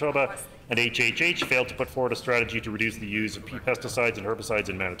southeastern Manitoba. And HHH failed to put forward a strategy to reduce the use of pesticides and herbicides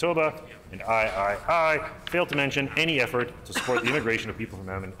in Manitoba. And III failed to mention any effort to support the immigration of people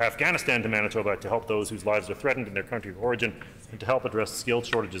from Afghanistan to Manitoba to help those whose lives are threatened in their country of origin and to help address skilled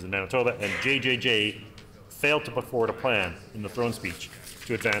shortages in Manitoba. And JJJ failed to put forward a plan in the throne speech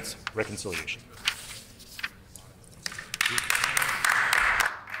to advance reconciliation.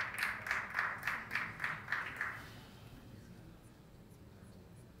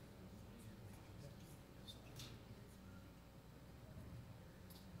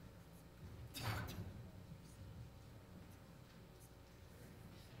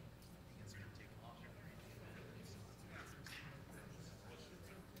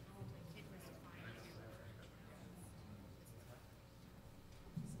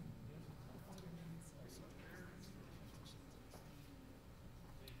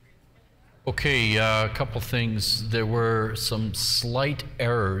 Okay, a couple things. There were some slight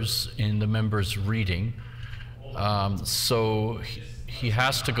errors in the member's reading. So he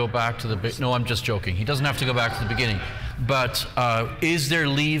has to go back to the... No, I'm just joking. He doesn't have to go back to the beginning. But is there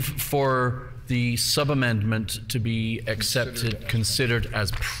leave for the sub-amendment to be accepted, considered as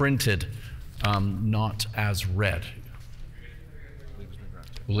printed, not as read?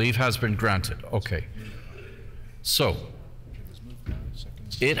 Leave has been granted. Okay. So,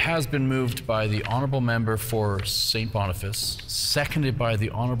 it has been moved by the Honourable Member for St. Boniface, seconded by the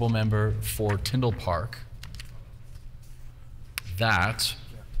Honourable Member for Tyndall Park, that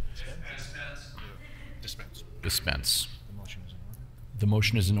dispense. The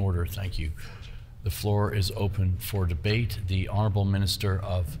motion is in order. Thank you. The floor is open for debate. The Honourable Minister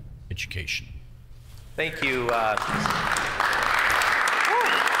of Education. Thank you.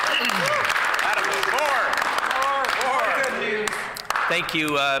 Thank you,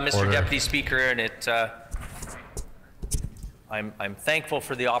 Mr. Order. Deputy Speaker, and I'm thankful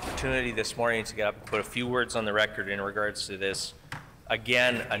for the opportunity this morning to get up and put a few words on the record in regards to this.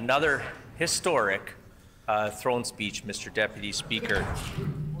 Again, another historic throne speech, Mr. Deputy Speaker.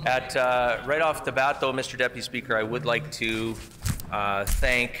 Right off the bat, though, Mr. Deputy Speaker, I would like to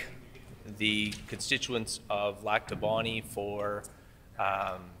thank the constituents of Lac du Bonny for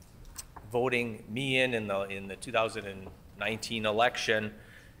voting me in the 2019 election,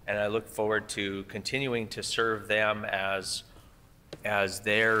 and I look forward to continuing to serve them as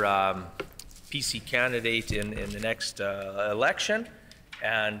their PC candidate in the next election,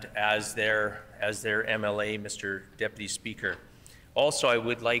 and as their MLA, Mr. Deputy Speaker. Also, I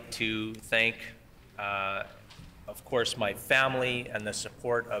would like to thank, of course, my family and the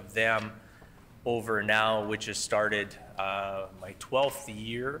support of them over now, which has started my 12th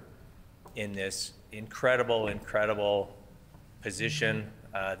year in this incredible position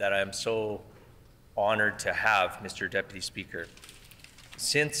that I'm so honored to have, Mr. Deputy Speaker.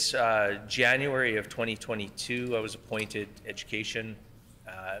 Since January of 2022, I was appointed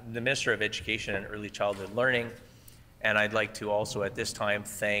the Minister of Education and Early Childhood Learning, and I'd like to also at this time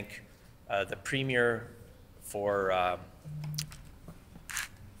thank the Premier for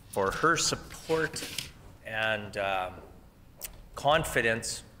her support and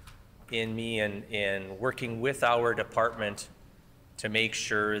confidence in me and in working with our department to make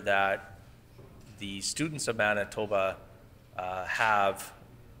sure that the students of Manitoba have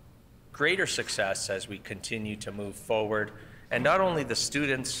greater success as we continue to move forward. And not only the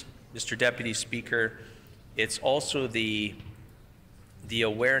students, Mr. Deputy Speaker, it's also the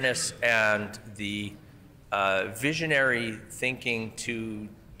awareness and the visionary thinking to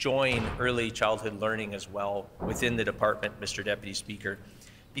join early childhood learning as well within the department, Mr. Deputy Speaker,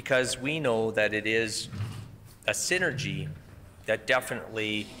 because we know that it is a synergy that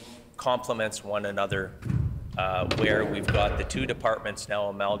definitely complements one another, where we've got the two departments now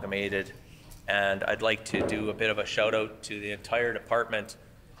amalgamated. And I'd like to do a bit of a shout out to the entire department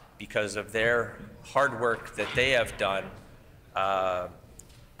because of their hard work that they have done,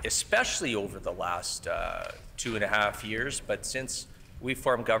 especially over the last 2.5 years. But since we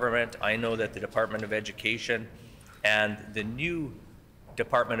formed government, I know that the Department of Education and the new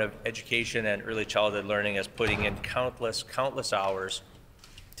Department of Education and Early Childhood Learning is putting in countless hours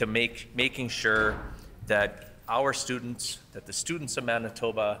to making sure that our students, that the students of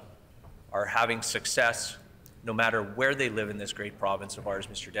Manitoba are having success no matter where they live in this great province of ours,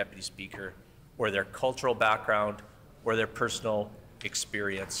 Mr. Deputy Speaker, or their cultural background or their personal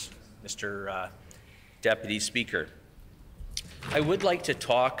experience, Mr. Deputy Speaker. I would like to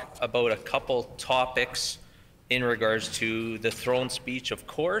talk about a couple topics in regards to the throne speech, of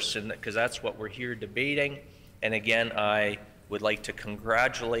course, and because that's what we're here debating. And again, I would like to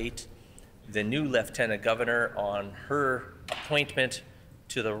congratulate the new Lieutenant Governor on her appointment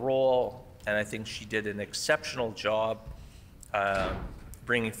to the role, and I think she did an exceptional job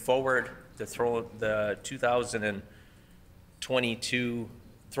bringing forward the 2022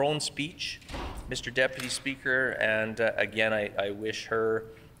 throne speech, Mr. Deputy Speaker, and again, I wish her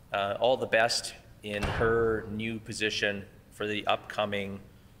all the best in her new position for the upcoming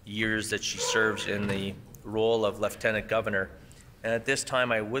years that she serves in the role of Lieutenant Governor. And at this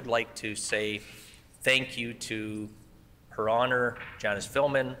time, I would like to say thank you to Her Honor, Janice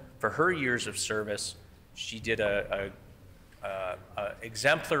Fillman, for her years of service. She did a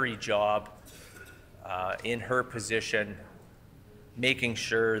exemplary job in her position, making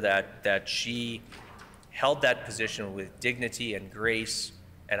sure that she held that position with dignity and grace.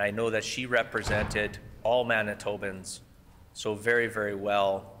 And I know that she represented all Manitobans so very, very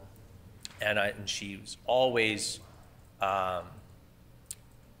well. And she was always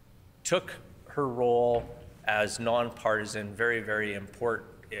took her role as nonpartisan very, very important,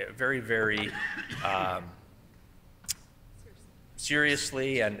 very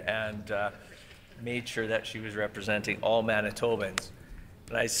seriously, and made sure that she was representing all Manitobans.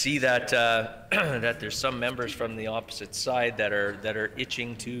 And I see that that there's some members from the opposite side that are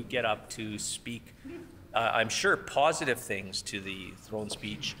itching to get up to speak. I'm sure positive things to the throne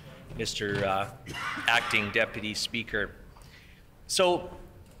speech, Mr. Acting Deputy Speaker. So,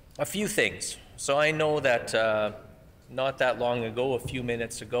 a few things. So I know that not that long ago, a few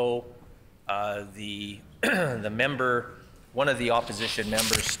minutes ago, the member, one of the opposition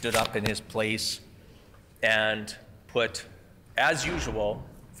members, stood up in his place and put, as usual,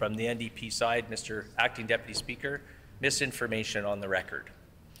 from the NDP side, Mr. Acting Deputy Speaker, misinformation on the record.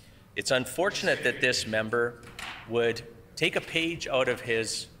 It's unfortunate that this member would take a page out of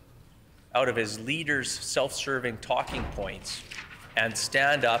his leader's self-serving talking points and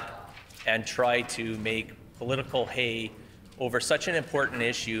stand up and try to make political hay over such an important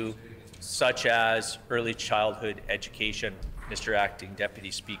issue such as early childhood education, Mr. Acting Deputy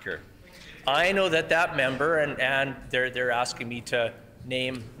Speaker. I know that that member, and they're asking me to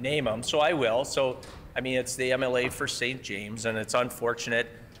name them, so I will. So, I mean, it's the MLA for St. James, and it's unfortunate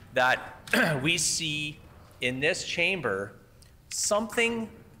that we see in this chamber something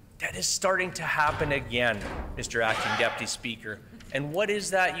that is starting to happen again, Mr. Acting Deputy Speaker. And what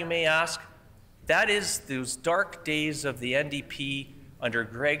is that, you may ask? That is those dark days of the NDP under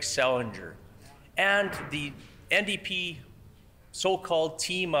Greg Selinger. And the NDP so-called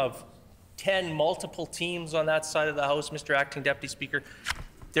team of 10 multiple teams on that side of the House, Mr. Acting Deputy Speaker,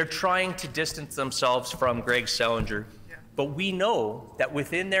 they're trying to distance themselves from Greg Selinger. But we know that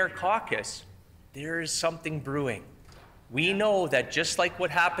within their caucus, there is something brewing. We know that just like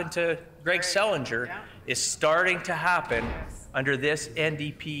what happened to Greg Selinger is starting to happen under this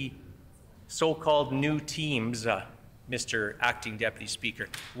NDP so-called new teams, Mr. Acting Deputy Speaker.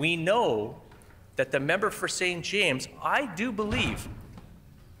 We know that the member for St. James, I do believe,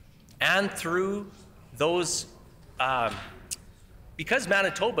 and through those, because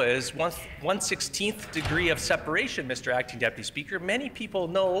Manitoba is 1/16th degree of separation, Mr. Acting Deputy Speaker, many people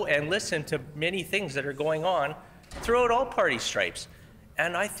know and listen to many things that are going on throughout all party stripes.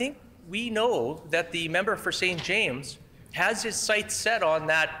 And I think we know that the member for St. James has his sights set on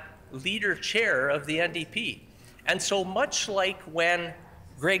that leader chair of the NDP. And so much like when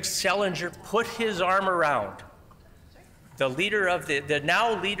Greg Selinger put his arm around the leader of the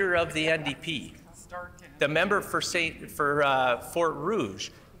now leader of the NDP, the member for Fort Rouge,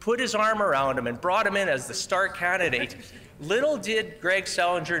 put his arm around him and brought him in as the star candidate. Little did Greg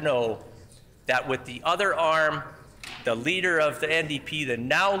Selinger know that with the other arm, the leader of the NDP, the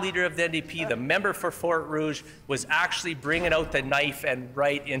now leader of the NDP, the member for Fort Rouge, was actually bringing out the knife and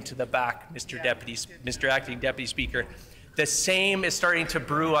right into the back, Mr. Acting Deputy Speaker. The same is starting to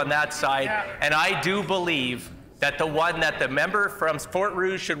brew on that side, and I do believe that the one that the member from Fort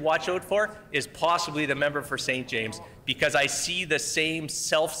Rouge should watch out for is possibly the member for St. James, because I see the same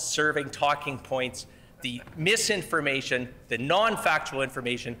self-serving talking points, the misinformation, the non-factual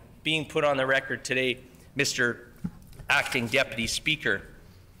information being put on the record today, Mr. Acting Deputy Speaker.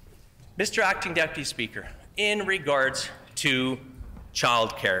 Mr. Acting Deputy Speaker, in regards to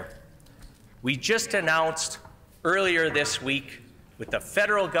childcare, we just announced earlier this week with the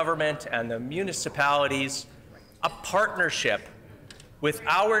federal government and the municipalities a partnership with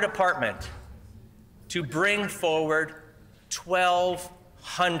our department to bring forward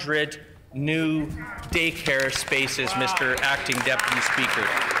 1,200 new daycare spaces, Mr. Acting Deputy Speaker.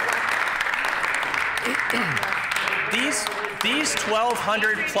 These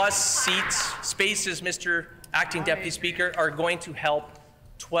 1,200 plus spaces, Mr. Acting Deputy Speaker, are going to help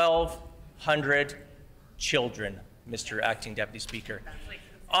 1,200 children, Mr. Acting Deputy Speaker.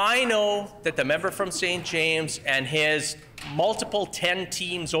 I know that the member from St. James and his multiple 10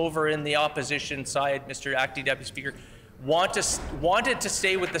 teams over in the opposition side, Mr. Acting Deputy Speaker, wanted to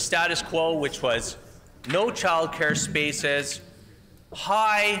stay with the status quo, which was no childcare spaces,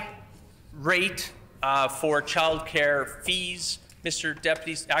 high rate for childcare fees, Mr.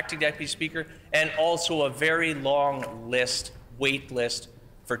 Acting Deputy Speaker, and also a very long wait list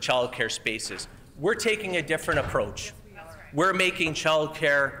for childcare spaces. We're taking a different approach. We're making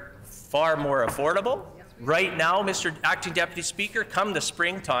childcare far more affordable. Right now, Mr. Acting Deputy Speaker, come the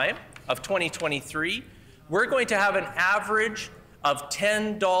springtime of 2023, we're going to have an average of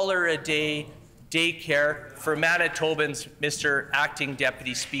 $10 a day daycare for Manitobans, Mr. Acting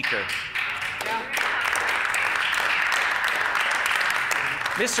Deputy Speaker.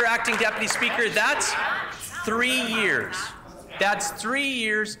 Mr. Acting Deputy Speaker, that's 3 years. That's 3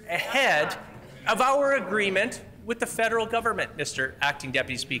 years ahead of our agreement with the federal government, Mr. Acting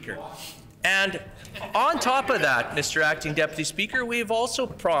Deputy Speaker. And on top of that, Mr. Acting Deputy Speaker, we've also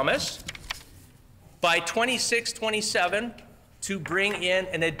promised by 26-27 to bring in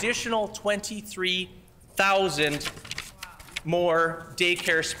an additional 23,000 more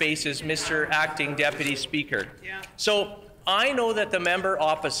daycare spaces, Mr. Acting Deputy Speaker. Yeah. So I know that the member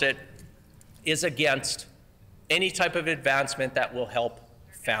opposite is against any type of advancement that will help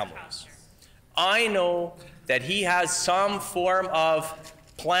families. I know that he has some form of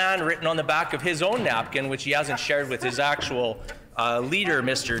plan written on the back of his own napkin, which he hasn't shared with his actual leader,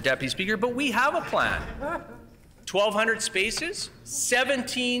 Mr. Deputy Speaker, but we have a plan. 1,200 spaces,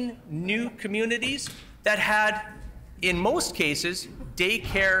 17 new communities that had, in most cases,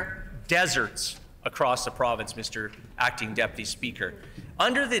 daycare deserts across the province, Mr. Acting Deputy Speaker.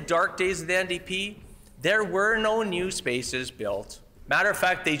 Under the dark days of the NDP, there were no new spaces built. Matter of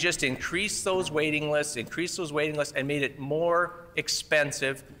fact, they just increased those waiting lists, and made it more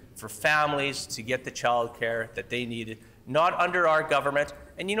expensive for families to get the child care that they needed. Not under our government.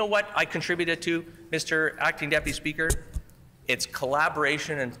 And you know what I contributed to, Mr. Acting Deputy Speaker? It's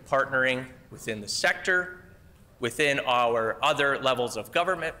collaboration and partnering within the sector, within our other levels of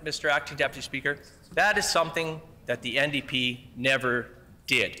government, Mr. Acting Deputy Speaker. That is something that the NDP never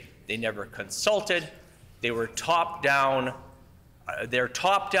did. They never consulted. They were top-down. Their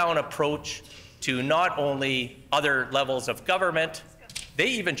top-down approach to not only other levels of government, they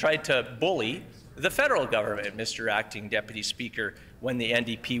even tried to bully the federal government, Mr. Acting Deputy Speaker, when the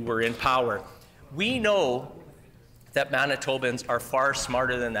NDP were in power. We know that Manitobans are far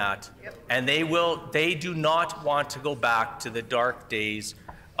smarter than that, and they do not want to go back to the dark days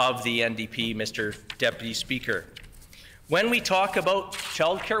of the NDP, Mr. Deputy Speaker. When we talk about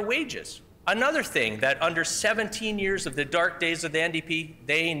childcare wages, another thing that under 17 years of the dark days of the NDP,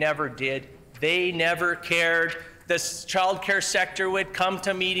 they never did. They never cared. The childcare sector would come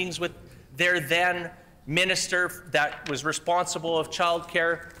to meetings with their then minister that was responsible of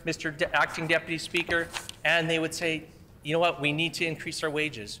childcare, Mr. Acting Deputy Speaker, and they would say, you know what, we need to increase our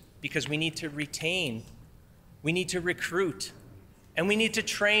wages because we need to retain, we need to recruit, and we need to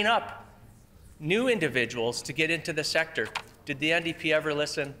train up new individuals to get into the sector. Did the NDP ever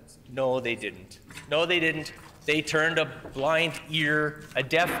listen? No, they didn't. No, they didn't. They turned a blind ear, a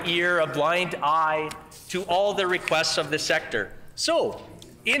deaf ear, a blind eye to all the requests of the sector. So,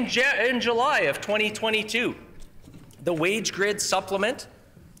 in July of 2022, the wage grid supplement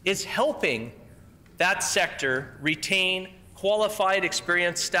is helping that sector retain qualified,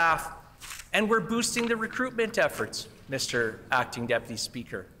 experienced staff, and we're boosting the recruitment efforts, Mr. Acting Deputy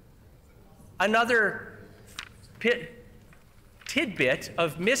Speaker. Another tidbit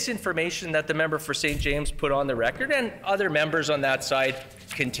of misinformation that the member for St. James put on the record, and other members on that side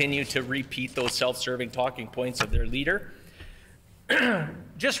continue to repeat those self-serving talking points of their leader.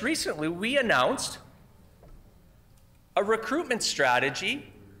 Just recently, we announced a recruitment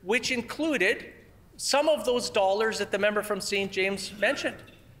strategy which included some of those dollars that the member from St. James mentioned.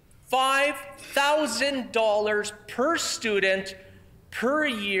 $5,000 per student per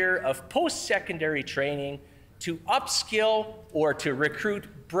year of post-secondary training to upskill or to recruit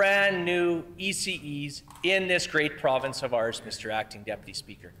brand new ECEs in this great province of ours, Mr. Acting Deputy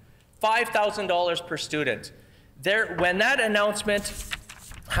Speaker. $5,000 per student. When that announcement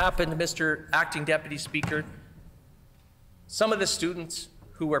happened, Mr. Acting Deputy Speaker, some of the students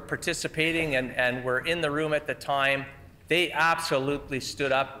who were participating and were in the room at the time, they absolutely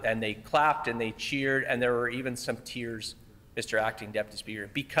stood up and they clapped and they cheered, and there were even some tears, Mr. Acting Deputy Speaker,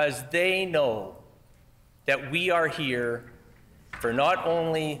 because they know that we are here for not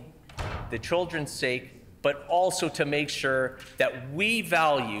only the children's sake, but also to make sure that we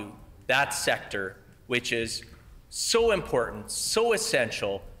value that sector, which is so important, so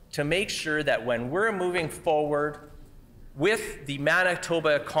essential, to make sure that when we're moving forward with the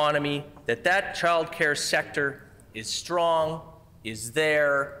Manitoba economy, that childcare sector is strong, is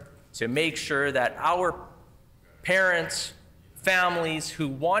there to make sure that our parents, families who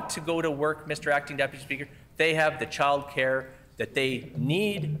want to go to work, Mr. Acting Deputy Speaker, they have the child care that they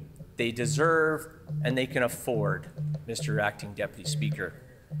need, they deserve, and they can afford, Mr. Acting Deputy Speaker.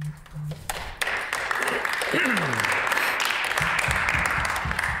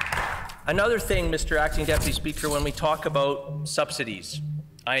 Another thing, Mr. Acting Deputy Speaker, when we talk about subsidies,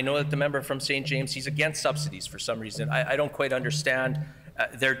 I know that the member from St. James, he's against subsidies for some reason. I don't quite understand.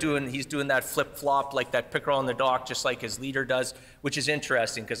 He's doing that flip-flop like that pickerel on the dock, just like his leader does, which is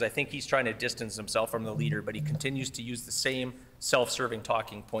interesting because I think he's trying to distance himself from the leader, but he continues to use the same self-serving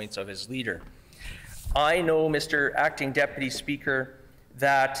talking points of his leader. I know, Mr. Acting Deputy Speaker,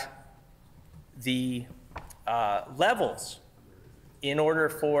 that the levels in order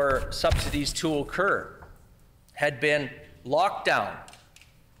for subsidies to occur had been locked down,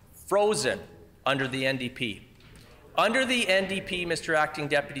 frozen under the NDP. Under the NDP, Mr. Acting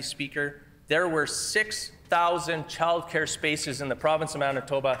Deputy Speaker, there were 6,000 childcare spaces in the province of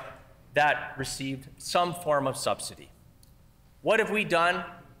Manitoba that received some form of subsidy. What have we done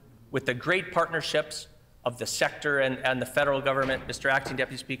with the great partnerships of the sector and the federal government, Mr. Acting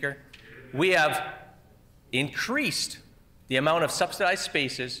Deputy Speaker? We have increased the amount of subsidized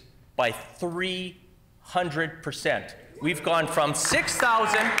spaces by 300%. We've gone from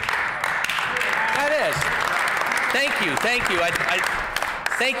 6,000. That is. Thank you.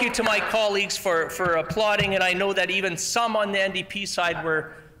 Thank you to my colleagues for applauding, and I know that even some on the NDP side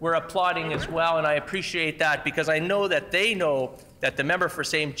were applauding as well, and I appreciate that because I know that they know that the member for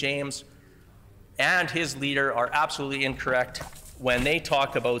St. James and his leader are absolutely incorrect when they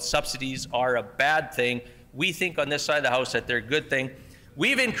talk about subsidies are a bad thing. We think on this side of the House that they're a good thing.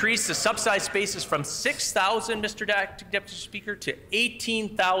 We've increased the subsidized spaces from 6,000, Mr. Deputy Speaker, to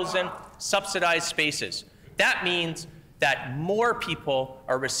 18,000 subsidized spaces. That means that more people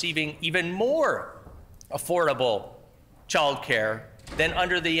are receiving even more affordable childcare than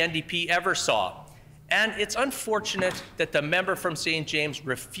under the NDP ever saw. And it's unfortunate that the member from St. James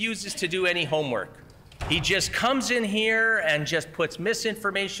refuses to do any homework. He just comes in here and just puts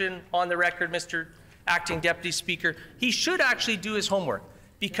misinformation on the record, Mr. Acting Deputy Speaker. He should actually do his homework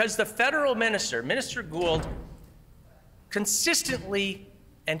because the federal minister, Minister Gould, consistently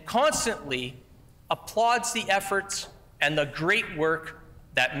and constantly applauds the efforts and the great work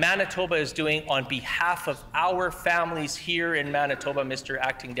that Manitoba is doing on behalf of our families here in Manitoba, Mr.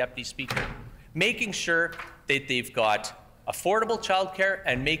 Acting Deputy Speaker, making sure that they've got affordable childcare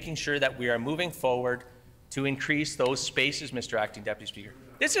and making sure that we are moving forward to increase those spaces, Mr. Acting Deputy Speaker.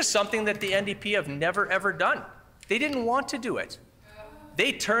 This is something that the NDP have never, ever done. They didn't want to do it.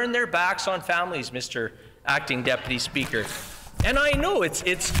 They turned their backs on families, Mr. Acting Deputy Speaker. And I know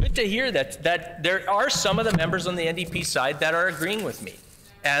it's good to hear that there are some of the members on the NDP side that are agreeing with me.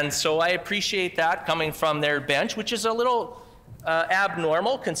 And so I appreciate that coming from their bench, which is a little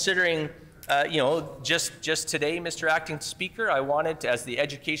abnormal considering, just today, Mr. Acting Speaker, I wanted, as the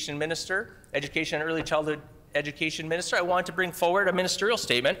Education Minister, Education and Early Childhood Education Minister, I wanted to bring forward a ministerial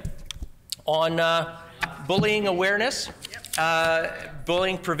statement on bullying awareness,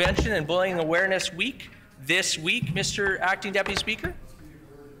 bullying prevention and bullying awareness week this week, Mr. Acting Deputy Speaker.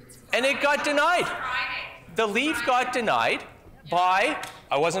 And it got denied. The leave got denied by,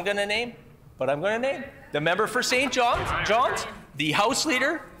 I wasn't going to name, but I'm going to name, the member for St. John's, the House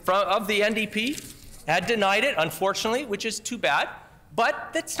Leader of the NDP, had denied it, unfortunately, which is too bad. But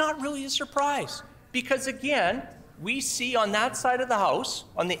that's not really a surprise. Because again, we see on that side of the House,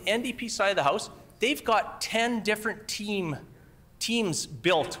 on the NDP side of the House, they've got 10 different teams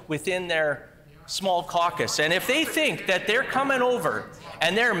built within their small caucus. And if they think that they're coming over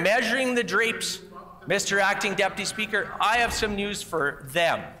and they're measuring the drapes, Mr. Acting Deputy Speaker, I have some news for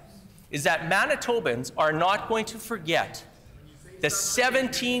them, is that Manitobans are not going to forget the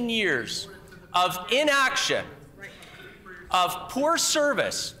 17 years of inaction, of poor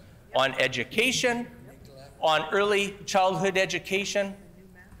service on education, on early childhood education,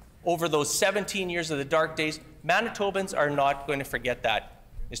 over those 17 years of the dark days. Manitobans are not going to forget that,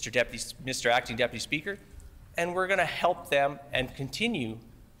 Mr. Acting Deputy Speaker, and we're going to help them and continue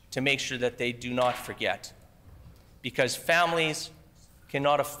to make sure that they do not forget, because families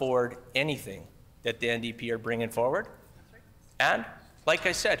cannot afford anything that the NDP are bringing forward. And like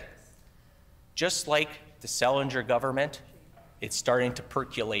I said, just like the Selinger government, it's starting to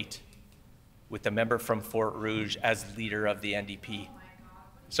percolate with the member from Fort Rouge as leader of the NDP.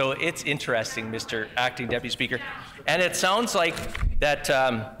 So it's interesting, Mr. Acting Deputy Speaker. And it sounds like that,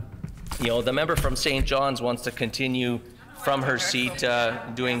 the member from St. John's wants to continue from her seat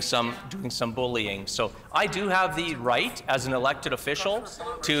doing some bullying. So I do have the right as an elected official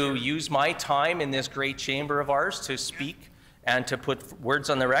to use my time in this great chamber of ours to speak and to put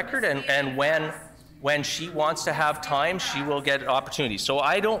words on the record. And when she wants to have time, she will get opportunity. So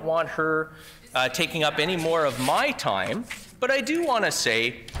I don't want her taking up any more of my time. But I do want to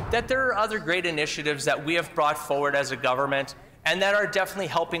say that there are other great initiatives that we have brought forward as a government and that are definitely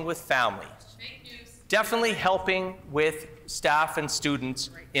helping with family, definitely helping with staff and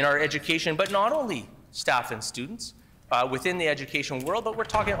students in our education, but not only staff and students within the education world, but we're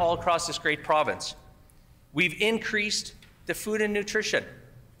talking all across this great province. We've increased the food and nutrition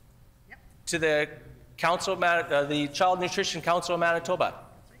to the Child Nutrition Council of Manitoba.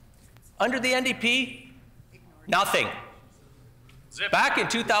 Under the NDP, nothing. Back in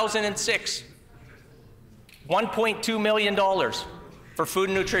 2006, $1.2 million for food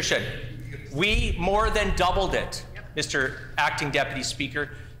and nutrition. We more than doubled it, Mr. Acting Deputy Speaker,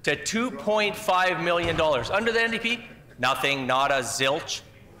 to $2.5 million. Under the NDP, nothing, not a zilch.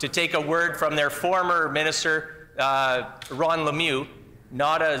 To take a word from their former minister, Ron Lemieux,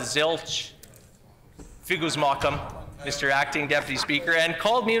 not a zilch, figus mockum, Mr. Acting Deputy Speaker, and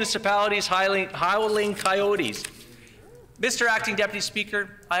called municipalities howling coyotes. Mr. Acting Deputy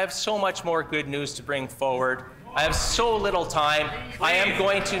Speaker, I have so much more good news to bring forward. I have so little time. I am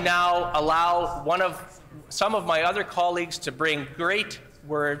going to now allow some of my other colleagues to bring great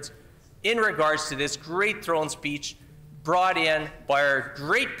words in regards to this great throne speech brought in by our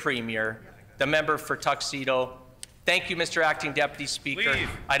great Premier, the member for Tuxedo. Thank you, Mr. Acting Deputy Speaker. Leave.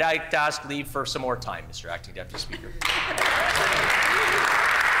 I'd like to ask leave for some more time, Mr. Acting Deputy Speaker.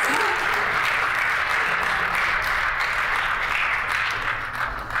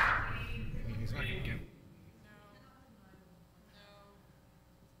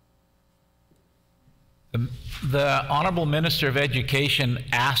 The Honourable Minister of Education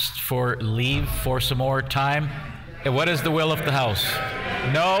asked for leave for some more time. What is the will of the House?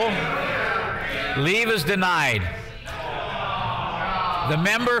 No? Leave is denied. The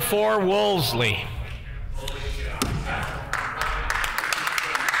member for Wolseley.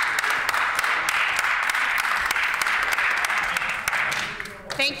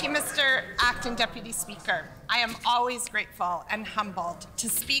 Thank you, Mr. Acting Deputy Speaker. I am always grateful and humbled to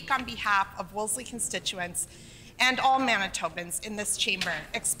speak on behalf of Wolseley constituents and all Manitobans in this chamber,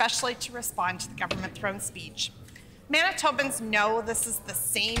 especially to respond to the government throne speech. Manitobans know this is the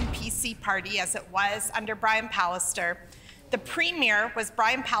same PC party as it was under Brian Pallister. The Premier was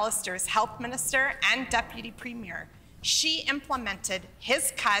Brian Pallister's Health Minister and Deputy Premier. She implemented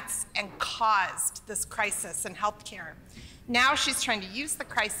his cuts and caused this crisis in healthcare. Now she's trying to use the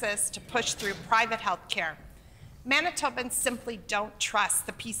crisis to push through private healthcare. Manitobans simply don't trust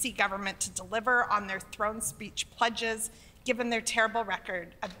the PC government to deliver on their throne speech pledges, given their terrible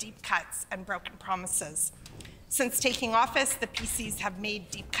record of deep cuts and broken promises. Since taking office, the PCs have made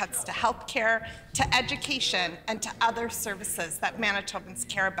deep cuts to healthcare, to education, and to other services that Manitobans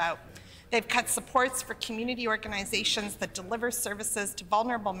care about. They've cut supports for community organizations that deliver services to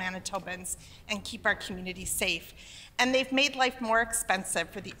vulnerable Manitobans and keep our communities safe. And they've made life more expensive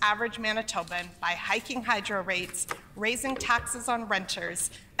for the average Manitoban by hiking hydro rates, raising taxes on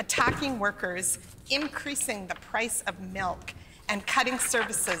renters, attacking workers, increasing the price of milk, and cutting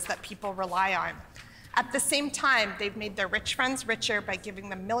services that people rely on. At the same time, they've made their rich friends richer by giving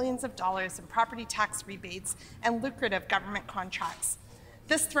them millions of dollars in property tax rebates and lucrative government contracts.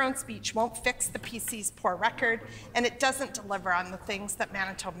 This throne speech won't fix the PC's poor record, and it doesn't deliver on the things that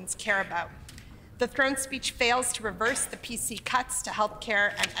Manitobans care about. The throne speech fails to reverse the PC cuts to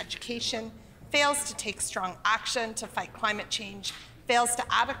healthcare and education, fails to take strong action to fight climate change, fails to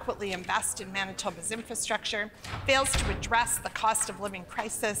adequately invest in Manitoba's infrastructure, fails to address the cost of living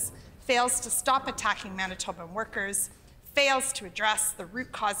crisis, fails to stop attacking Manitoban workers, fails to address the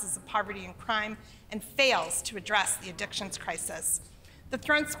root causes of poverty and crime, and fails to address the addictions crisis. The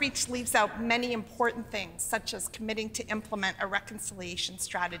throne speech leaves out many important things, such as committing to implement a reconciliation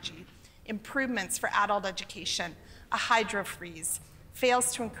strategy, improvements for adult education, a hydro freeze,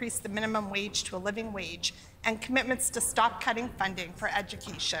 fails to increase the minimum wage to a living wage, and commitments to stop cutting funding for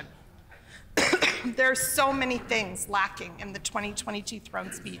education. There are so many things lacking in the 2022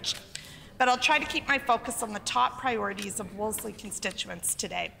 throne speech, but I'll try to keep my focus on the top priorities of Wolseley constituents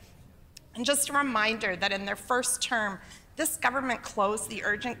today. And just a reminder that in their first term, this government closed the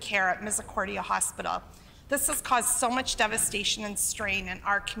urgent care at Misericordia Hospital. This has caused so much devastation and strain in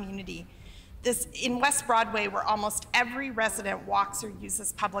our community. In West Broadway, where almost every resident walks or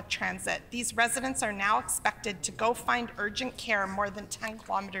uses public transit, these residents are now expected to go find urgent care more than 10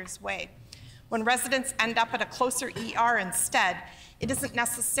 kilometers away. When residents end up at a closer ER instead, it isn't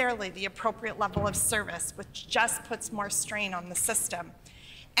necessarily the appropriate level of service, which just puts more strain on the system.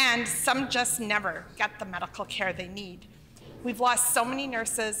 And some just never get the medical care they need. We've lost so many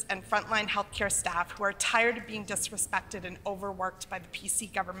nurses and frontline healthcare staff who are tired of being disrespected and overworked by the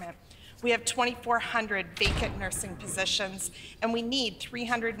PC government. We have 2,400 vacant nursing positions, and we need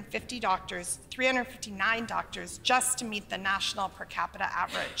 359 doctors just to meet the national per capita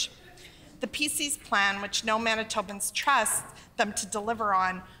average. The PC's plan, which no Manitobans trust them to deliver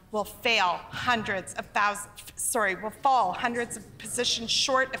on, will fall hundreds of positions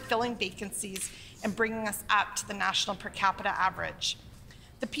short of filling vacancies and bringing us up to the national per capita average.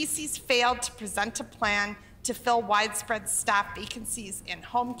 The PC's failed to present a plan to fill widespread staff vacancies in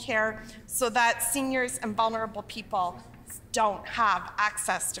home care so that seniors and vulnerable people don't have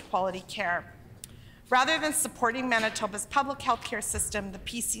access to quality care. Rather than supporting Manitoba's public health care system, the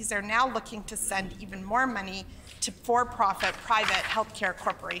PCs are now looking to send even more money to for-profit private healthcare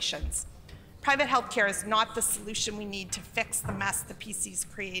corporations. Private healthcare is not the solution we need to fix the mess the PCs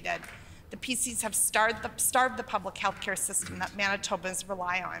created. The PCs have starved the public healthcare system that Manitobans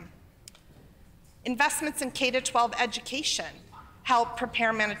rely on. Investments in K-12 education help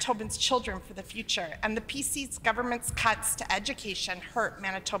prepare Manitobans' children for the future, and the PC's government's cuts to education hurt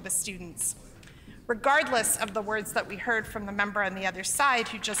Manitoba students. Regardless of the words that we heard from the member on the other side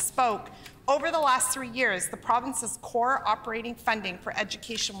who just spoke, over the last 3 years, the province's core operating funding for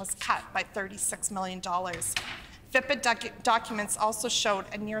education was cut by $36 million. FIPA documents also showed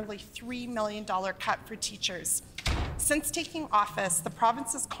a nearly $3 million cut for teachers. Since taking office, the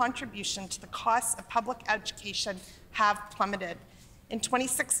province's contribution to the costs of public education have plummeted. In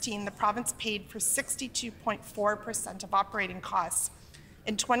 2016, the province paid for 62.4% of operating costs.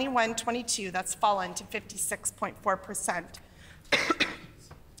 In 21-22, that's fallen to 56.4%.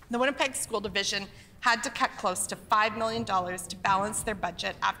 The Winnipeg School Division had to cut close to $5 million to balance their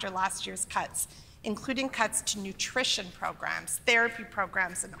budget after last year's cuts, including cuts to nutrition programs, therapy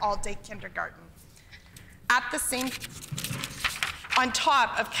programs, and all-day kindergarten. On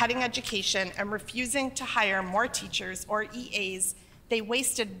top of cutting education and refusing to hire more teachers or EAs, they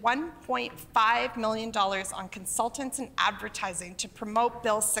wasted $1.5 million on consultants and advertising to promote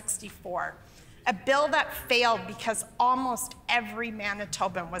Bill 64, a bill that failed because almost every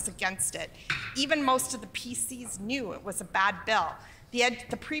Manitoban was against it. Even most of the PCs knew it was a bad bill.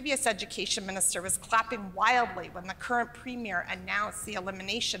 The previous education minister was clapping wildly when the current premier announced the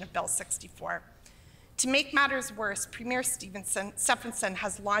elimination of Bill 64. To make matters worse, Premier Stephenson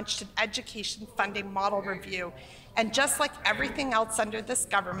has launched an education funding model review, and just like everything else under this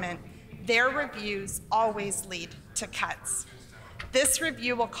government, their reviews always lead to cuts. This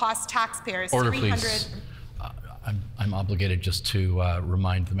review will cost taxpayers Order, $300. Please. I'm obligated just to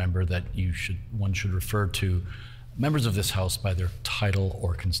remind the member that one should refer to members of this House by their title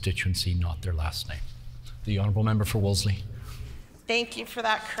or constituency, not their last name. The honourable member for Wolseley. Thank you for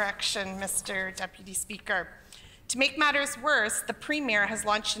that correction, Mr. Deputy Speaker. To make matters worse, the Premier has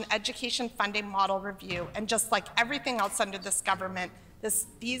launched an education funding model review, and just like everything else under this government,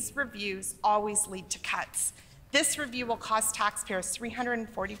 these reviews always lead to cuts. This review will cost taxpayers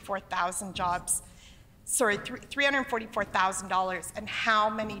 $344,000, and how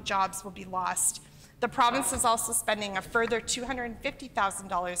many jobs will be lost? The province is also spending a further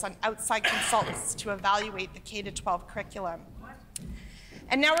 $250,000 on outside consultants to evaluate the K-12 curriculum.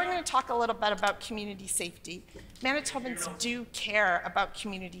 And now we're going to talk a little bit about community safety. Manitobans do care about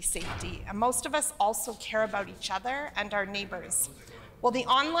community safety, and most of us also care about each other and our neighbors. While the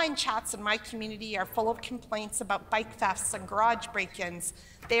online chats in my community are full of complaints about bike thefts and garage break-ins,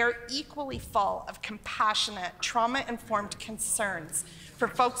 they are equally full of compassionate, trauma-informed concerns for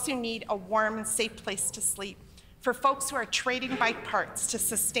folks who need a warm and safe place to sleep, for folks who are trading bike parts to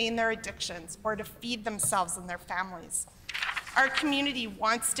sustain their addictions or to feed themselves and their families. Our community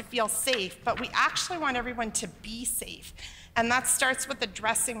wants to feel safe, but we actually want everyone to be safe. And that starts with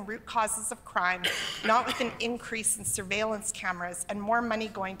addressing root causes of crime, not with an increase in surveillance cameras and more money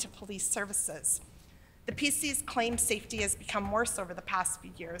going to police services. The PCs claim safety has become worse over the past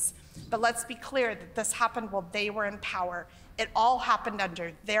few years, but let's be clear that this happened while they were in power. It all happened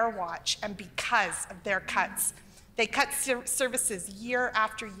under their watch and because of their cuts. They cut services year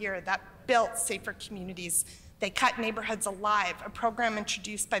after year that built safer communities. They cut Neighborhoods Alive, a program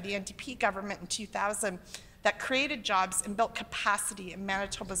introduced by the NDP government in 2000 that created jobs and built capacity in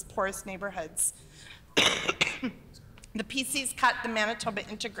Manitoba's poorest neighborhoods. The PCs cut the Manitoba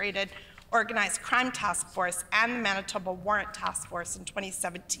Integrated Organized Crime Task Force and the Manitoba Warrant Task Force in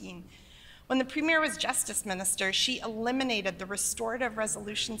 2017. When the Premier was Justice Minister, she eliminated the Restorative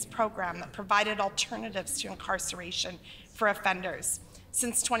Resolutions program that provided alternatives to incarceration for offenders.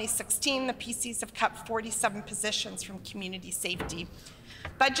 Since 2016, the PCs have cut 47 positions from community safety.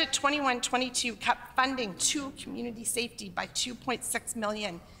 Budget 21-22 cut funding to community safety by $2.6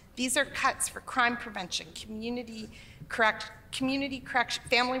 million. These are cuts for crime prevention, community correction,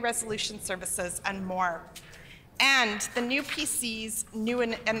 family resolution services, and more. And the PC's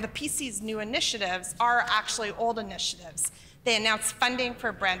new initiatives are actually old initiatives. They announced funding for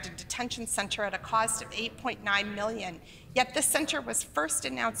a Brandon Detention Center at a cost of $8.9 million. Yet this center was first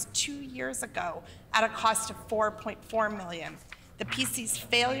announced 2 years ago at a cost of $4.4 million. The PC's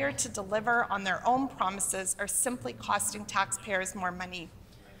failure to deliver on their own promises are simply costing taxpayers more money.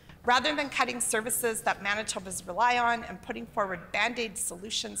 Rather than cutting services that Manitobans rely on and putting forward band-aid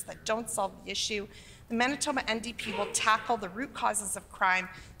solutions that don't solve the issue, the Manitoba NDP will tackle the root causes of crime,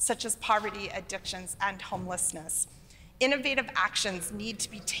 such as poverty, addictions, and homelessness. Innovative actions need to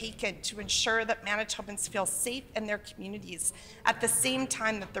be taken to ensure that Manitobans feel safe in their communities at the same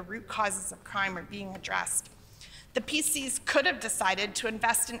time that the root causes of crime are being addressed. The PCs could have decided to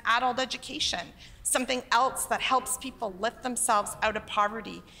invest in adult education, something else that helps people lift themselves out of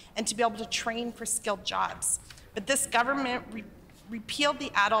poverty and to be able to train for skilled jobs. But this government repealed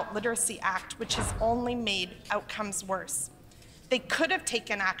the Adult Literacy Act, which has only made outcomes worse. They could have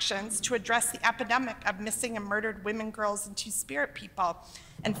taken actions to address the epidemic of missing and murdered women, girls, and Two-Spirit people,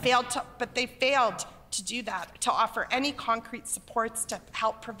 but they failed to do that, to offer any concrete supports to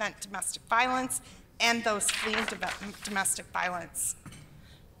help prevent domestic violence and those fleeing domestic violence.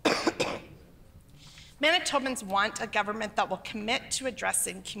 Manitobans want a government that will commit to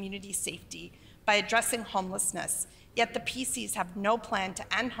addressing community safety by addressing homelessness, yet the PCs have no plan to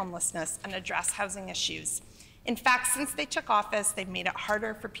end homelessness and address housing issues. In fact, since they took office, they've made it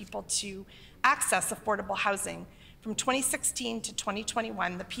harder for people to access affordable housing. From 2016 to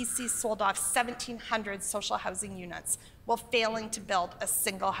 2021, the PCs sold off 1,700 social housing units while failing to build a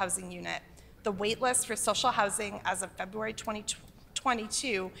single housing unit. The wait list for social housing as of February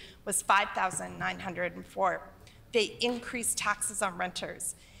 2022 was 5,904. They increased taxes on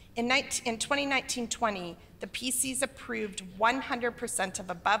renters. In 2019-20, the PCs approved 100% of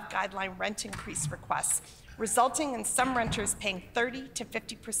above guideline rent increase requests, resulting in some renters paying 30 to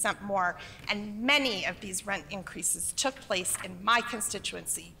 50% more, and many of these rent increases took place in my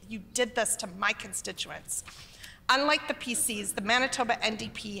constituency. You did this to my constituents. Unlike the PCs, the Manitoba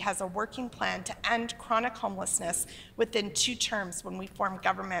NDP has a working plan to end chronic homelessness within 2 terms when we form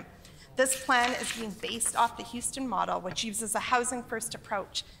government. This plan is being based off the Houston model, which uses a housing-first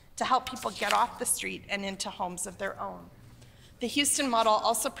approach to help people get off the street and into homes of their own. The Houston model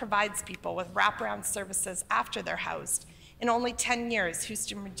also provides people with wraparound services after they're housed. In only 10 years,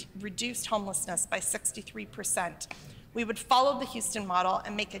 Houston reduced homelessness by 63%. We would follow the Houston model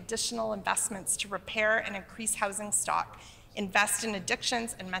and make additional investments to repair and increase housing stock, invest in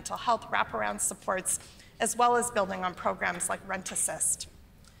addictions and mental health wraparound supports, as well as building on programs like Rent Assist.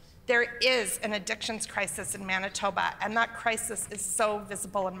 There is an addictions crisis in Manitoba, and that crisis is so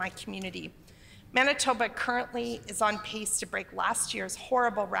visible in my community. Manitoba currently is on pace to break last year's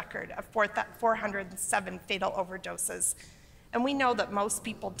horrible record of 407 fatal overdoses. And we know that most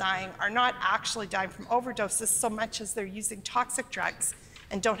people dying are not actually dying from overdoses so much as they're using toxic drugs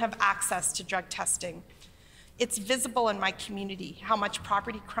and don't have access to drug testing. It's visible in my community how much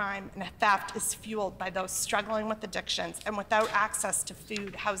property crime and theft is fueled by those struggling with addictions and without access to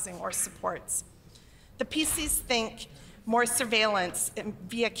food, housing, or supports. The PCs think more surveillance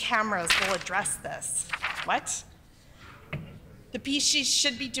via cameras will address this. What? The PCs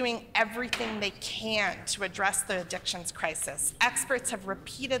should be doing everything they can to address the addictions crisis. Experts have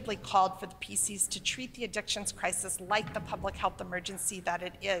repeatedly called for the PCs to treat the addictions crisis like the public health emergency that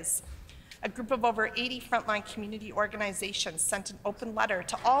it is. A group of over 80 frontline community organizations sent an open letter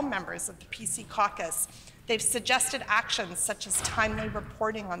to all members of the PC caucus. They've suggested actions such as timely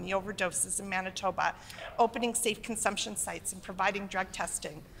reporting on the overdoses in Manitoba, opening safe consumption sites, and providing drug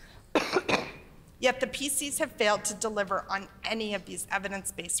testing. Yet the PCs have failed to deliver on any of these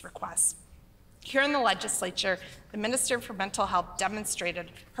evidence-based requests. Here in the legislature, the Minister for Mental Health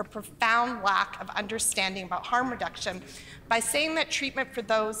demonstrated her profound lack of understanding about harm reduction by saying that treatment for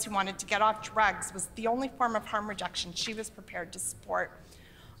those who wanted to get off drugs was the only form of harm reduction she was prepared to support.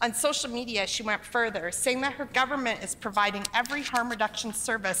 On social media, she went further, saying that her government is providing every harm reduction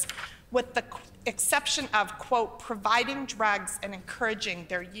service with the exception of, quote, providing drugs and encouraging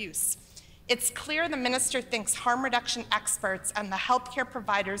their use. It's clear the minister thinks harm reduction experts and the healthcare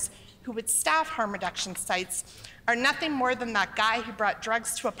providers who would staff harm reduction sites are nothing more than that guy who brought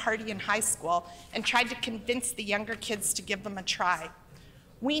drugs to a party in high school and tried to convince the younger kids to give them a try.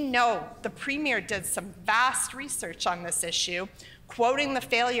 We know the Premier did some vast research on this issue, quoting the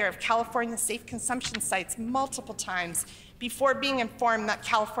failure of California safe consumption sites multiple times before being informed that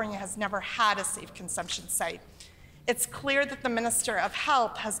California has never had a safe consumption site. It's clear that the Minister of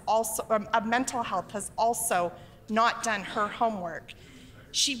Mental Health has also not done her homework.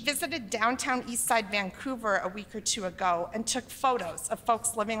 She visited downtown Eastside Vancouver a week or 2 ago and took photos of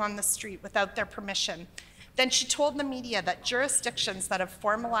folks living on the street without their permission. Then she told the media that jurisdictions that have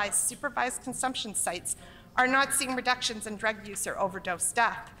formalized supervised consumption sites are not seeing reductions in drug use or overdose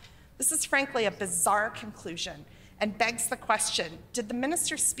death. This is frankly a bizarre conclusion, and begs the question, did the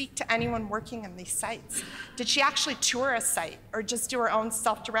minister speak to anyone working in these sites? Did she actually tour a site or just do her own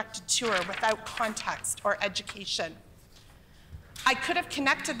self-directed tour without context or education? I could have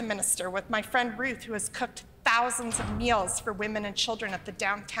connected the minister with my friend Ruth, who has cooked thousands of meals for women and children at the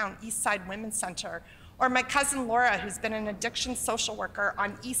downtown Eastside Women's Center, or my cousin Laura, who's been an addiction social worker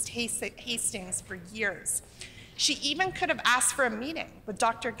on East Hastings for years. She even could have asked for a meeting with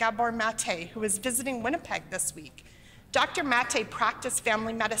Dr. Gabor Mate, who is visiting Winnipeg this week. Dr. Mate practiced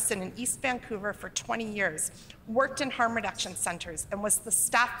family medicine in East Vancouver for 20 years, worked in harm reduction centers, and was the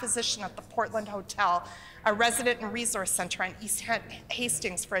staff physician at the Portland Hotel, a resident and resource center on East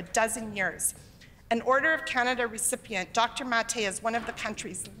Hastings for 12 years. An Order of Canada recipient, Dr. Mate is one of the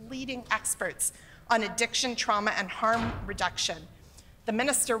country's leading experts on addiction, trauma, and harm reduction. The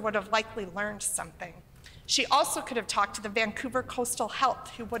minister would have likely learned something. She also could have talked to the Vancouver Coastal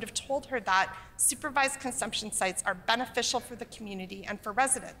Health, who would have told her that supervised consumption sites are beneficial for the community and for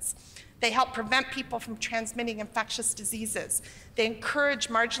residents. They help prevent people from transmitting infectious diseases. They encourage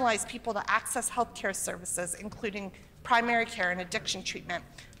marginalized people to access healthcare services, including primary care and addiction treatment.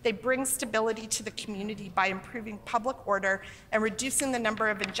 They bring stability to the community by improving public order and reducing the number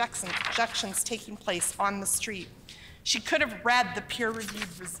of injections taking place on the street. She could have read the peer-reviewed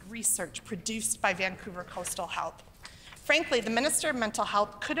research produced by Vancouver Coastal Health. Frankly, the Minister of Mental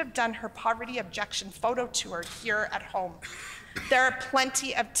Health could have done her poverty objection photo tour here at home. There are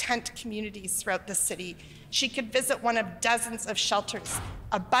plenty of tent communities throughout the city. She could visit one of dozens of shelters,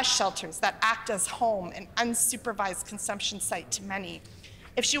 bus shelters that act as home and unsupervised consumption site to many.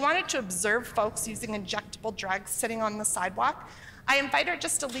 If she wanted to observe folks using injectable drugs sitting on the sidewalk, I invite her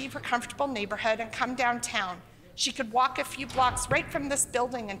just to leave her comfortable neighborhood and come downtown. She could walk a few blocks right from this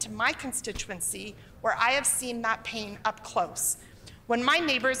building into my constituency, where I have seen that pain up close. When my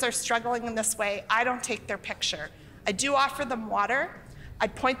neighbors are struggling in this way, I don't take their picture. I do offer them water. I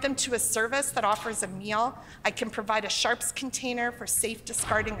point them to a service that offers a meal. I can provide a sharps container for safe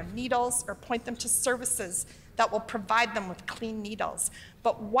discarding of needles, or point them to services that will provide them with clean needles.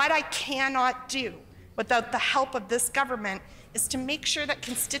 But what I cannot do without the help of this government is to make sure that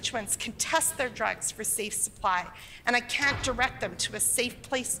constituents can test their drugs for safe supply. And I can't direct them to a safe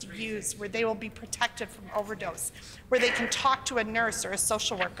place to use where they will be protected from overdose, where they can talk to a nurse or a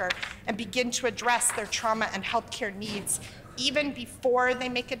social worker and begin to address their trauma and healthcare needs, even before they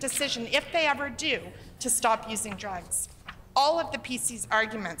make a decision, if they ever do, to stop using drugs. All of the PC's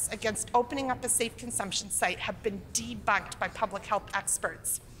arguments against opening up a safe consumption site have been debunked by public health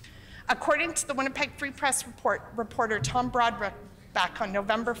experts. According to the Winnipeg Free Press reporter Tom Broderick back on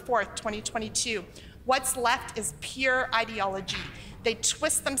November 4th, 2022, what's left is pure ideology. They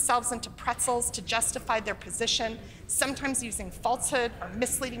twist themselves into pretzels to justify their position, sometimes using falsehood or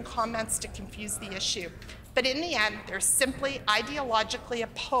misleading comments to confuse the issue. But in the end, they're simply ideologically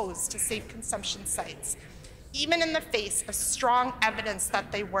opposed to safe consumption sites, even in the face of strong evidence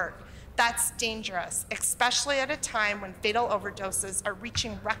that they work. That's dangerous, especially at a time when fatal overdoses are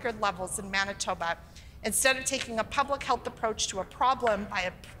reaching record levels in Manitoba. Instead of taking a public health approach to a problem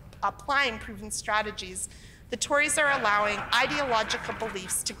by applying proven strategies, the Tories are allowing ideological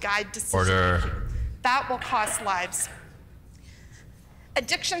beliefs to guide decision-making. That will cost lives.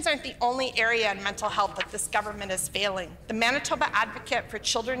 Addictions aren't the only area in mental health that this government is failing. The Manitoba Advocate for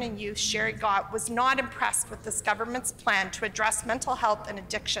Children and Youth, Sherry Gott, was not impressed with this government's plan to address mental health and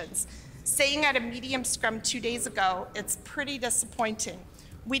addictions, saying at a medium scrum 2 days ago, "It's pretty disappointing.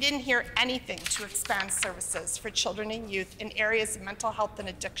 We didn't hear anything to expand services for children and youth in areas of mental health and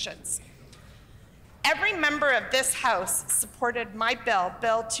addictions." Every member of this House supported my bill,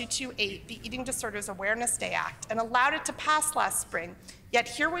 Bill 228, the Eating Disorders Awareness Day Act, and allowed it to pass last spring. Yet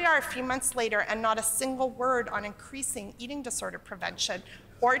here we are a few months later, and not a single word on increasing eating disorder prevention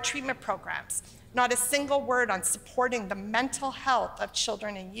or treatment programs. Not a single word on supporting the mental health of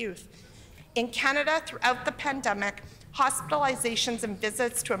children and youth. In Canada, throughout the pandemic, hospitalizations and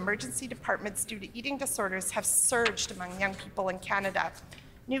visits to emergency departments due to eating disorders have surged among young people in Canada.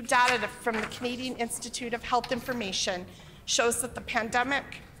 New data from the Canadian Institute of Health Information shows that the pandemic...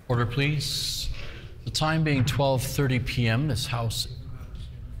 Order, please. The time being 12:30 p.m., this House,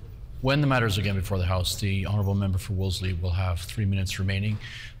 when the matter is again before the House, the Honourable Member for Wolseley will have 3 minutes remaining.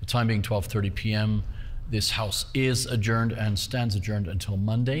 The time being 12:30 p.m., this House is adjourned and stands adjourned until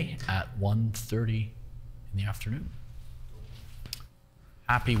Monday at 1:30 in the afternoon.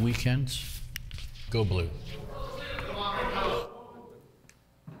 Happy weekend. Go Blue.